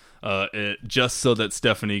is, just so that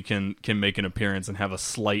Stephanie can make an appearance and have a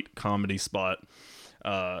slight comedy spot.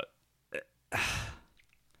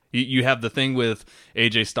 You have the thing with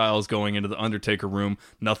AJ Styles going into the Undertaker room.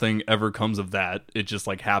 Nothing ever comes of that. It just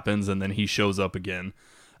happens, and then he shows up again.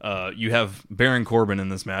 You have Baron Corbin in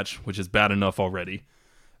this match, which is bad enough already.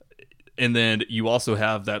 And then you also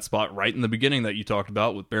have that spot right in the beginning that you talked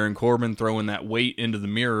about with Baron Corbin throwing that weight into the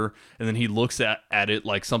mirror, and then he looks at it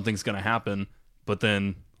like something's going to happen, but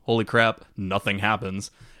then holy crap, nothing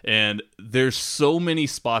happens. And there's so many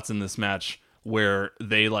spots in this match where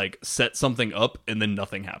they like set something up and then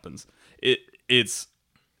nothing happens. It's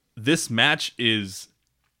this match is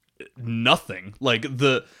nothing. Like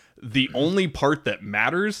the only part that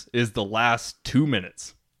matters is the last 2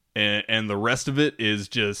 minutes, and the rest of it is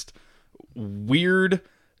just weird,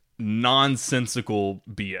 nonsensical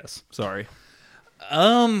BS. Sorry.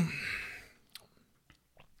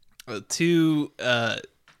 To I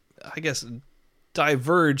guess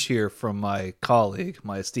diverge here from my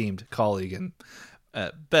esteemed colleague and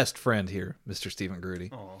best friend here, Mr. Stephen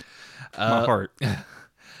Grudy. My heart.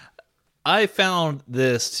 I found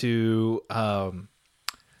this to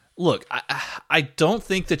look. I don't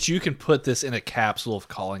think that you can put this in a capsule of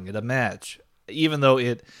calling it a match, even though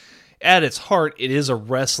it, at its heart, it is a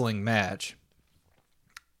wrestling match.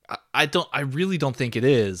 I really don't think it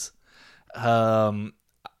is.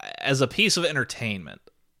 As a piece of entertainment,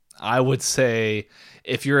 I would say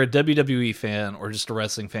if you're a WWE fan or just a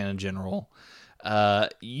wrestling fan in general,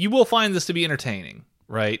 you will find this to be entertaining,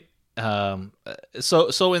 right?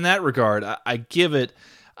 So in that regard, I give it,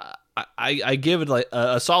 I give it like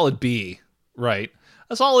a solid B, right?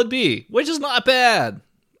 A solid B, which is not bad.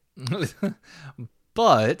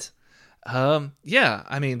 But yeah,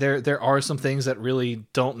 I mean there are some things that really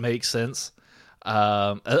don't make sense.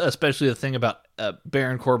 Especially the thing about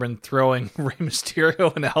Baron Corbin throwing Rey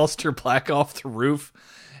Mysterio and Aleister Black off the roof.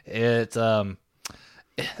 I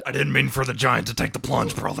didn't mean for the giant to take the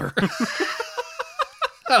plunge, brother.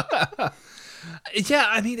 Yeah,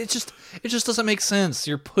 I mean it just doesn't make sense.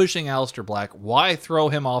 You're pushing Aleister Black. Why throw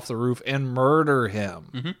him off the roof and murder him?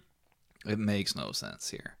 Mm-hmm. It makes no sense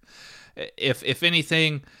here. If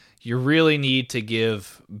anything, you really need to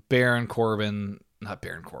give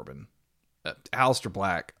Aleister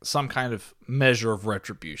Black some kind of measure of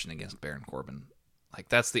retribution against Baron Corbin. Like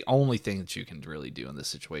that's the only thing that you can really do in this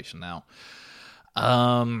situation now.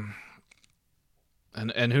 And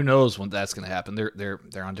who knows when that's going to happen? They're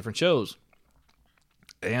on different shows,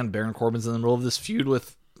 and Baron Corbin's in the middle of this feud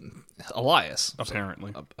with Elias.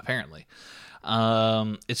 Apparently.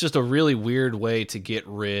 It's just a really weird way to get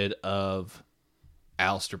rid of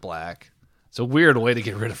Aleister Black. It's a weird way to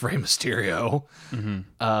get rid of Rey Mysterio.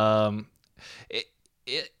 Mm-hmm.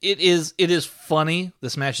 It is funny.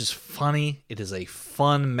 This match is funny. It is a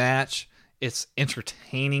fun match. It's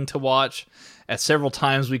entertaining to watch. At several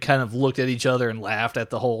times we kind of looked at each other and laughed at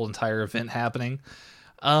the whole entire event happening.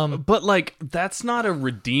 But like that's not a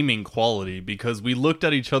redeeming quality, because we looked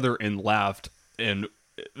at each other and laughed, and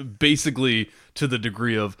basically to the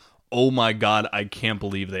degree of, oh my God, I can't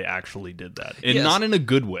believe they actually did that. And yes. Not in a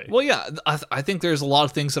good way. Well, yeah, I think there's a lot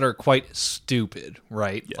of things that are quite stupid,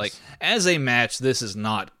 right? Yes. Like, as a match, this is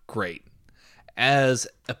not great. As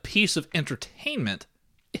a piece of entertainment,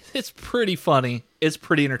 it's pretty funny. It's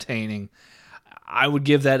pretty entertaining. I would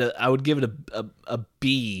give it a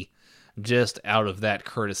B just out of that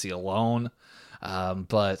courtesy alone.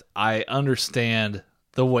 But I understand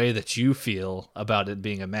the way that you feel about it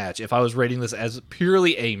being a match. If I was rating this as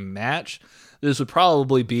purely a match, this would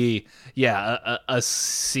probably be, a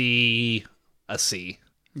C.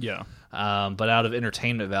 Yeah. But out of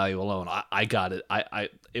entertainment value alone, I got it.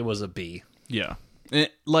 It was a B. Yeah.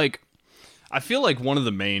 I feel like one of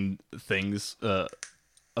the main things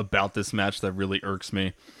about this match that really irks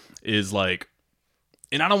me is like,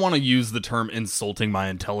 and I don't want to use the term insulting my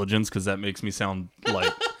intelligence, because that makes me sound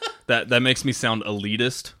like that makes me sound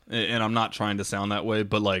elitist, and I'm not trying to sound that way,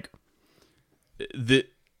 but like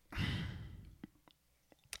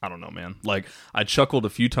I don't know, man. Like, I chuckled a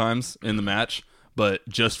few times in the match, but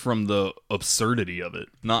just from the absurdity of it,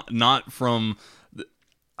 not from.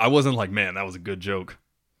 I wasn't like, man, that was a good joke.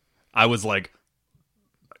 I was like,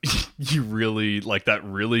 you really, like, that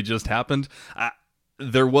really just happened?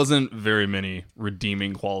 There wasn't very many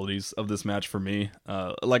redeeming qualities of this match for me.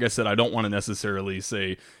 Like I said, I don't want to necessarily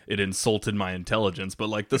say it insulted my intelligence, but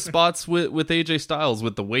like the spots with AJ Styles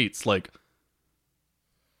with the weights, like,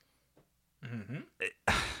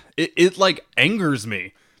 it like angers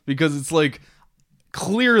me, because it's like,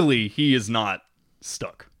 clearly he is not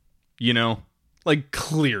stuck, you know? Like,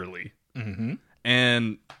 clearly. Mm-hmm.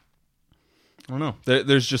 And I don't know.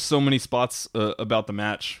 There's just so many spots about the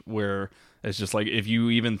match where it's just like, if you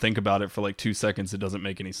even think about it for like 2 seconds, it doesn't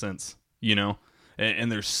make any sense, you know?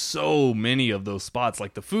 And there's so many of those spots,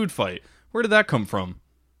 like the food fight. Where did that come from?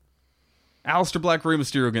 Aleister Black, Rey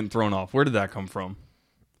Mysterio getting thrown off. Where did that come from?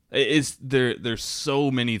 There's so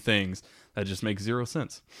many things that just make zero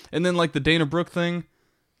sense. And then like the Dana Brooke thing,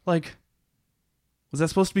 like, was that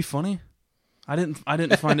supposed to be funny? I didn't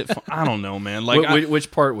find it. I don't know, man. Like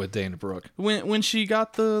Which part with Dana Brooke? when she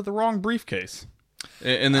got the wrong briefcase,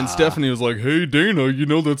 and then Stephanie was like, "Hey, Dana, you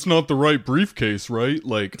know that's not the right briefcase, right?"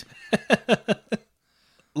 Like,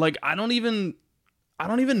 like I don't even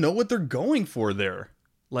know what they're going for there.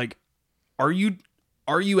 Like, are you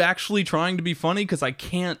actually trying to be funny? Because I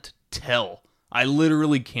can't tell. I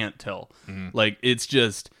literally can't tell. Like, it's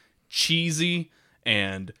just cheesy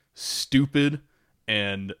and stupid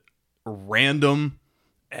and random.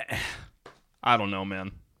 I don't know,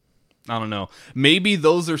 man. I don't know. Maybe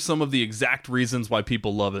those are some of the exact reasons why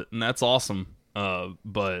people love it, and that's awesome.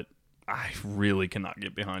 But I really cannot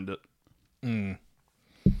get behind it.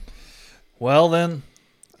 Well, then,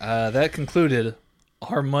 that concluded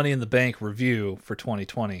our Money in the Bank review for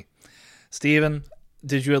 2020. Steven,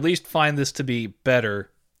 did you at least find this to be better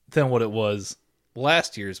than what it was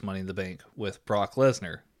last year's Money in the Bank with Brock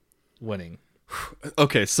Lesnar winning?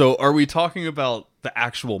 Okay, so are we talking about the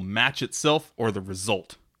actual match itself or the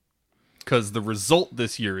result? Because the result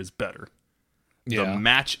this year is better. Yeah. The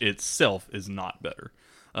match itself is not better.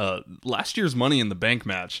 Last year's Money in the Bank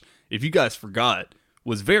match, if you guys forgot,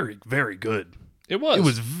 was very, very good. It was. It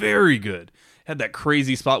was very good. Had that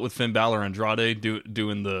crazy spot with Finn Balor and Andrade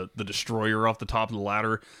doing the destroyer off the top of the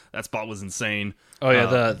ladder. That spot was insane. Oh yeah,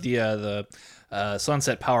 the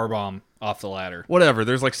sunset powerbomb off the ladder. Whatever.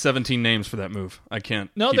 There's like 17 names for that move. I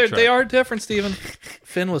can't. No, keep they track. are different, Steven.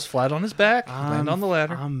 Finn was flat on his back, landed on the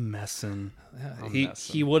ladder. I'm messing.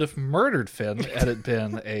 He would have murdered Finn had it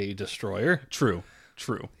been a destroyer. True.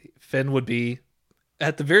 Finn would be,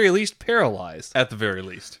 at the very least, paralyzed. At the very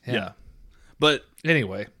least. Yeah. But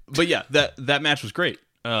Anyway, yeah, that match was great.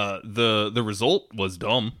 The result was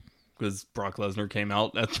dumb because Brock Lesnar came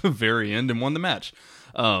out at the very end and won the match.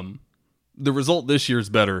 The result this year is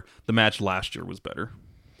better. The match last year was better.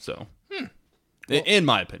 So, in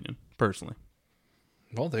my opinion, personally.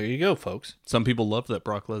 well, there you go, folks. Some people love that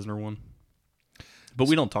Brock Lesnar won. But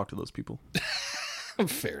we don't talk to those people.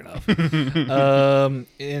 Fair enough.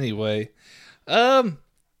 Anyway,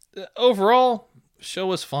 overall, show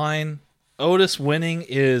was fine. Otis winning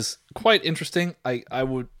is quite interesting. I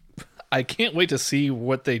can't wait to see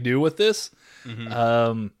what they do with this.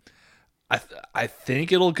 I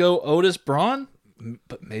think it'll go Otis Braun,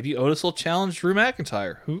 but maybe Otis will challenge Drew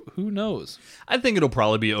McIntyre. Who knows? I think it'll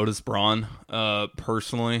probably be Otis Braun,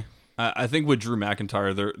 personally. I think with Drew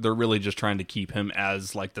McIntyre, they're really just trying to keep him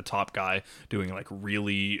as like the top guy, doing like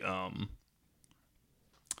really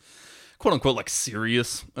quote unquote like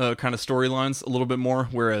serious kind of storylines a little bit more.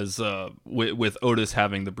 Whereas with Otis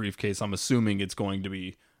having the briefcase, I'm assuming it's going to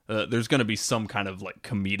be there's going to be some kind of like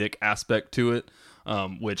comedic aspect to it,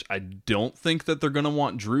 which I don't think that they're going to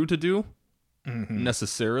want Drew to do.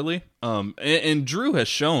 Necessarily. And Drew has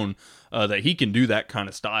shown that he can do that kind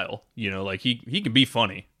of style. You know, like he can be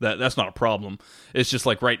funny. That's not a problem. It's just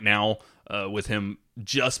like right now, with him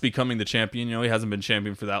just becoming the champion, you know, he hasn't been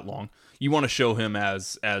champion for that long. You want to show him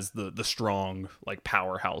as the strong, like,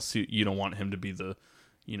 powerhouse. You don't want him to be the,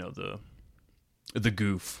 you know, the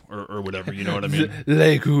goof or whatever, you know what I mean?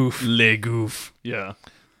 Le Goof. Le goof. Yeah.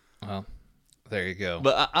 Well, there you go.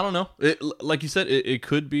 But I don't know. Like you said, it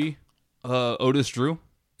could be Otis Drew.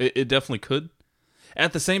 It definitely could.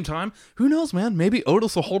 At the same time, who knows, man? Maybe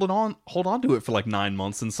Otis will hold on to it for like 9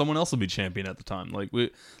 months, and someone else will be champion at the time. Like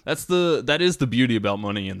that is the beauty about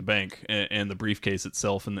Money in the Bank and the briefcase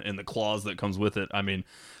itself and the clause that comes with it. I mean,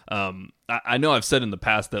 I know I've said in the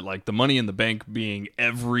past that like the Money in the Bank being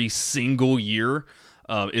every single year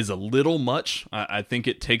is a little much. I think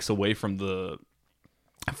it takes away from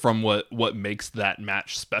what makes that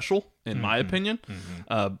match special, in my opinion.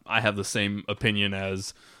 I have the same opinion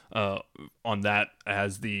as on that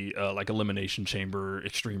as the like Elimination Chamber,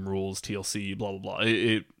 Extreme Rules, TLC, blah blah blah.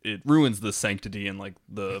 It ruins the sanctity and like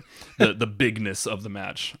the bigness of the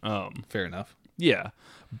match. Fair enough. Yeah,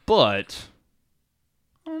 but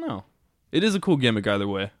I don't know. It is a cool gimmick either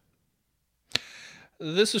way.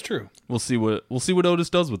 This is true. We'll see what Otis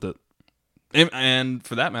does with it, and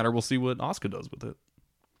for that matter, we'll see what Asuka does with it.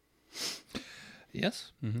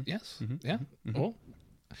 Yes. Yes. Yeah. Well,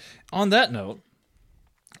 on that note,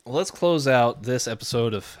 let's close out this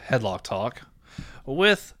episode of Headlock Talk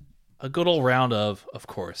with a good old round of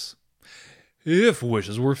course, If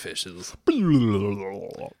Wishes Were Fishes. It's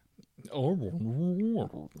underwater.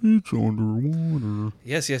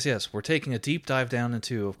 Yes. We're taking a deep dive down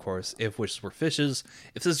into, of course, If Wishes Were Fishes.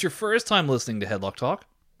 If this is your first time listening to Headlock Talk,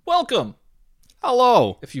 welcome.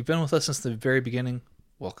 Hello. If you've been with us since the very beginning,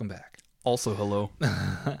 welcome back. Also, hello.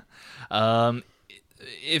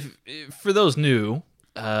 If for those new,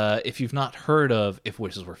 if you've not heard of If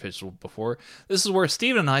Wishes Were Fishes before, this is where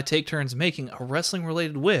Steven and I take turns making a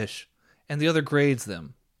wrestling-related wish, and the other grades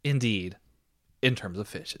them, indeed, in terms of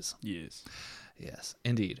fishes. Yes. Yes,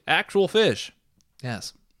 indeed. Actual fish.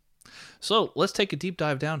 Yes. So, let's take a deep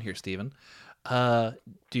dive down here, Steven.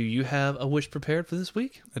 Do you have a wish prepared for this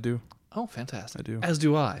week? I do. Oh, fantastic. I do. As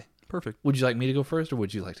do I. Perfect. Would you like me to go first, or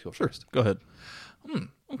would you like to go first? Go ahead.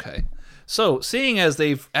 Okay. So, seeing as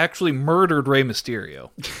they've actually murdered Rey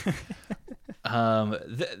Mysterio,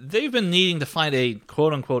 they've been needing to find a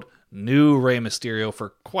quote-unquote new Rey Mysterio for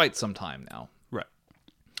quite some time now. Right.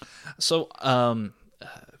 So,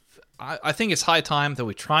 I think it's high time that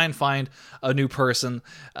we try and find a new person.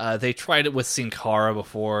 They tried it with Sin Cara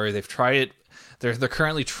before. They've tried it. They're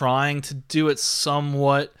currently trying to do it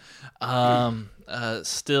somewhat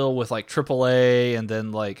still with like AAA and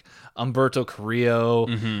then like Humberto Carrillo.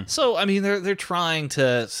 Mm-hmm. So I mean they're trying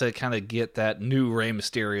to kind of get that new Rey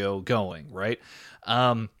Mysterio going, right?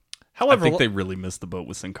 However, I think they really missed the boat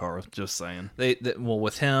with Sin Cara, just saying. They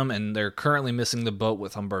with him, and they're currently missing the boat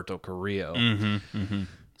with Humberto Carrillo. Mm-hmm.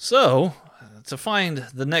 So, to find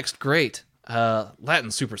the next great Latin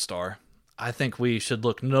superstar, I think we should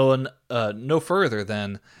look no further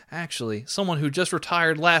than actually someone who just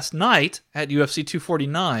retired last night at UFC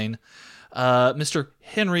 249, Mr.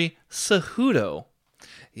 Henry Cejudo.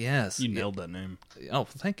 Yes. You nailed that name. Oh,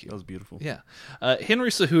 thank you. That was beautiful. Yeah. Henry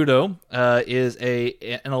Cejudo is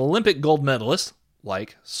an Olympic gold medalist,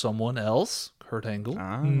 like someone else, Kurt Angle.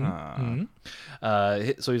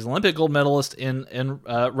 So he's an Olympic gold medalist in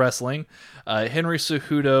wrestling. Henry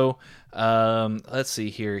Cejudo, let's see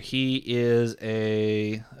here. He is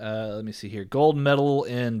let me see here, gold medal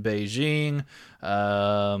in Beijing.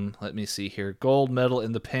 Let me see here, gold medal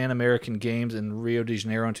in the Pan American Games in Rio de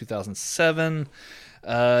Janeiro in 2007.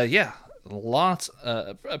 Yeah,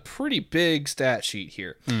 a pretty big stat sheet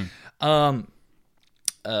here.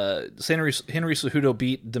 Henry Cejudo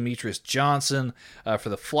beat Demetrius Johnson for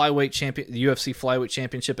the UFC flyweight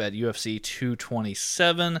championship at UFC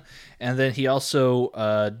 227, and then he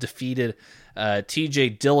also defeated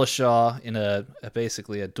TJ Dillashaw in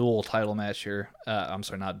basically a dual title match here. I'm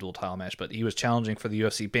sorry, not dual title match, but he was challenging for the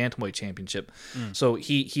UFC bantamweight championship. So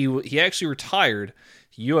he actually retired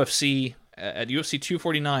at UFC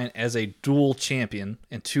 249 as a dual champion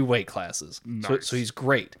in 2 weight classes. Nice. So he's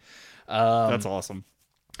great. That's awesome.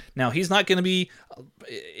 Now, he's not going to be,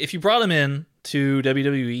 if you brought him in to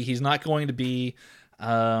WWE, he's not going to be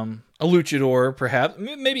a luchador, perhaps.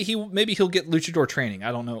 Maybe he'll get luchador training.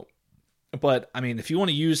 I don't know. But, I mean, if you want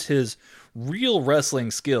to use his real wrestling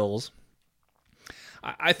skills,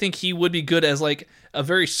 I think he would be good as, like, a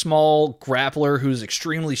very small grappler who's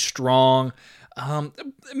extremely strong.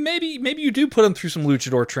 Maybe you do put him through some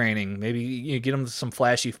luchador training. Maybe you get him some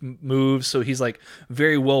flashy moves so he's, like,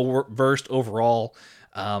 very well versed overall.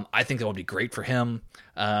 I think that would be great for him.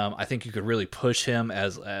 I think you could really push him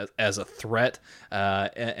as a threat,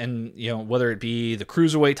 and you know, whether it be the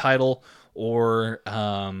cruiserweight title or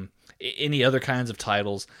any other kinds of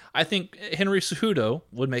titles. I think Henry Cejudo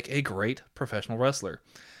would make a great professional wrestler.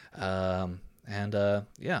 Yeah,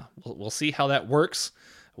 we'll see how that works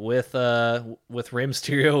with Rey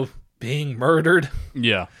Mysterio being murdered.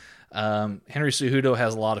 Yeah. Henry Cejudo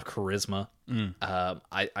has a lot of charisma.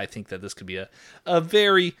 I think that this could be a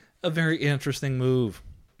very interesting move.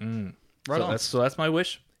 Right on. So that's my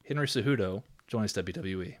wish. Henry Cejudo joins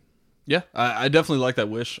WWE. Yeah, I definitely like that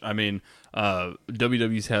wish. I mean,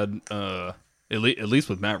 WWE's had, at least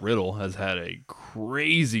with Matt Riddle, has had a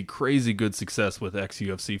crazy good success with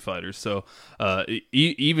ex-UFC fighters. So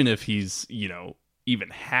even if he's, you know, even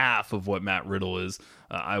half of what Matt Riddle is,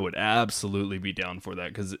 I would absolutely be down for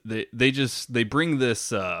that, because they bring this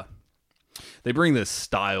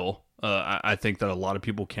style. I think that a lot of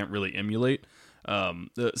people can't really emulate.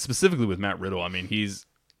 Specifically with Matt Riddle, I mean, he's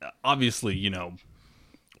obviously, you know,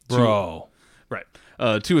 right.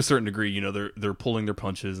 To a certain degree, you know, they're pulling their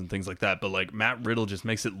punches and things like that, but like Matt Riddle just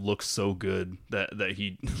makes it look so good that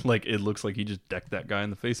he, like, it looks like he just decked that guy in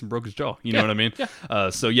the face and broke his jaw. You know what I mean? Yeah.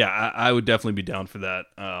 So yeah, I would definitely be down for that.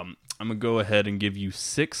 I'm gonna go ahead and give you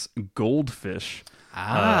 6 goldfish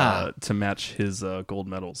to match his gold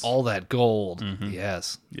medals. All that gold. Mm-hmm.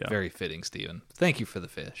 Yes. Yeah. Very fitting, Steven. Thank you for the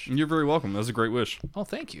fish. You're very welcome. That was a great wish. Oh,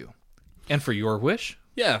 thank you. And for your wish?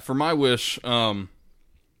 Yeah, for my wish, my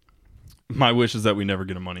wish is that we never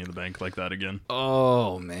get a Money in the Bank like that again.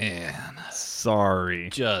 Oh, man. Sorry.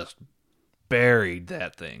 Just buried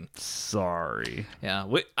that thing. Sorry. Yeah,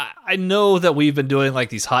 I know that we've been doing like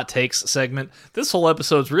these hot takes segment. This whole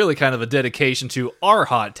episode's really kind of a dedication to our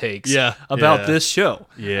hot takes about this show.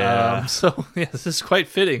 Yeah. So yeah, this is quite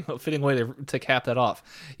a fitting way to cap that off.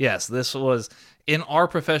 Yes, this was, in our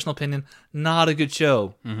professional opinion, not a good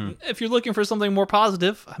show. If you're looking for something more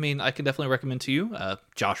positive, I mean, I can definitely recommend to you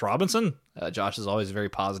Josh Robinson. Josh is always a very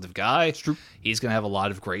positive guy. It's true. He's going to have a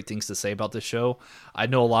lot of great things to say about this show. I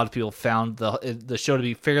know a lot of people found the show to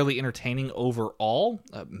be fairly entertaining overall.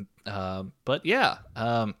 But yeah,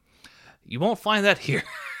 you won't find that here.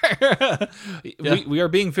 We are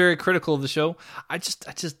being very critical of the show. I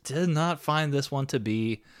just did not find this one to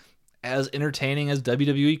be as entertaining as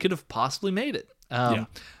WWE could have possibly made it.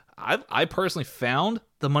 I personally found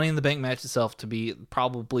the Money in the Bank match itself to be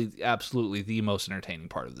probably absolutely the most entertaining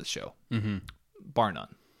part of this show, bar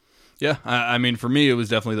none. Yeah, I mean, for me, it was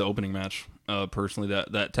definitely the opening match. Personally,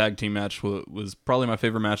 that tag team match was probably my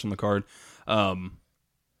favorite match on the card. I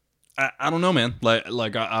don't know, man.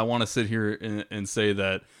 Like I want to sit here and say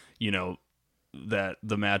that, you know, that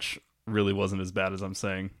the match really wasn't as bad as I'm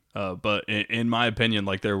saying. But in my opinion,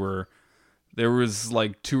 like there was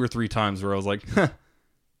like 2 or 3 times where I was like, huh.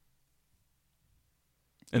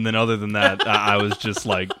 And then other than that, I was just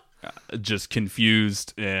like, just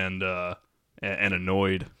confused and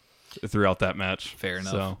annoyed throughout that match. Fair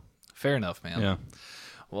enough. So, fair enough, man. yeah.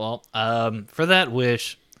 Well, for that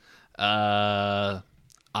wish, I'm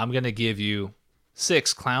gonna give you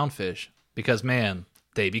 6 clownfish because, man,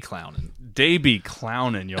 they be clowning. They be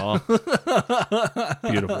clowning, y'all.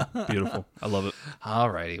 Beautiful, beautiful. I love it.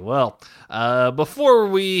 Alrighty. Well, before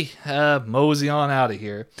we mosey on out of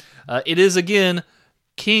here, it is again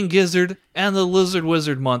King Gizzard and the Lizard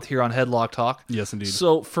Wizard month here on Headlock Talk. Yes, indeed.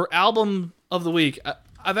 So for album of the week,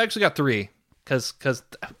 I've actually got 3 because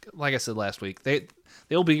like I said last week,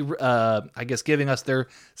 they'll be I guess giving us their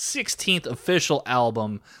 16th official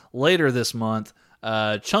album later this month.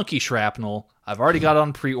 Chunky Shrapnel. I've already got it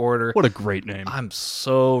on pre-order. What a great name. I'm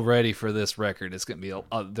so ready for this record. It's going to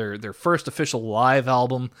be their first official live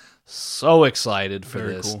album. So excited for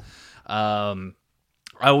Very this. cool.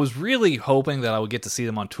 I was really hoping that I would get to see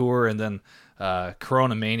them on tour, and then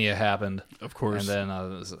Corona Mania happened. Of course. And then I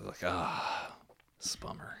was like, it's a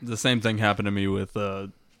bummer. The same thing happened to me with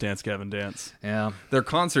Dance Gavin Dance. Yeah. Their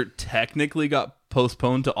concert technically got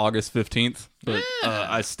postponed to August 15th, but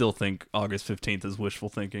I still think August 15th is wishful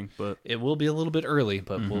thinking. But it will be a little bit early,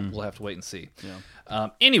 but we'll have to wait and see. Yeah.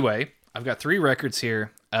 Anyway, I've got 3 records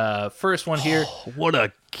here. First one here. What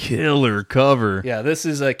a killer cover. Yeah, this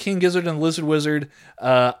is King Gizzard and Lizard Wizard.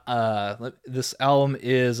 This album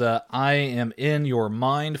is I Am In Your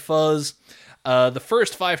Mind Fuzz. The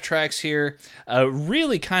first 5 tracks here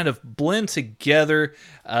really kind of blend together,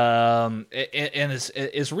 and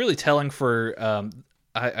is really telling for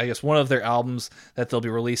I guess one of their albums that they'll be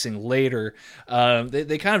releasing later.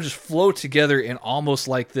 They kind of just flow together in almost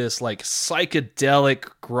like this like psychedelic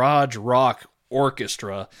garage rock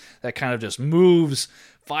orchestra that kind of just moves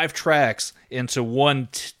 5 tracks into one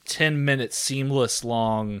 10-minute seamless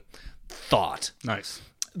long thought. Nice.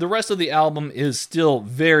 The rest of the album is still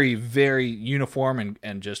very, very uniform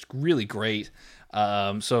and just really great.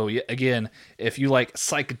 So again, if you like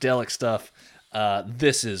psychedelic stuff,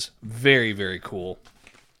 this is very, very cool.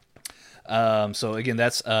 So again,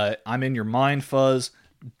 that's I'm In Your Mind Fuzz.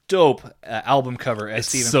 Dope album cover, as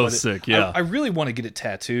Steven so put it. sick, yeah. I really want to get it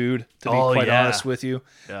tattooed, to be quite honest with you.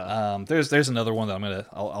 Yeah. There's another one that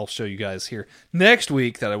I'll show you guys here next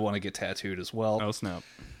week that I want to get tattooed as well. Oh, snap.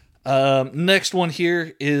 Next one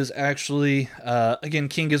here is actually, again,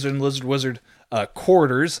 King Gizzard and Lizard Wizard,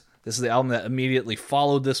 Quarters. This is the album that immediately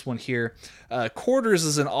followed this one here. Quarters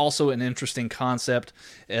is also an interesting concept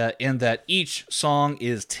in that each song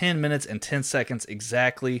is 10 minutes and 10 seconds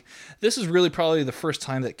exactly. This is really probably the first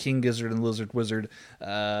time that King Gizzard and Lizard Wizard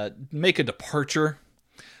make a departure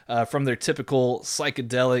from their typical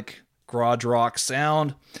psychedelic garage rock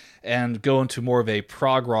sound and go into more of a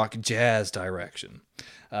prog rock jazz direction.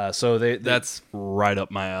 So That's right up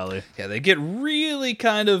my alley. Yeah, they get really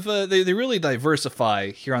kind of they really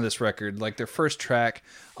diversify here on this record. Like their first track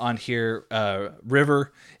on here,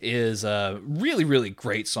 River, is a really, really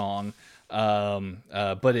great song.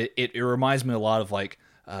 But it reminds me a lot of like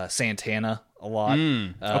Santana a lot.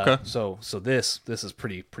 Okay. So this is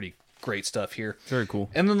pretty great stuff here. Very cool.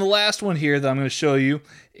 And then the last one here that I'm going to show you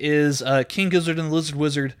is King Gizzard and the Lizard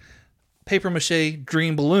Wizard, Paper Mache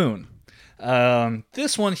Dream Balloon.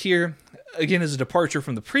 This one here, again, is a departure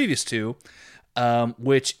from the previous 2,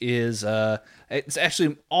 which is it's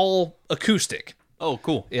actually all acoustic. Oh,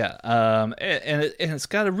 cool. Yeah, and it's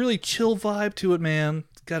got a really chill vibe to it, man.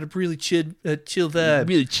 got a really chill vibe.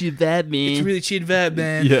 Really chill vibe, man. It's a really chill vibe,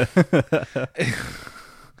 man. Yeah.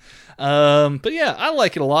 But yeah, I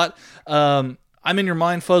like it a lot. I'm in Your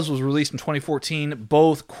Mind Fuzz was released in 2014.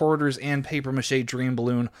 Both Quarters and Paper Mache Dream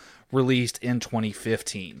Balloon released in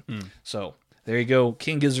 2015. So there you go.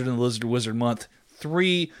 King Gizzard and the Lizard Wizard month.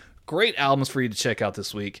 3 great albums for you to check out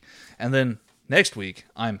this week. And then next week,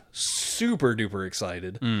 I'm super duper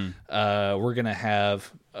excited. We're going to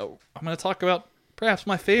have, I'm going to talk about perhaps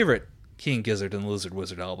my favorite King Gizzard and the Lizard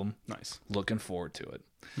Wizard album. Nice. Looking forward to it.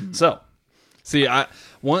 So, see,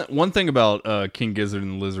 one thing about King Gizzard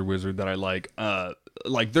and the Lizard Wizard that I like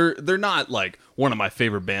they're not like one of my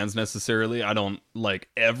favorite bands necessarily. I don't like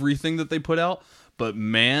everything that they put out, but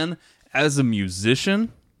man, as a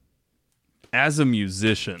musician,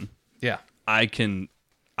 yeah. I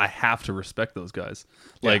have to respect those guys.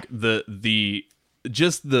 Like the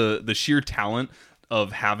sheer talent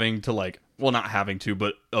of having to not having to,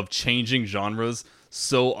 but of changing genres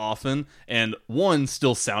so often, and 1,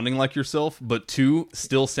 still sounding like yourself, but 2,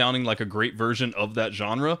 still sounding like a great version of that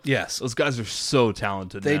genre. Yes. Those guys are so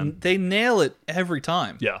talented, man. They nail it every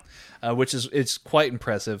time. Yeah. Which is it's quite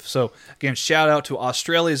impressive. So again, shout out to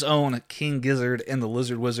Australia's own King Gizzard and the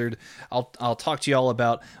Lizard Wizard. I'll talk to you all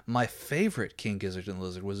about my favorite King Gizzard and the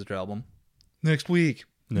Lizard Wizard album next week.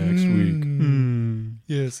 Yes,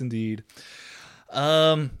 indeed.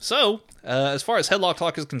 As far as Headlock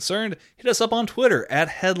Talk is concerned, hit us up on Twitter at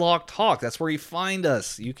Headlock Talk. That's where you find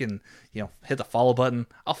us. You can, hit the follow button.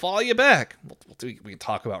 I'll follow you back. We can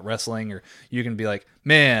talk about wrestling, or you can be like,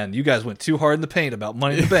 man, you guys went too hard in the paint about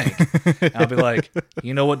Money in the Bank. And I'll be like,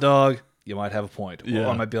 you know what, dog? You might have a point. Yeah. Or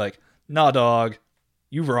I might be like, nah, dog,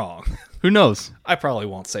 you wrong. Who knows? I probably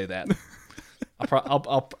won't say that.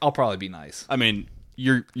 I'll probably be nice. I mean,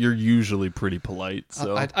 you're usually pretty polite,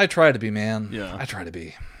 so I try to be, man. Yeah. I try to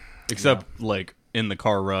be. except in the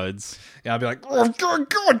car rides. Yeah, I'll be like, oh,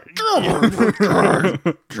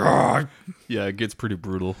 God. Yeah, it gets pretty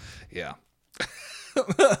brutal. Yeah.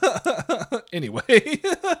 Anyway,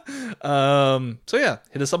 so yeah,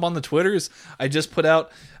 hit us up on the Twitters. I just put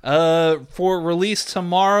out for release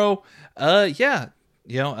tomorrow. We're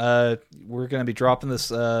gonna be dropping this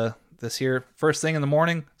here first thing in the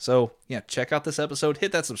morning. So yeah, check out this episode.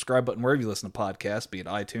 Hit that subscribe button wherever you listen to podcasts, be it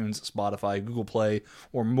iTunes, Spotify, Google Play,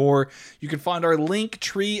 or more. You can find our link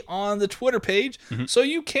tree on the Twitter page, so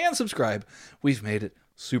you can subscribe. We've made it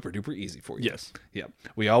super duper easy for you. Yes. Yeah.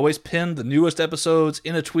 We always pin the newest episodes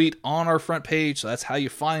in a tweet on our front page, so that's how you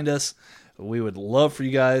find us. We would love for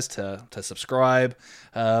you guys to subscribe.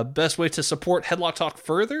 Best way to support Headlock Talk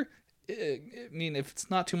further, I mean, if it's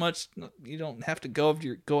not too much, you don't have to go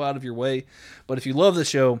out of your way. But if you love the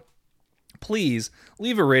show, please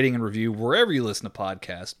leave a rating and review wherever you listen to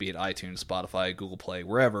podcasts, be it iTunes, Spotify, Google Play,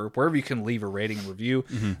 wherever you can leave a rating and review.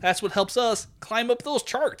 That's what helps us climb up those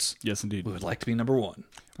charts. Yes, indeed. We would like to be number one.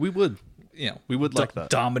 We would. We would like that.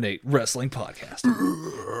 Dominate wrestling podcast.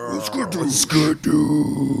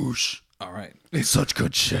 All right. It's such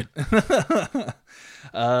good shit.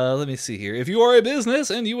 Let me see here. If you are a business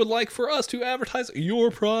and you would like for us to advertise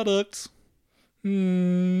your products,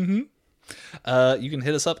 you can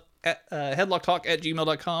hit us up at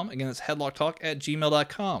headlocktalk@gmail.com. Again, it's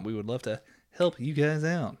headlocktalk@gmail.com. We would love to help you guys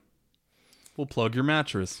out. We'll plug your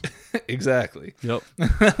mattress. Exactly. Yep.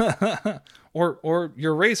 or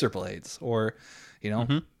your razor blades, or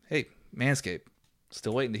hey, Manscaped,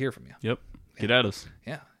 still waiting to hear from you. Yep. Get at us.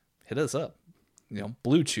 Yeah, hit us up.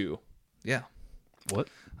 Blue Chew. Yeah. What?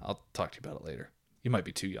 I'll talk to you about it later. You might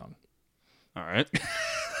be too young. All right.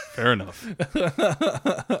 Fair enough.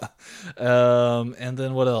 And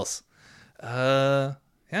then what else? Yeah.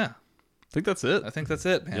 I think that's it. I think that's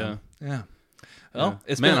it, man. Yeah. Well,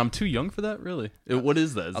 it's man, been, I'm too young for that, really. What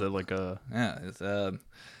is that? Is that like a... Yeah. It's,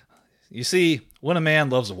 you see, when a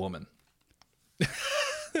man loves a woman.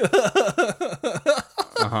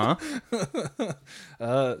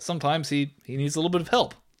 Sometimes he needs a little bit of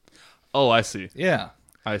help. Oh, I see. Yeah.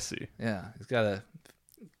 I see. Yeah. He's got to,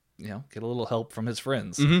 get a little help from his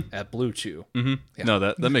friends at Blue Chew. Mm-hmm. Yeah. No,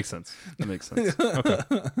 that makes sense. That makes sense. Okay.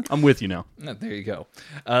 I'm with you now. There you go.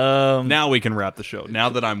 Now we can wrap the show. Now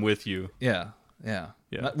that I'm with you. Yeah.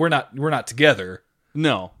 We're not together.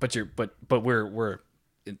 No. But we're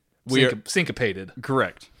syncopated.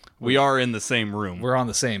 Correct. We are in the same room. We're on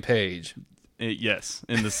the same page. Yes,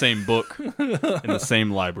 in the same book, in the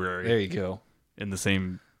same library. There you go. In the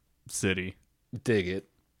same city. Dig it.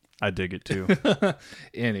 I dig it too.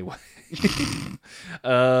 Anyway,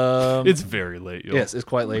 it's very late, y'all. Yes, it's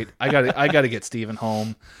quite late. I got to get Steven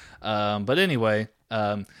home. But anyway,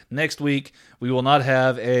 next week we will not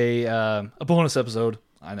have a bonus episode.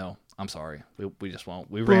 I know. I'm sorry. We just won't.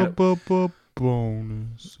 We ran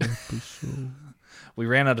bonus episode. We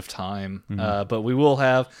ran out of time, but we will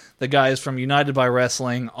have the guys from United by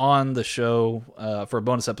Wrestling on the show for a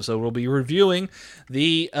bonus episode. We'll be reviewing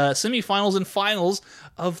the semifinals and finals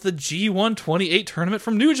of the G128 tournament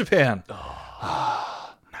from New Japan.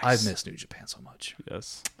 Oh, nice. I've missed New Japan so much.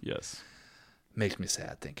 Yes. Makes me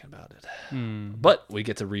sad thinking about it. But we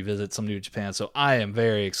get to revisit some New Japan, so I am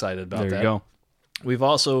very excited about that. There you go. We've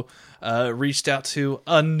also reached out to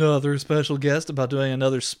another special guest about doing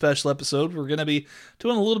another special episode. We're going to be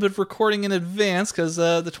doing a little bit of recording in advance because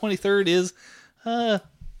the 23rd is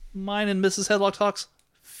mine and Mrs. Headlock Talk's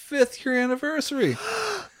 5th year anniversary.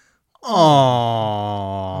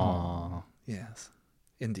 Aww. Yes,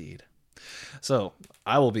 indeed. So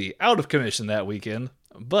I will be out of commission that weekend,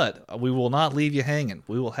 but we will not leave you hanging.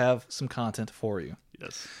 We will have some content for you.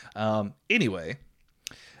 Yes. Anyway.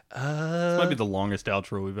 This might be the longest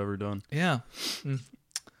outro we've ever done. Yeah.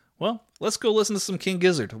 Well, let's go listen to some King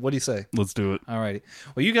Gizzard. What do you say? Let's do it. Alrighty.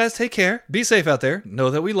 Well, you guys take care. Be safe out there.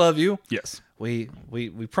 Know that we love you. Yes. We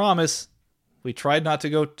promise. We tried not to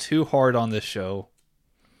go too hard on this show.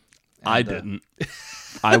 And, I didn't.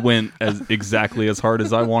 I went exactly as hard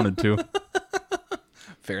as I wanted to.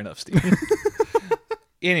 Fair enough, Steve.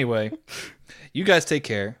 Anyway, you guys take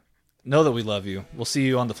care. Know that we love you. We'll see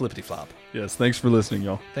you on the flippity flop. Yes, thanks for listening,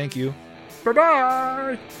 y'all. Thank you.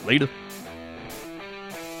 Bye-bye. Later.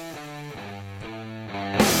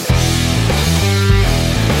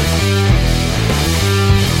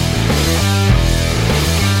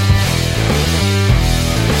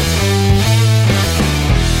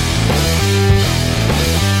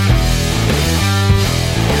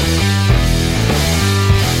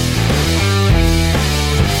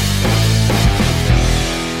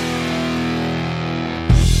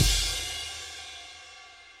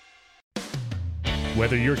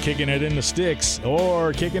 Whether you're kicking it in the sticks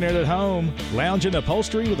or kicking it at home, lounge in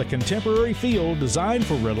upholstery with a contemporary feel designed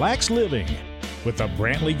for relaxed living with the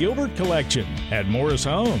Brantley Gilbert Collection at Morris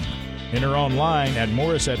Home. Enter online at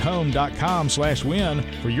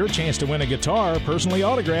morrisathome.com/win for your chance to win a guitar personally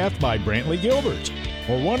autographed by Brantley Gilbert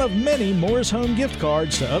or one of many Morris Home gift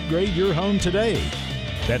cards to upgrade your home today.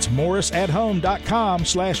 That's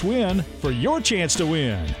morrisathome.com/win for your chance to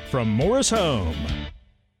win from Morris Home.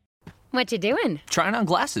 What you doing? Trying on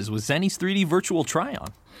glasses with Zenny's 3D virtual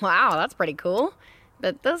try-on. Wow, that's pretty cool.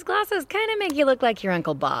 But those glasses kind of make you look like your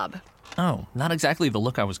Uncle Bob. Oh, not exactly the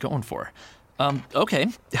look I was going for. Okay,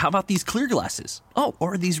 how about these clear glasses? Oh,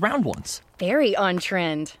 or these round ones. Very on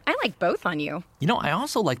trend. I like both on you. You know, I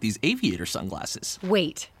also like these aviator sunglasses.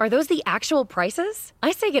 Wait, are those the actual prices?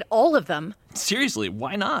 I say get all of them. Seriously,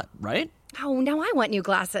 why not, right? Oh, now I want new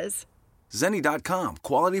glasses. Zenni.com.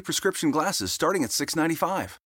 Quality prescription glasses starting at $6.95.